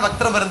 3 தான்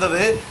வக்திரம்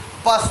இருந்தது.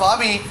 அப்பா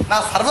சுவாமி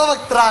நான் சர்வ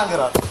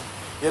வக்திராங்கிறார்,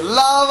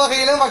 எல்லா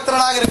வகையிலும்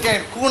வக்திரனாக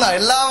இருக்கேன், கூணா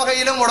எல்லா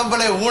வகையிலும்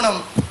உடம்புல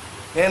ஊனம்.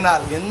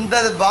 ஏனால் எந்த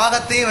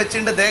பாகத்தையும்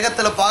வச்சுட்டு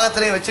தேகத்துல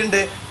பாகத்திலையும்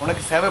வச்சுட்டு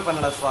உனக்கு சேவை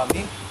பண்ணல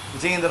சுவாமி.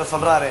 விஜயேந்திர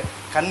சொல்றாரு,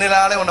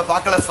 கண்ணிலாலே உன்னை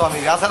பார்க்கல சுவாமி.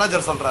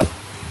 வியாசராஜர் சொல்றாரு,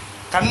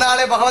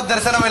 கண்ணாலே பகவத்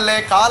தரிசனம் இல்லை,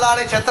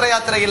 காலாலே சத்திர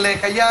யாத்திரை இல்லை,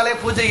 கையாலே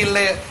பூஜை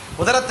இல்லை,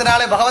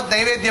 உதரத்தினாலே பகவத்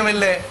நைவேத்தியம்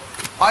இல்லை,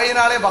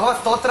 வாயினாலே பகவத்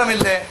ஸ்தோத்திரம்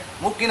இல்லை,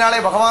 மூக்கினாலே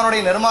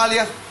பகவானுடைய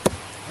நிர்மாலிய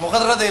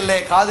முகர்றது இல்லை,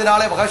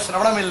 காதினாலே பகவத்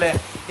சிரவணம் இல்லை,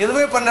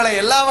 எதுவுமே பண்ணலை,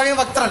 எல்லா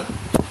வகையும் பக்தரன்.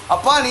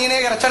 அப்பா நீனே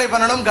ரச்சனை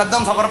பண்ணணும்,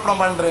 கத்தம்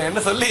சமர்ப்பணம்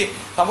பண்றேன்னு சொல்லி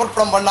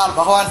சமர்ப்பணம் பண்ணால்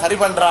பகவான் சரி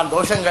பண்றான்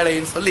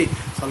தோஷங்களைன்னு சொல்லி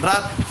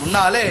சொல்றார்.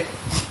 முன்னாலே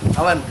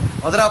அவன்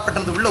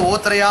மதுராப்பட்டினத்து உள்ள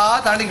ஓத்திரையா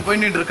தாண்டி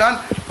போயிட்டு இருக்கான்.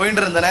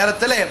 போயிட்டு இருந்த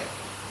நேரத்தில்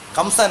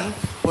கம்சன்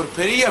ஒரு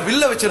பெரிய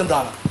வில்ல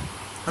வச்சிருந்தான்.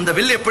 அந்த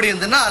வில் எப்படி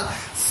இருந்ததுனால்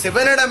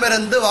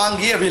சிவனிடமிருந்து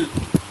வாங்கிய வில்.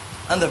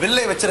 அந்த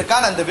வில்லை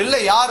வச்சிருக்கான். அந்த வில்லை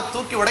யார்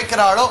தூக்கி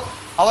உடைக்கிறாளோ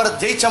அவர்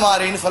ஜெயிச்ச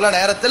மாதிரின்னு சொல்ல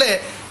நேரத்தில்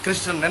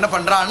கிருஷ்ணன் என்ன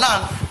பண்றான்னா,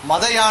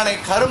 மத யானை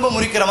கரும்பு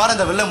முறிக்கிற மாதிரி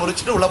அந்த வில்லை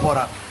முறிச்சுட்டு உள்ள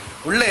போறான்.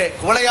 உள்ளே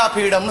குவளையா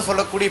பீடம்னு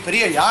சொல்லக்கூடிய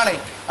பெரிய யானை,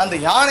 அந்த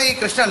யானையை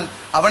கிருஷ்ணன்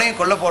அவனையும்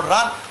கொல்ல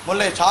போடுறான்.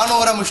 முல்லை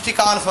சாணூர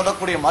முஷ்டிகான்னு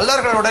சொல்லக்கூடிய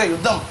மல்லர்களோட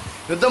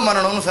யுத்தம்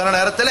பண்ணணும்னு சொன்ன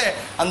நேரத்தில்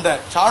அந்த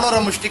சாணூர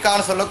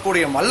முஷ்டிகான்னு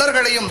சொல்லக்கூடிய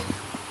மல்லர்களையும்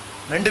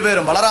 2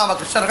 பேரும் பலராம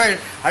கிருஷ்ணர்கள்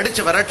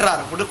அடிச்சு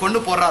விரட்டுறார், கொண்டு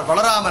போடுறார்.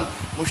 பலராமன்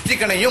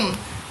முஷ்டிகனையும்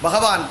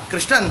பகவான்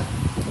கிருஷ்ணன்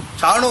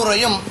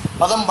சாணூரையும்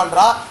வதம்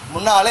பண்றார்.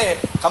 முன்னாலே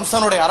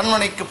கம்சனுடைய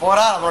அரண்மனைக்கு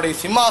போறார். அவனுடைய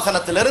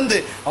சிம்மாசனத்திலிருந்து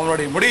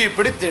அவனுடைய முடியை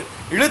பிடித்து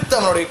இழுத்து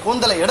அவனுடைய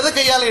கூந்தலை இடது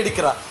கையாலே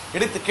இடிக்கிறார்.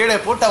 இடித்து கீழே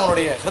போட்டு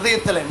அவனுடைய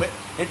ஹிருதயத்தில்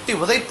எட்டி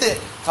உதைத்து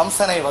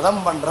கம்சனை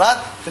வதம் பண்றார்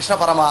கிருஷ்ண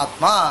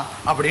பரமாத்மா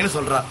அப்படின்னு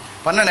சொல்றார்.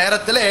 பண்ண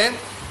நேரத்திலே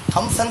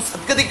கம்சன்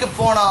சத்கதிக்கு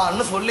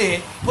போனான்னு சொல்லி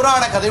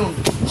புராண கதை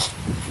உண்டு.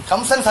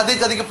 கம்சன்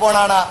சத்கதிக்கு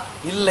போனானா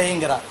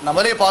இல்லைங்கிறார்.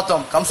 நம்மளே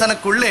பார்த்தோம்,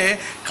 கம்சனுக்குள்ளே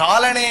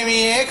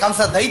காலநேமியே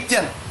கம்ச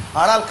தைத்தியன்.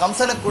 ஆனால்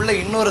கம்சனுக்குள்ளே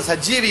இன்னொரு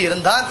சஜீவி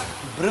இருந்தான்,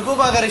 பிருகு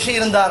மகரிஷி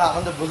இருந்தாராம்.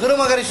 அந்த பிருகு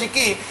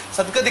மகரிஷிக்கு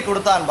சத்கதி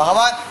கொடுத்தான்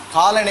பகவான்.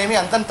 காலநேமி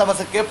அந்த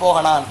தமசுக்கே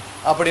போகனான்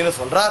அப்படின்னு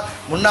சொல்றார்.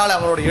 முன்னால்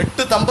அவனுடைய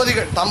 8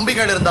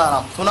 தம்பிகள்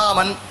இருந்தாராம்,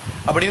 சுனாமன்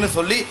அப்படின்னு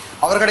சொல்லி.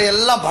 அவர்களை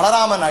எல்லாம்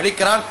பலராமன்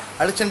அழிக்கிறான்.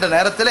 அழிச்சின்ற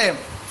நேரத்திலே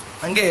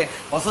அங்கே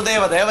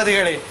வசுதேவ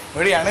தேவதைகளை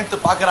வெளியே அணைத்து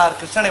பார்க்கிறார்.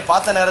 கிருஷ்ணனை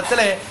பார்த்த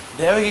நேரத்தில்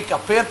தேவகிக்கு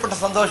அப்பேற்பட்ட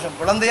சந்தோஷம்.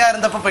 குழந்தையா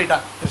இருந்தப்ப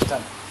போயிட்டான்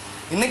கிருஷ்ணன்.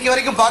 இன்னைக்கு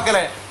வரைக்கும் பார்க்கல.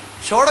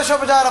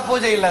 ஷோடசோபசார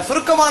பூஜை இல்லை,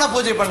 சுருக்கமான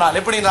பூஜை பண்ணால்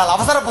எப்படி இருந்தால்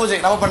அவசர பூஜை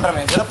நம்ம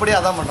பண்றோமே, தினப்படி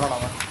அதான் பண்றோம்.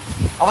 நம்ம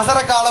அவசர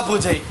கால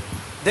பூஜை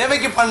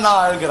தேவகி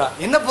பண்ணாள்கிறார்.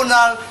 என்ன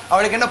பண்ணால்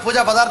அவளுக்கு என்ன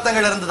பூஜா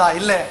பதார்த்தங்கள் இருந்ததா?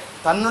 இல்லை,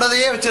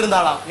 தன்னுடையதையே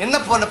வச்சிருந்தாளாம்.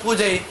 என்ன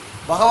பூஜை?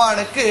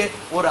 பகவானுக்கு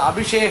ஒரு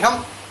அபிஷேகம்,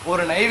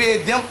 ஒரு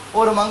நைவேத்தியம்,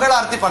 ஒரு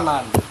மங்களார்த்தி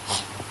பண்ணாள்.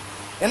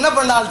 என்ன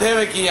பண்ணால்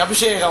தேவகி?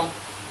 அபிஷேகம்.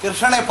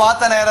 கிருஷ்ணனை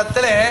பார்த்த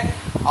நேரத்தில்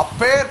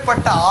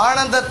அப்பேற்பட்ட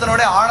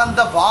ஆனந்தத்தினுடைய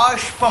ஆனந்த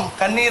பாஷ்பம்,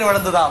 கண்ணீர்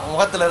வளர்ந்துதான்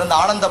முகத்துல இருந்து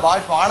ஆனந்த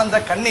பாஷ்பம், ஆனந்த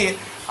கண்ணீர்,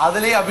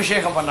 அதுலேயே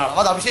அபிஷேகம் பண்ணாலும்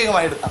அது அபிஷேகம்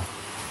ஆயிடுத்தான்.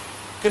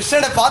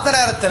 கிருஷ்ணனை பார்த்த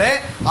நேரத்தில்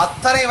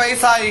அத்தனை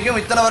வயசாகியும்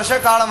இத்தனை வருஷ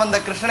காலம் வந்த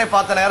கிருஷ்ணனை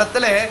பார்த்த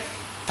நேரத்தில்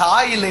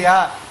தாய் இல்லையா,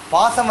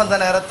 பாசம் வந்த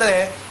நேரத்தில்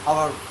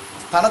அவள்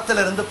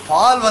தனத்திலிருந்து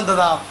பால்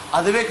வந்ததாம்.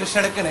 அதுவே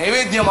கிருஷ்ணனுக்கு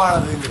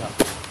நைவேத்தியமானதுங்கிறார்.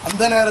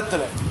 அந்த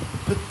நேரத்தில்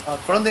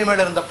குழந்தை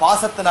மேல இருந்த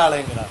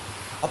பாசத்தினாலேங்கிறார்.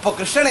 அப்போ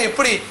கிருஷ்ணனை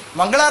எப்படி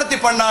மங்களாரத்தி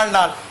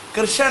பண்ணாள்னால்,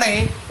 கிருஷ்ணனை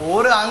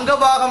ஒரு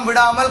அங்கபாகம்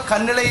விடாமல்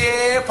கண்ணிலேயே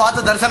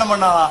பார்த்து தரிசனம்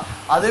பண்ணாலாம்.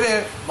 அதுவே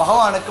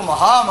பகவானுக்கு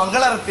மகா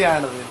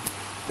மங்களாரத்தியானது.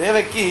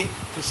 தேவகி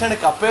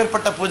கிருஷ்ணனுக்கு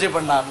அப்பேற்பட்ட பூஜை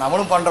பண்ணார்.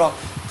 நம்மளும் பண்றோம்.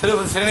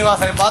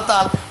 ஸ்ரீனிவாசனை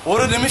பார்த்தால்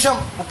 1 நிமிஷம்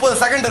 30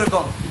 செகண்ட்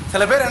இருக்கும்.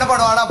 சில பேர் என்ன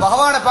பண்ணுவானா,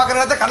 பகவானை பார்க்குற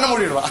நேரத்தை கண்ணை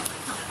மூடிடுவா.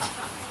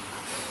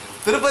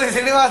 திருப்பதி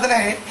சீனிவாசனை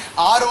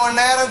 6 மணி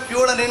நேரம்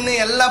கியூல நின்று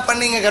எல்லாம்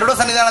பண்ணி இங்க கருட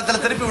சன்னிதானத்துல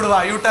திருப்பி விடுவா,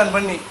 யூட்டர்ன்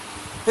பண்ணி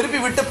திருப்பி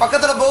விட்டு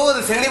பக்கத்துல போகுது.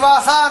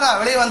 ஸ்ரீனிவாசா நான்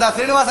வெளியே வந்தா,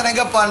 ஸ்ரீனிவாசன்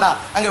எங்கப்பாண்டா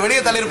அங்க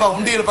வெளியே தள்ளியிருப்பா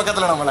உண்டியல்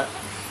பக்கத்துல. நம்மள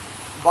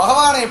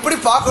பகவானை எப்படி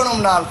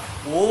பார்க்கணும்னால்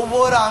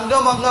ஒவ்வொரு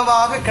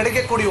அங்கமாக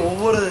கிடைக்கக்கூடிய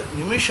ஒவ்வொரு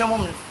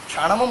நிமிஷமும்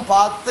க்ஷணமும்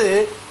பார்த்து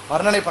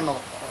வர்ணனை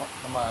பண்ணணும்.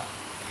 நம்ம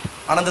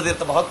ஆனந்த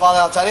தீர்த்த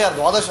பகவத்பாதாச்சாரியார்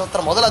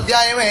துவாதசோத்திரம் முதல்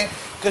அத்தியாயமே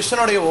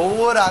கிருஷ்ணனுடைய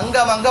ஒவ்வொரு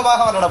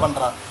அங்கமாக வர்ணனை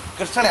பண்றார்.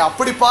 கிருஷ்ணனை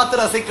அப்படி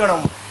பார்த்து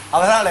ரசிக்கணும்.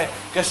 அதனால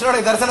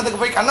கிருஷ்ணனுடைய தரிசனத்துக்கு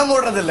போய் கண்ண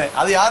மூடுறது இல்லை.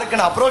 அது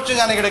யாருக்குன்னு அப்ரோச்சும்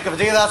ஞானி கிடைக்கும்.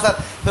 விஜயதாசர்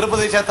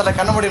திருப்பதி சேத்திரத்துல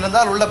கண்ண மூடி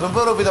இருந்தால் உள்ள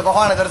பிம்பரூபித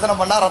பகவானை தரிசனம்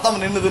பண்ணா ரத்தம்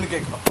நின்றுதுன்னு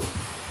கேட்கணும்.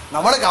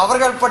 நம்மளுக்கு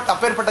அவர்கள்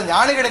அப்பேற்பட்ட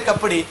ஞானிகளுக்கு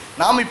அப்படி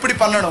நாம் இப்படி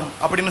பண்ணணும்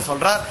அப்படின்னு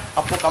சொல்றார்.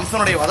 அப்போ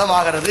கம்சனுடைய வதம்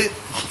ஆகிறது.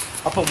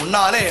 அப்போ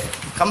முன்னாலே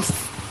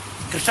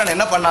கிருஷ்ணன்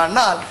என்ன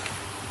பண்ணான்னா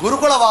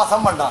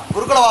குருகுலவாசம் பண்ணான்.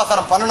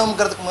 குருகுலவாசனம்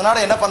பண்ணணுங்கிறதுக்கு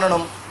முன்னாடி என்ன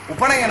பண்ணணும்?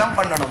 உபநயனம்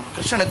பண்ணணும்.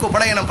 கிருஷ்ணனுக்கு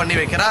உபநயனம் பண்ணி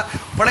வைக்கிறார்.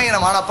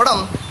 உபநயனம்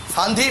ஆனப்படம்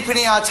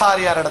சந்தீபினி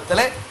ஆச்சாரியார்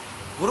இடத்துல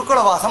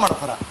குருகுலவாசம்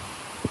அனுப்புறார்.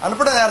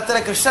 அனுப்பின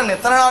நேரத்தில் கிருஷ்ணன்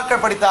எத்தனை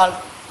நாட்கள் படித்தால்?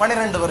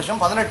 12 வருஷம்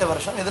 18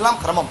 வருஷம், இதெல்லாம்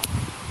கிரமம்.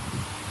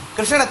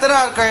 கிருஷ்ணன் எத்தனை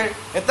நாட்கள்,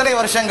 எத்தனை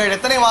வருஷங்கள்,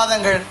 எத்தனை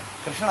மாதங்கள்?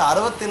 கிருஷ்ணன்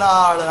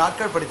 64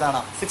 நாட்கள்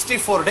படித்தானா.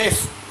 64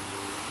 டேஸ்.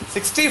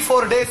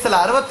 64 டேஸ்ல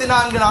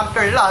 64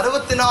 நாட்கள்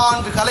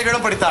 64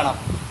 கலைகளும்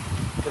படித்தானாம்.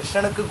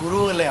 கிருஷ்ணனுக்கு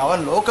குரு இல்லை,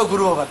 அவன் லோக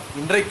குரு. அவன்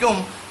இன்றைக்கும்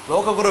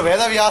லோக குரு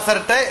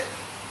வேதவியாசர்கிட்ட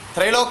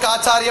திரைலோக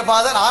ஆச்சாரிய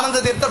பாதர் ஆனந்த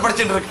தீர்த்தர்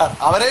படிச்சுட்டு இருக்கார்.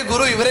 அவரே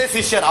குரு, இவரே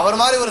சிஷ்யர். அவர்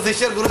மாதிரி ஒரு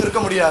சிஷ்யர் குரு இருக்க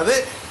முடியாது.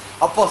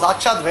 அப்போ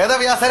சாட்சாத்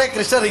வேதவியாசரே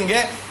கிருஷ்ணர்.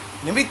 இங்கே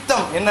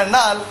நிமித்தம்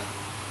என்னன்னால்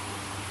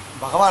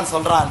பகவான்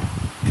சொல்றான்,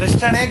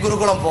 கிருஷ்ணனே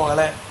குருகுலம்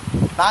போகல,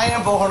 நான்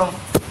ஏன் போகணும்?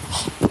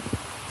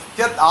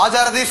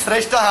 ஆச்சாரதி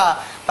சிரேஷ்டா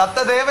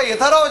தத்ததேவ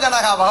இதரோ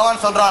ஜனகா.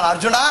 பகவான் சொல்றான்,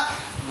 அர்ஜுனா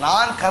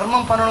நான்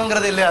கர்மம்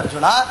பண்ணணுங்கிறது இல்லை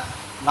அர்ஜுனா.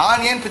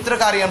 நான் ஏன்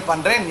பித்ருகாரியம்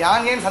பண்றேன்,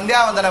 நான் ஏன்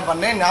சந்தியாவந்தனம்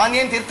பண்ணேன், நான்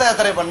ஏன் தீர்த்த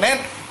யாத்திரை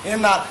பண்ணேன்,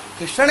 ஏன்னா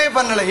கிருஷ்ணனே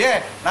பண்ணலையே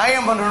நான்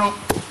ஏன் பண்ணணும்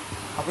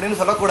அப்படின்னு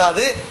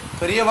சொல்லக்கூடாது.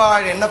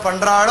 பெரியவாள் என்ன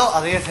பண்றாளோ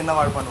அதையே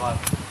சின்னவாள் பண்ணுவாள்.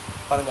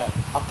 பாருங்க,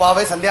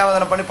 அப்பாவே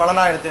சந்தியாவந்தனம் பண்ணி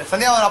பலனா எடுத்து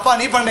சந்தியாவந்தனம் அப்பா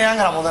நீ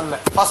பண்ணையாங்கிற முதல்ல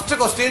first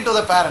question to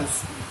the parents.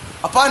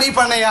 அப்பா நீ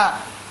பண்ணையா?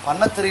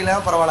 பண்ண தெரியல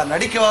பரவாயில்ல,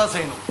 நடிக்கவா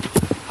செய்யணும்.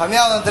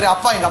 சந்தியாவந்தனம் தெரியும்.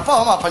 அப்பா எங்க அப்பா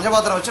அம்மா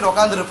பஞ்சபாத்திரம் வச்சுட்டு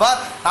உட்காந்து இருப்பார்,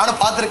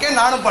 நானும் பார்த்திருக்கேன்,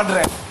 நானும்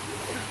பண்றேன்.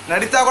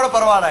 நடித்தா கூட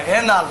பரவாயில்ல.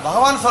 ஏன்னால்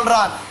பகவான்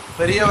சொல்றான்,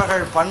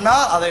 பெரியவர்கள் பண்ணா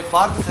அதை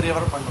பார்த்து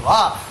சிறியவர் பண்ணுவா.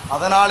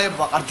 அதனாலே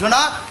அர்ஜுனா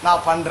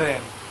நான்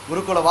பண்றேன்.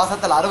 குருகுல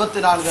வாசத்தில்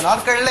 64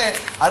 நாட்கள்ல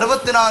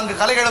 64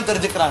 கலைகளும்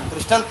தெரிஞ்சுக்கிறான்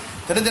கிருஷ்ணன்.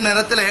 தெரிஞ்ச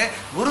நேரத்திலே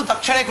குரு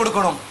தட்சணை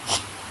கொடுக்கணும்.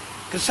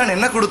 கிருஷ்ணன்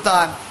என்ன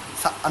கொடுத்தான்?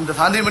 அந்த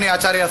சாந்திமணி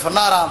ஆச்சாரியா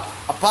சொன்னாராம்,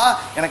 அப்பா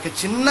எனக்கு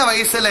சின்ன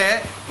வயசுல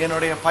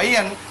என்னுடைய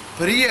பையன்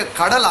பெரிய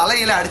கடல்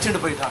அலையில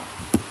அடிச்சுட்டு போயிட்டான்.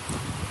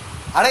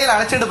 அலையில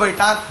அழைச்சிட்டு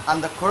போயிட்டான்.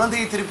 அந்த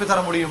குழந்தையை திருப்பி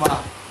தர முடியுமா?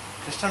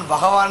 கிருஷ்ணன்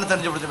பகவான்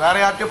தெரிஞ்சு பிடிச்சு வேற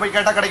யார்கிட்டயும் போய்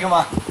கேட்டா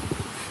கிடைக்குமா?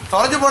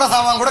 தொலைஞ்சு போன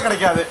சாமான் கூட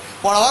கிடைக்காது.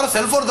 போன வாரம்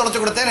செல்போன் தொலைச்சு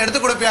கொடுத்தேன், எடுத்து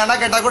கொடுப்பியானா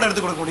கேட்டா கூட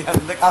எடுத்து கொடுக்க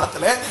முடியாது. இந்த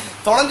காலத்துல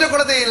தொலைஞ்ச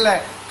குழந்தை இல்லை,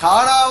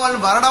 காணாமல்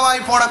மரணமாய்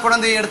போன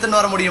குழந்தையை எடுத்துன்னு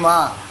வர முடியுமா?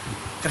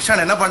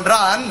 கிருஷ்ணன் என்ன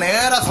பண்றான்?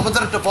 நேரா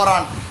சமுத்திரத்து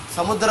போறான்.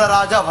 சமுத்திர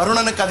ராஜா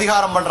வருணனுக்கு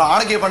அதிகாரம் பண்றான்,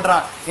 ஆணைக்கை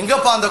பண்றான்.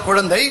 எங்கப்பா அந்த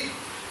குழந்தை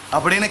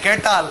அப்படின்னு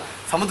கேட்டால்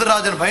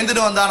சமுத்திரராஜன்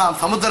பயந்துட்டு வந்தானாம்.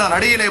 சமுத்திர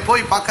நடியிலே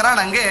போய்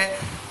பார்க்கறான். அங்கே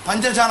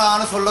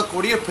பஞ்சஜனான்னு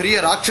சொல்லக்கூடிய பெரிய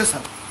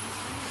ராட்சசன்.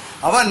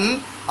 அவன்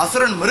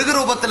அசுரன் மிருக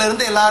ரூபத்தில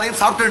இருந்து எல்லாரையும்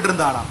சாப்பிட்டு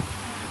இருந்தானாம்.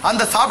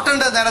 அந்த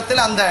சாப்பிட்ட நேரத்தில்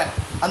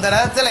அந்த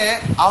நேரத்தில்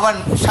அவன்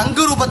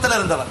சங்கு ரூபத்தில்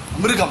இருந்தவன்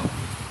மிருகம்.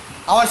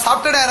 அவன்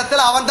சாப்பிட்ட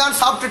நேரத்தில் அவன் தான்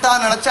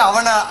சாப்பிட்டுட்டான்னு நினைச்சு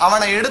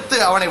அவனை எடுத்து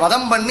அவனை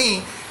வதம் பண்ணி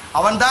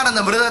அவன் தான்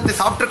அந்த மிருகத்தை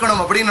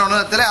சாப்பிட்டுக்கணும் அப்படின்னு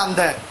நேரத்தில்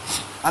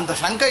அந்த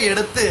சங்கை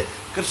எடுத்து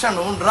கிருஷ்ணன்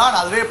ஊன்றான்.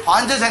 அதுவே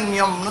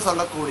பாஞ்சஜன்யம்னு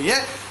சொல்லக்கூடிய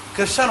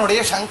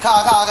கிருஷ்ணனுடைய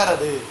சங்காக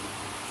ஆகிறது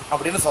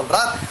அப்படின்னு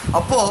சொல்றார்.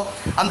 அப்போ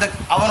அந்த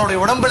அவனுடைய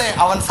உடம்புல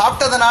அவன்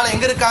சாப்பிட்டதுனால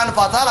எங்க இருக்கான்னு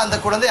பார்த்தால் அந்த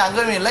குழந்தை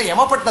அங்கேயும் இல்லை,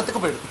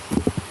 யமபட்டணத்துக்கு போயிடுது.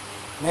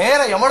 நேர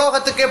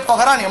யமலோகத்துக்கே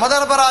போகிறான்.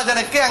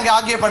 யமதர்மராஜனுக்கே அங்கே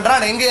ஆகிய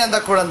பண்றான், எங்கே அந்த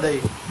குழந்தை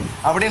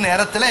அப்படின்னு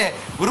நேரத்துல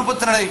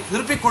குருபுத்திரனை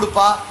திருப்பி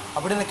கொடுப்பா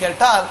அப்படின்னு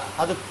கேட்டால்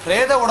அது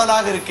பிரேத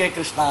உடலாக இருக்கே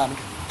கிருஷ்ணா,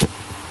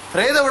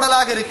 பிரேத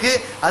உடலாக இருக்கு,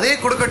 அதே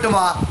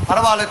கொடுக்கட்டுமா?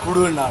 பரவாயில்ல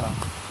கொடுன்னாலும்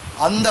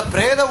அந்த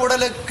பிரேத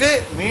உடலுக்கு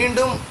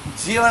மீண்டும்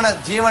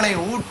ஜீவனை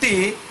ஊட்டி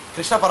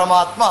கிருஷ்ண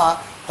பரமாத்மா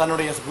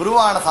தன்னுடைய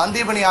குருவான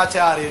சாந்தீபனி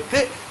ஆச்சாரியருக்கு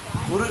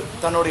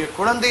தன்னுடைய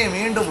குழந்தையை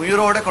மீண்டும்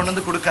உயிரோட கொண்டு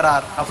வந்து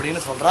கொடுக்கிறார்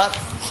அப்படின்னு சொல்றார்.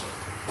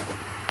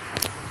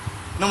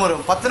 இன்னும் ஒரு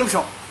 10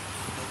 நிமிஷம்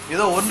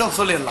ஏதோ ஒன்றும்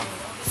சொல்லிடலாம்.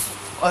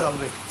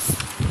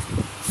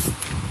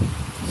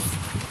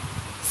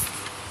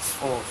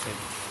 ஓ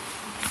சரி.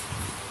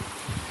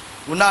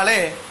 முன்னாலே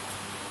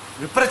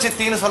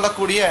விப்ரச்சித்தின்னு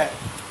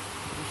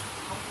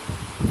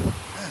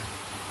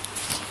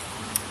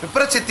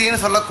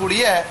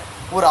சொல்லக்கூடிய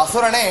ஒரு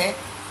அசுரனே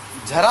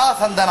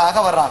ஜராசந்தனாக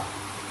வர்றான்.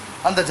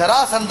 அந்த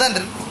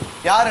ஜராசந்தன்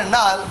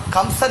யாருன்னால்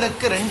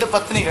கம்சனுக்கு 2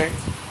 பத்னிகள்.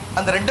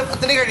 அந்த 2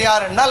 பத்னிகள்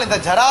யாருன்னால் இந்த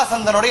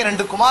ஜராசந்தனுடைய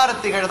 2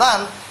 குமாரத்திகள்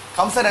தான்.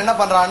 கம்சன் என்ன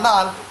பண்றான்னா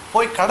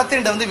போய்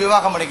கடத்திட்டு வந்து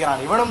விவாகம்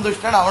பண்ணிக்கிறான். இவனும்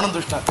துஷ்டன், அவனும்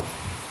துஷ்டன்.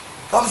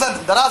 கம்சன்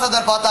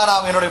ஜராசந்தன்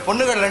பார்த்தாராம், என்னுடைய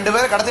பொண்ணுகள் 2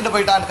 பேர் கடத்திட்டு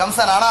போயிட்டான்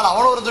கம்சன். ஆனால்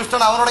அவனும் ஒரு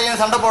துஷ்டன், அவனுடைய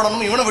சண்டை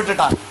போடணும், இவனும்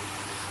விட்டுட்டான்.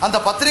 அந்த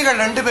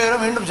பத்திரிகள் 2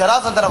 பேரும் மீண்டும்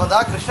ஜராசந்தனை வந்தா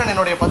கிருஷ்ணன்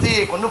என்னுடைய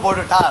பத்தியை கொண்டு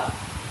போட்டுட்டார்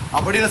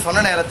அப்படின்னு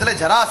சொன்ன நேரத்தில்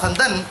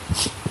ஜராசந்தன்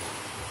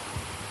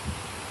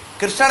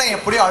கிருஷ்ணனை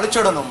எப்படியோ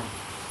அழிச்சிடணும்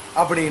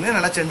அப்படின்னு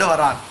நினைச்சுட்டு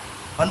வரான்.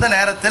 வந்த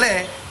நேரத்தில்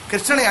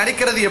கிருஷ்ணனை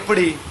அடிக்கிறது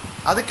எப்படி,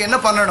 அதுக்கு என்ன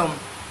பண்ணணும்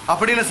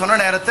அப்படின்னு சொன்ன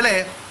நேரத்தில்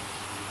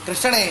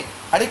கிருஷ்ணனை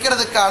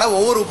அடிக்கிறதுக்கான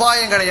ஒவ்வொரு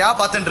உபாயங்களையா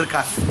பார்த்துட்டு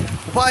இருக்கான்.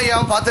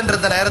 உபாயம் பார்த்துட்டு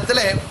இருந்த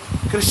நேரத்தில்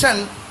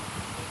கிருஷ்ணன்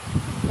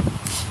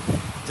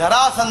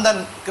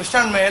ஜராசந்தன்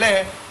கிருஷ்ணன் மேலே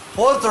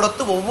போர்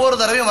தொடுத்து ஒவ்வொரு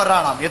தடவையும்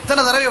வர்றானாம்.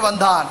 எத்தனை தடவை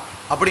வந்தான்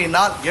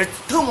அப்படின்னா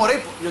 8 முறை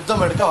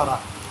யுத்தம் எடுக்க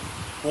வர்றான்.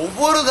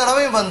 ஒவ்வொரு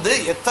தடவையும் வந்து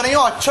எத்தனையோ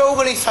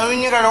அச்சௌகணி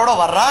சைன்யங்களோட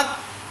வர்றான்.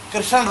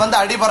 கிருஷ்ணன் வந்து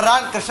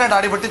அடிபடுறான், கிருஷ்ணன்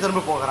அடிபட்டு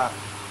திரும்பி போகிறான்.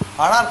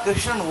 ஆனால்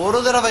கிருஷ்ணன் ஒரு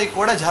தடவை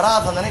கூட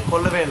ஜராசந்தனை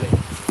கொல்லவே இல்லை.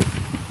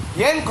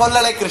 ஏன்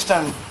கொல்லலை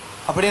கிருஷ்ணன்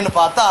அப்படின்னு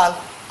பார்த்தால்,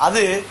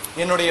 அது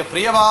என்னுடைய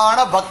பிரியமான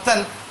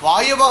பக்தன்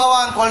வாயு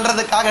பகவான்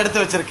கொல்றதுக்காக எடுத்து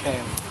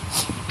வச்சிருக்கேன்,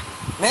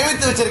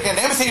 நியமித்து வச்சிருக்கேன்,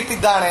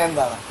 நியமிச்சுக்கிட்டுதானே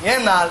இருந்தான்.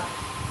 ஏன்னால்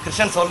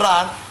கிருஷ்ணன்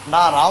சொல்றான்,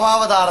 நான்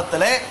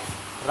ராமாவதாரத்திலே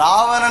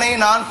ராவணனை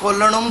நான்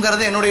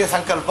கொல்லணுங்கிறது என்னுடைய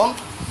சங்கல்பம்.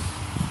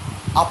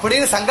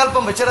 அப்படின்னு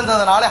சங்கல்பம்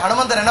வச்சிருந்ததுனால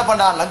ஹனுமந்தர் என்ன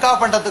பண்ணான், லங்கா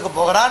பண்டத்துக்கு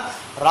போகிறான்.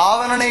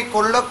 ராவணனை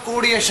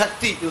கொல்லக்கூடிய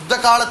சக்தி யுத்த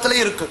காலத்துல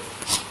இருக்கு.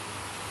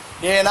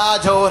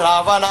 ஏனாஜோ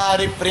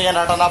ராவணாரி பிரிய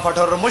நடன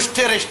பட்டுர்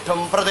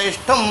முஷ்டிரிஷ்டும்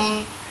பிரதிஷ்டும்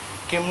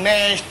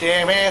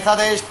கிம்னேஷ்டேமே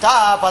சதேஷ்டா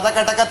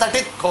பதகடக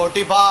தட்டித்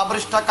கோட்டிபா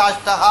மிருஷ்ட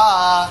காஷ்டா.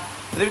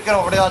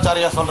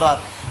 திருவிக்கிரம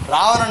சொல்றார்,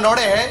 ராவணனோட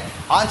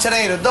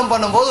ஆஞ்சநேயர் யுத்தம்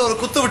பண்ணும்போது ஒரு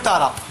குத்து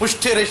விட்டாராம்.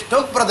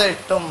 முஷ்டிரிஷ்டும்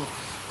பிரதிஷ்டும்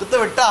குத்து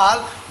விட்டால்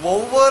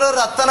ஒவ்வொரு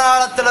ரத்த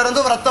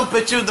நாளத்திலிருந்தும் ரத்தம்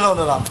பெச்சு விட்டு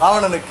வந்ததாம்.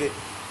 ராவணனுக்கு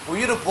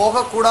உயிர்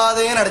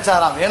போகக்கூடாதேன்னு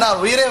நடிச்சாராம். ஏன்னா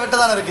உயிரை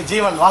விட்டுதான் இருக்கு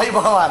ஜீவன், வாயு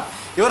பகவான்.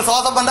 இவர்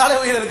சோதம் பண்ணாலே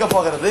உயிர் இருக்க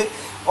போகிறது.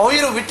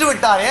 உயிர் விட்டு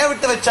விட்டார். ஏன்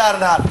விட்டு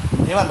வச்சார்னால்,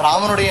 இவன்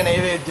ராமனுடைய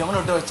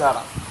நைவேத்தியம்னு விட்டு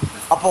வச்சாராம்.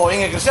 அப்போ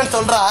இங்க கிருஷ்ணன்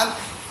சொல்றான்,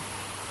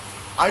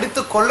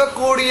 அடித்து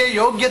கொள்ளக்கூடிய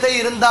யோக்கியதை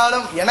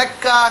இருந்தாலும்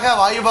எனக்காக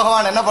வாயு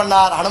பகவான் என்ன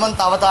பண்ணார்,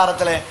 ஹனுமந்த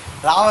அவதாரத்திலே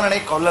ராவணனை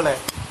கொல்லல.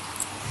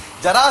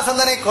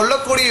 ஜராசந்தனை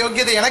கொல்லக்கூடிய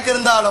யோக்கியதை எனக்கு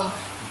இருந்தாலும்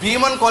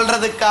பீமன்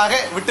கொல்றதுக்காக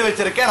விட்டு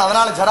வச்சிருக்கேன்,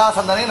 அதனால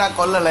ஜராசந்தனை நான்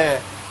கொல்லல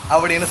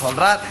அப்படின்னு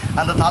சொல்றார்.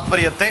 அந்த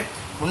தாத்பரியத்தை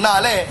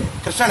முன்னாலே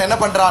கிருஷ்ணன் என்ன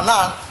பண்றான்னா,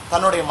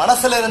 தன்னுடைய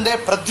மனசுல இருந்தே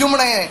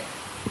பிரத்யும்னை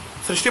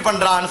சிருஷ்டி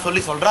பண்றான்னு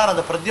சொல்லி சொல்றார்.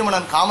 அந்த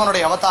பிரத்யும்னன்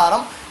காமனுடைய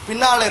அவதாரம்.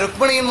 பின்னாலே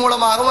ருக்மிணியின்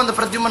மூலமாகவும் அந்த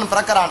பிரத்யும்னன்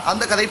பிறக்கிறான்.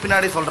 அந்த கதை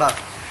பின்னாடி சொல்றார்.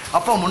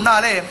 அப்போ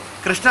முன்னாலே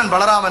கிருஷ்ணன்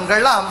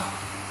பலராமன்கள்லாம்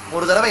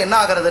ஒரு தடவை என்ன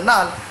ஆகிறதுன்னா,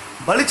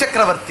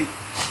 பலிச்சக்கரவர்த்தி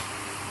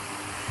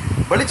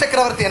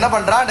என்ன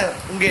பண்றான்னு,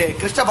 இங்கே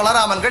கிருஷ்ண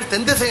பலராமன்கள்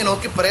தென் திசையை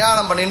நோக்கி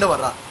பிரயாணம் பண்ணிட்டு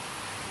வர்றார்.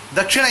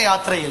 தட்சிண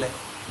யாத்திரையில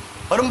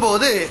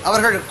வரும்போது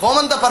அவர்கள்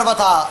கோமந்த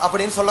பர்வதா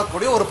அப்படின்னு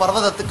சொல்லக்கூடிய ஒரு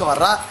பர்வதத்துக்கு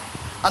வர்றார்.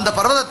 அந்த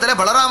பர்வதத்திலே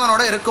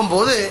பலராமனோட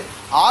இருக்கும்போது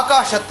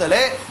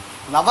ஆகாசத்திலே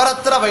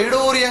நவரத்ன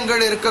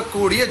வைடூரியங்கள்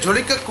இருக்கக்கூடிய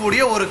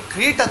ஜொலிக்கக்கூடிய ஒரு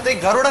கிரீட்டத்தை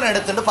கருடன்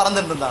எடுத்துட்டு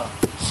பறந்துட்டு இருந்தாங்க.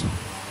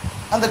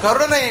 அந்த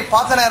கருடனை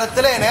பார்த்த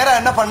நேரத்தில் நேரம்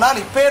என்ன பண்ணால்,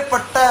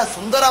 இப்பேற்பட்ட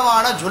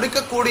சுந்தரமான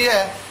ஜொலிக்கக்கூடிய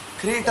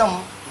கிரீட்டம்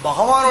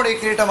பகவானுடைய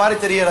கிரீட்டம் மாதிரி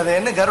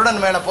தெரிகிறதுன்னு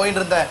கருடன் மேல போயிட்டு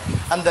இருந்த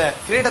அந்த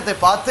கிரீட்டத்தை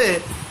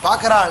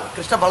பார்க்கிறாள்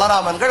கிருஷ்ண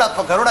பலராமன்கள்.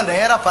 அப்ப கருடன்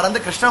நேரா பறந்து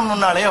கிருஷ்ணன்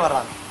முன்னாலேயே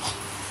வர்றாங்க.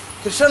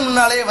 கிருஷ்ணன்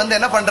முன்னாலேயே வந்து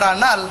என்ன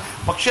பண்றான்னால்,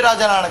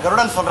 பக்ஷிராஜனான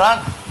கருடன் சொல்றான்,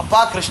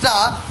 அப்பா கிருஷ்ணா,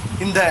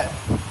 இந்த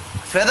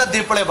ஸ்வேத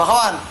தீபலை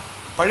பகவான்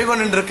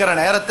பழிகொண்டு இருக்கிற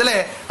நேரத்தில்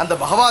அந்த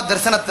பகவத்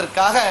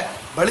தரிசனத்திற்காக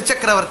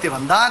பலிச்சக்கரவர்த்தி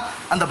வந்தான்.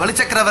 அந்த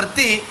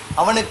பலிச்சக்கரவர்த்தி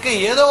அவனுக்கு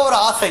ஏதோ ஒரு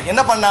ஆசை.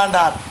 என்ன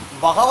பண்ணான்டார்,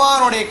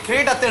 பகவானுடைய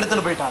கிரீடத்தை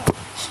எடுத்துட்டு போயிட்டான்.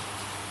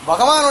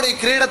 பகவானுடைய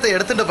கிரீடத்தை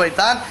எடுத்துட்டு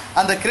போயிட்டான்.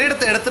 அந்த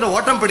கிரீடத்தை எடுத்துட்டு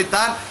ஓட்டம்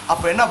பிடித்தான்.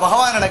 அப்ப என்ன,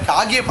 பகவான் எனக்கு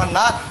ஆகிய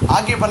பண்ணார்.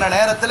 ஆகிய பண்ண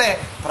நேரத்தில்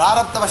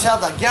பிராரப்த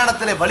வசாத்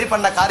அஜ்ஞானத்திலே பலி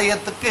பண்ண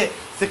காரியத்துக்கு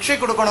சிக்ஷை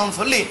கொடுக்கணும்னு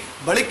சொல்லி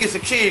பலிக்கு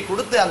சிக்ஷையை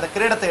கொடுத்து அந்த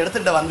கிரீடத்தை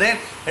எடுத்துட்டு வந்தேன்.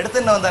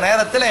 எடுத்துட்டு வந்த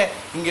நேரத்தில்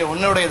இங்கே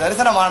உன்னுடைய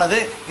தரிசனமானது.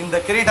 இந்த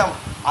கிரீடம்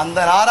அந்த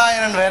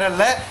நாராயணன் வேற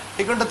இல்லை,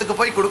 வைகுண்டத்துக்கு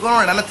போய்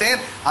கொடுக்கணும்னு நினைத்தேன்.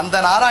 அந்த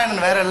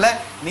நாராயணன் வேற இல்லை,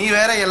 நீ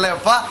வேற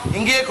இல்லைப்பா,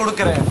 இங்கேயே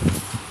கொடுக்குறேன்.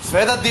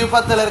 ஸ்வேத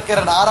தீபத்தில் இருக்கிற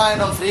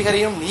நாராயணம்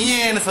ஸ்ரீஹரியும்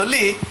நீயேன்னு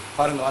சொல்லி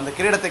பாருங்க, அந்த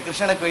கிரீடத்தை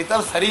கிருஷ்ணனுக்கு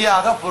வைத்தால்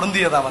சரியாக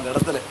பொருந்தியதாம். அந்த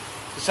இடத்துல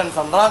கிருஷ்ணன்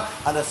சொல்றான்,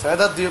 அந்த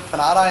ஸ்வேத தீப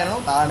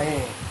நாராயணனும் நானே.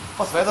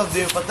 இப்போ ஸ்வேத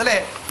தீபத்திலே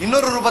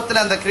இன்னொரு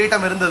ரூபத்தில் அந்த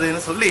கிரீட்டம்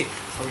இருந்ததுன்னு சொல்லி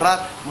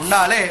சொல்றார்.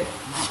 முன்னாலே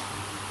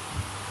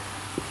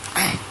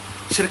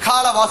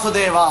ஸ்ரீகால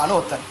வாசுதேவான்னு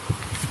ஒருத்தன்.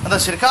 அந்த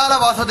ஸ்ரீகால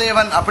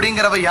வாசுதேவன்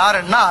அப்படிங்கிறவ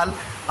யாருன்னால்,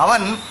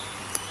 அவன்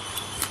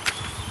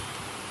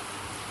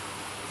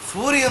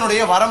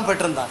சூரியனுடைய வரம்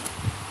பெற்றிருந்தான்.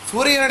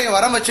 சூரியனுடைய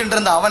வரம் வச்சுட்டு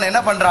இருந்த அவன் என்ன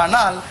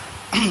பண்றான்னால்,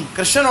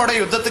 கிருஷ்ணனுடைய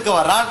யுத்தத்துக்கு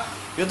வர்றான்.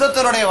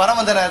 யுத்தத்தினுடைய வரம்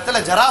வந்த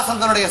நேரத்தில்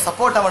ஜராசந்தனுடைய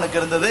சப்போர்ட் அவனுக்கு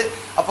இருந்தது.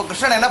 அப்போ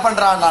கிருஷ்ணன் என்ன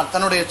பண்றான்னா,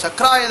 தன்னுடைய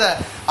சக்கராயுத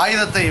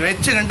ஆயுதத்தை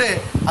வச்சுக்கிண்டு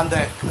அந்த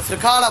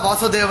ஸ்ரீகால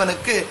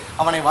வாசுதேவனுக்கு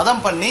அவனை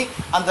வதம் பண்ணி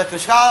அந்த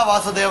கிருஷ்ணால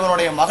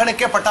வாசுதேவனுடைய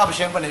மகனுக்கே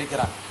பட்டாபிஷேகம்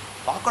பண்ணியிருக்கிறான்.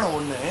 பார்க்கணும்,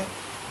 ஒண்ணு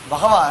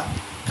பகவான்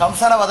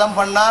கம்சனை வதம்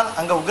பண்ணால்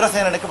அங்க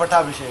உக்ரசேனனுக்கு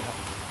பட்டாபிஷேகம்.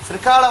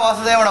 ஸ்ரீகால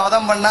வாசுதேவனை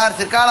வதம் பண்ணார்,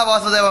 ஸ்ரீகால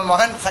வாசுதேவன்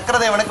மகன்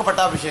சக்கரதேவனுக்கு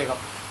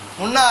பட்டாபிஷேகம்.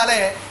 முன்னாலே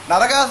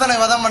நரகாசுரனை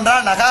வதம்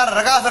பண்றான்,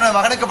 நரகாசுரன்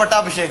மகனுக்கு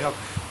பட்டாபிஷேகம்.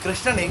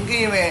 கிருஷ்ணன்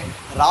எங்கேயுமே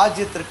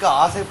ராஜ்யத்திற்கு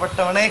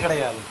ஆசைப்பட்டவனே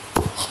கிடையாது,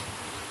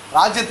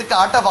 ராஜ்யத்துக்கு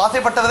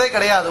ஆசைப்பட்டவதே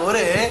கிடையாது.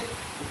 ஒரு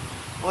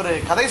ஒரு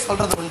கதை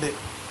சொல்றது உண்டு.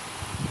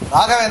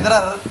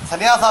 ராகவேந்திரர்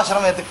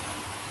சன்னியாசாசிரமம் ஏத்துக்கு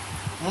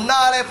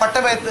முன்னாலே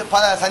பட்டம் ஏத்து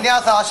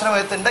சன்னியாச ஆசிரமம்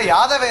ஏத்துன்ற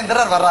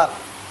யாதவேந்திரர் வர்றார்.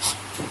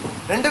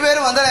 2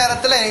 பேரும் வந்த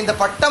நேரத்துல இந்த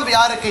பட்டம்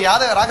யாருக்கு?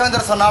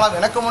 ராகவேந்திரர் சொன்னாலும்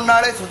எனக்கு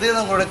முன்னாலே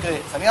சுதீரன் உங்களுக்கு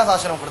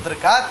சன்னியாசாசிரமம்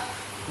கொடுத்திருக்கார்,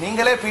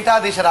 நீங்களே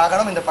பீட்டாதீஷர்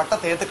ஆகணும், இந்த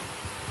பட்டத்தை ஏத்துக்கணும்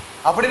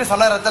அப்படின்னு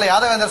சொன்ன நேரத்துல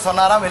யாதவேந்திரர்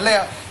சொன்னாராம், இல்லை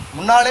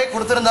முன்னாலே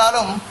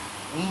கொடுத்திருந்தாலும்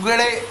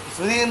உங்களே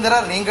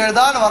சுதீந்திரர் நீங்கள்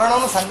தான்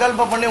வரணும்னு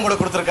சங்கல்பம் பண்ணி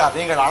உங்களுக்கு கொடுத்திருக்கார்,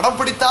 நீங்கள் அடம்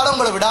பிடித்தாலும்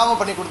உங்களை விடாம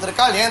பண்ணி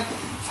கொடுத்திருக்காள், ஏன்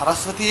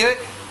சரஸ்வதியே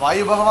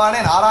வாயு பகவானே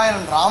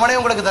நாராயணன் ராமனே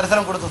உங்களுக்கு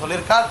தரிசனம் கொடுத்து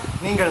சொல்லியிருக்கார்,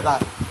 நீங்கள்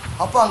தான்.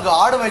 அப்போ அங்கு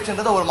ஆடு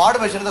மேய்ச்சிருந்தது, ஒரு மாடு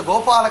மேய்ச்சிருந்தது,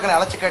 கோபாலகனை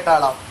அழைச்சி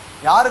கேட்டாலாம்,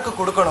 யாருக்கு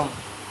கொடுக்கணும்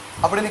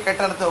அப்படின்னு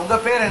கேட்ட, உங்க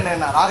பேர்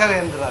என்னன்னா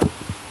ராகவேந்திரர்,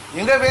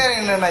 எங்க பேர்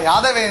என்னன்னா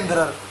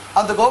யாதவேந்திரர்.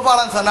 அந்த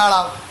கோபாலன்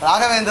சொன்னாலாம்,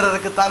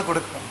 ராகவேந்திரருக்கு தான்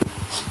கொடுக்கணும்.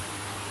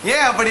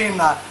 ஏன்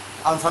அப்படின்னா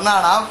அவன்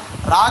சொன்னானாம்,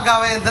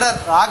 ராகவேந்திரர்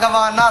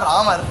ராகவான்னா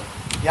ராமர்,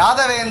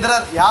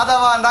 யாதவேந்திரர்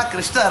யாதவான்னா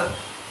கிருஷ்ணர்,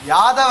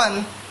 யாதவன்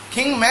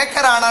கிங்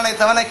மேக்கர் ஆனானே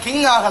தவிர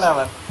கிங் ஆகல,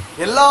 அவன்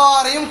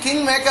எல்லாரையும்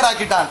கிங் மேக்கர்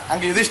ஆக்கிட்டான்.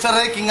 அங்க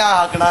யுதிஷ்டரை கிங்காக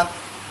ஆக்கினான்,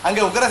 அங்க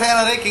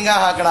உக்ரசேனரை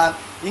கிங்காக ஆக்கினான்,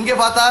 இங்கே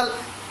பார்த்தால்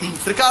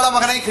திரிகால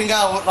மகனை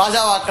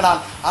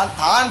ராஜாவாக்கினான்.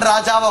 தான்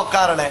ராஜாவா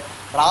உட்காரல,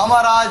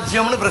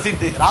 ராமராஜ்யம்னு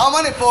பிரசித்தி,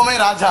 ராமன் எப்பவுமே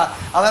ராஜா,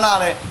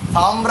 அதனால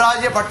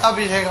சாம்ராஜ்ய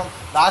பட்டாபிஷேகம்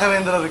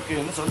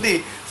ராகவேந்திரருக்குன்னு சொல்லி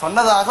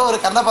சொன்னதாக ஒரு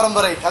கர்ண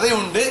பரம்பரை கதை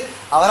உண்டு.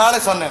 அதனால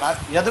சொன்னேன்,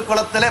 எது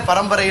குலத்திலே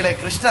பரம்பரையிலே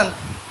கிருஷ்ணன்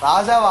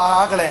ராஜாவா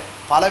ஆகல,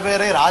 பல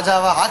பேரை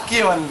ராஜாவா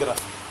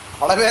ஆக்கியவன்கிறார்,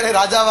 பல பேரை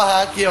ராஜாவாக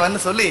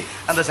ஆக்கியவன் சொல்லி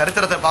அந்த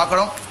சரித்திரத்தை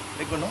பார்க்கணும்.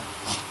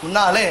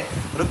 முன்னாலே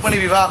ருக்மணி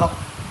விவாகம்,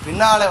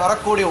 பின்னாலே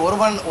வரக்கூடிய ஒரு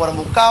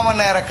 3/4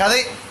 மணி நேர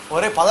கதை,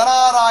 ஒரே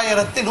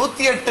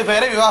 16,108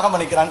 பேரை விவாகம்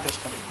பண்ணிக்கிறான்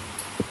கிருஷ்ணன்.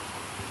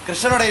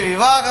 கிருஷ்ணனுடைய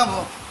விவாகம்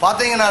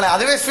பார்த்தீங்கன்னாலே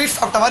அதுவே ஸ்வீட்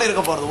சாப்பிட்ட மாதிரி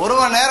இருக்க போகிறது. 1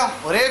 மணி நேரம்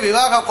ஒரே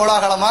விவாக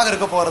கோலாகலமாக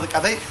இருக்க போகிறது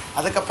கதை.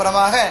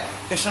 அதுக்கப்புறமாக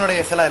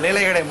கிருஷ்ணனுடைய சில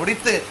லீலைகளை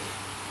முடித்து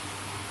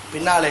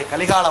பின்னாலே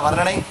கலிகால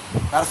வர்ணனை,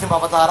 நரசிம்ம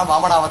அவதாரம்,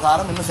 வாமன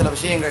அவதாரம், இன்னும் சில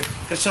விஷயங்கள்,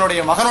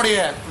 கிருஷ்ணனுடைய மகனுடைய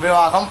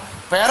விவாகம்,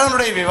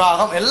 பேரனுடைய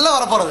விவாகம் எல்லாம்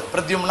வரப்போகிறது.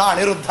 பிரத்யும்னா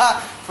அனிருத்தா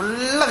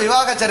ஃபுல்லாக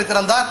விவாக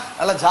சரித்திரம் தான்,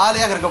 நல்லா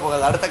ஜாலியாக இருக்க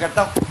போகுது அடுத்த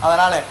கட்டம்.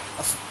 அதனால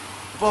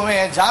இப்போவுமே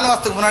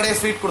ஜான்வாசத்துக்கு முன்னாடியே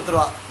ஸ்வீட்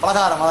கொடுத்துருவா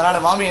பலகாரம். அதனால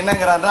மாமி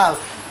என்னங்கிறாருன்னா,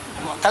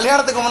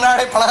 கல்யாணத்துக்கு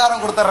முன்னாடியே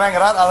பலகாரம்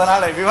கொடுத்துட்றேங்கிறார்.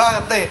 அதனால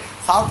விவாகத்தை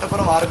சாப்பிட்ட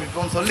அப்புறம்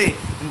ஆரம்பிப்போம் சொல்லி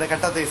இந்த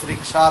கட்டத்தை ஸ்ரீ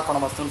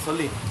கிருஷ்ணார்ப்பணமஸ்துன்னு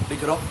சொல்லி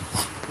முடிக்கிறோம்.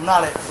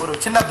 முன்னாலே ஒரு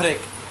சின்ன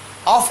பிரேக்,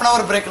 ½ அன்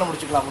அவர் பிரேக்கில்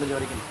முடிச்சுக்கலாம் முடிஞ்ச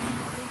வரைக்கும்.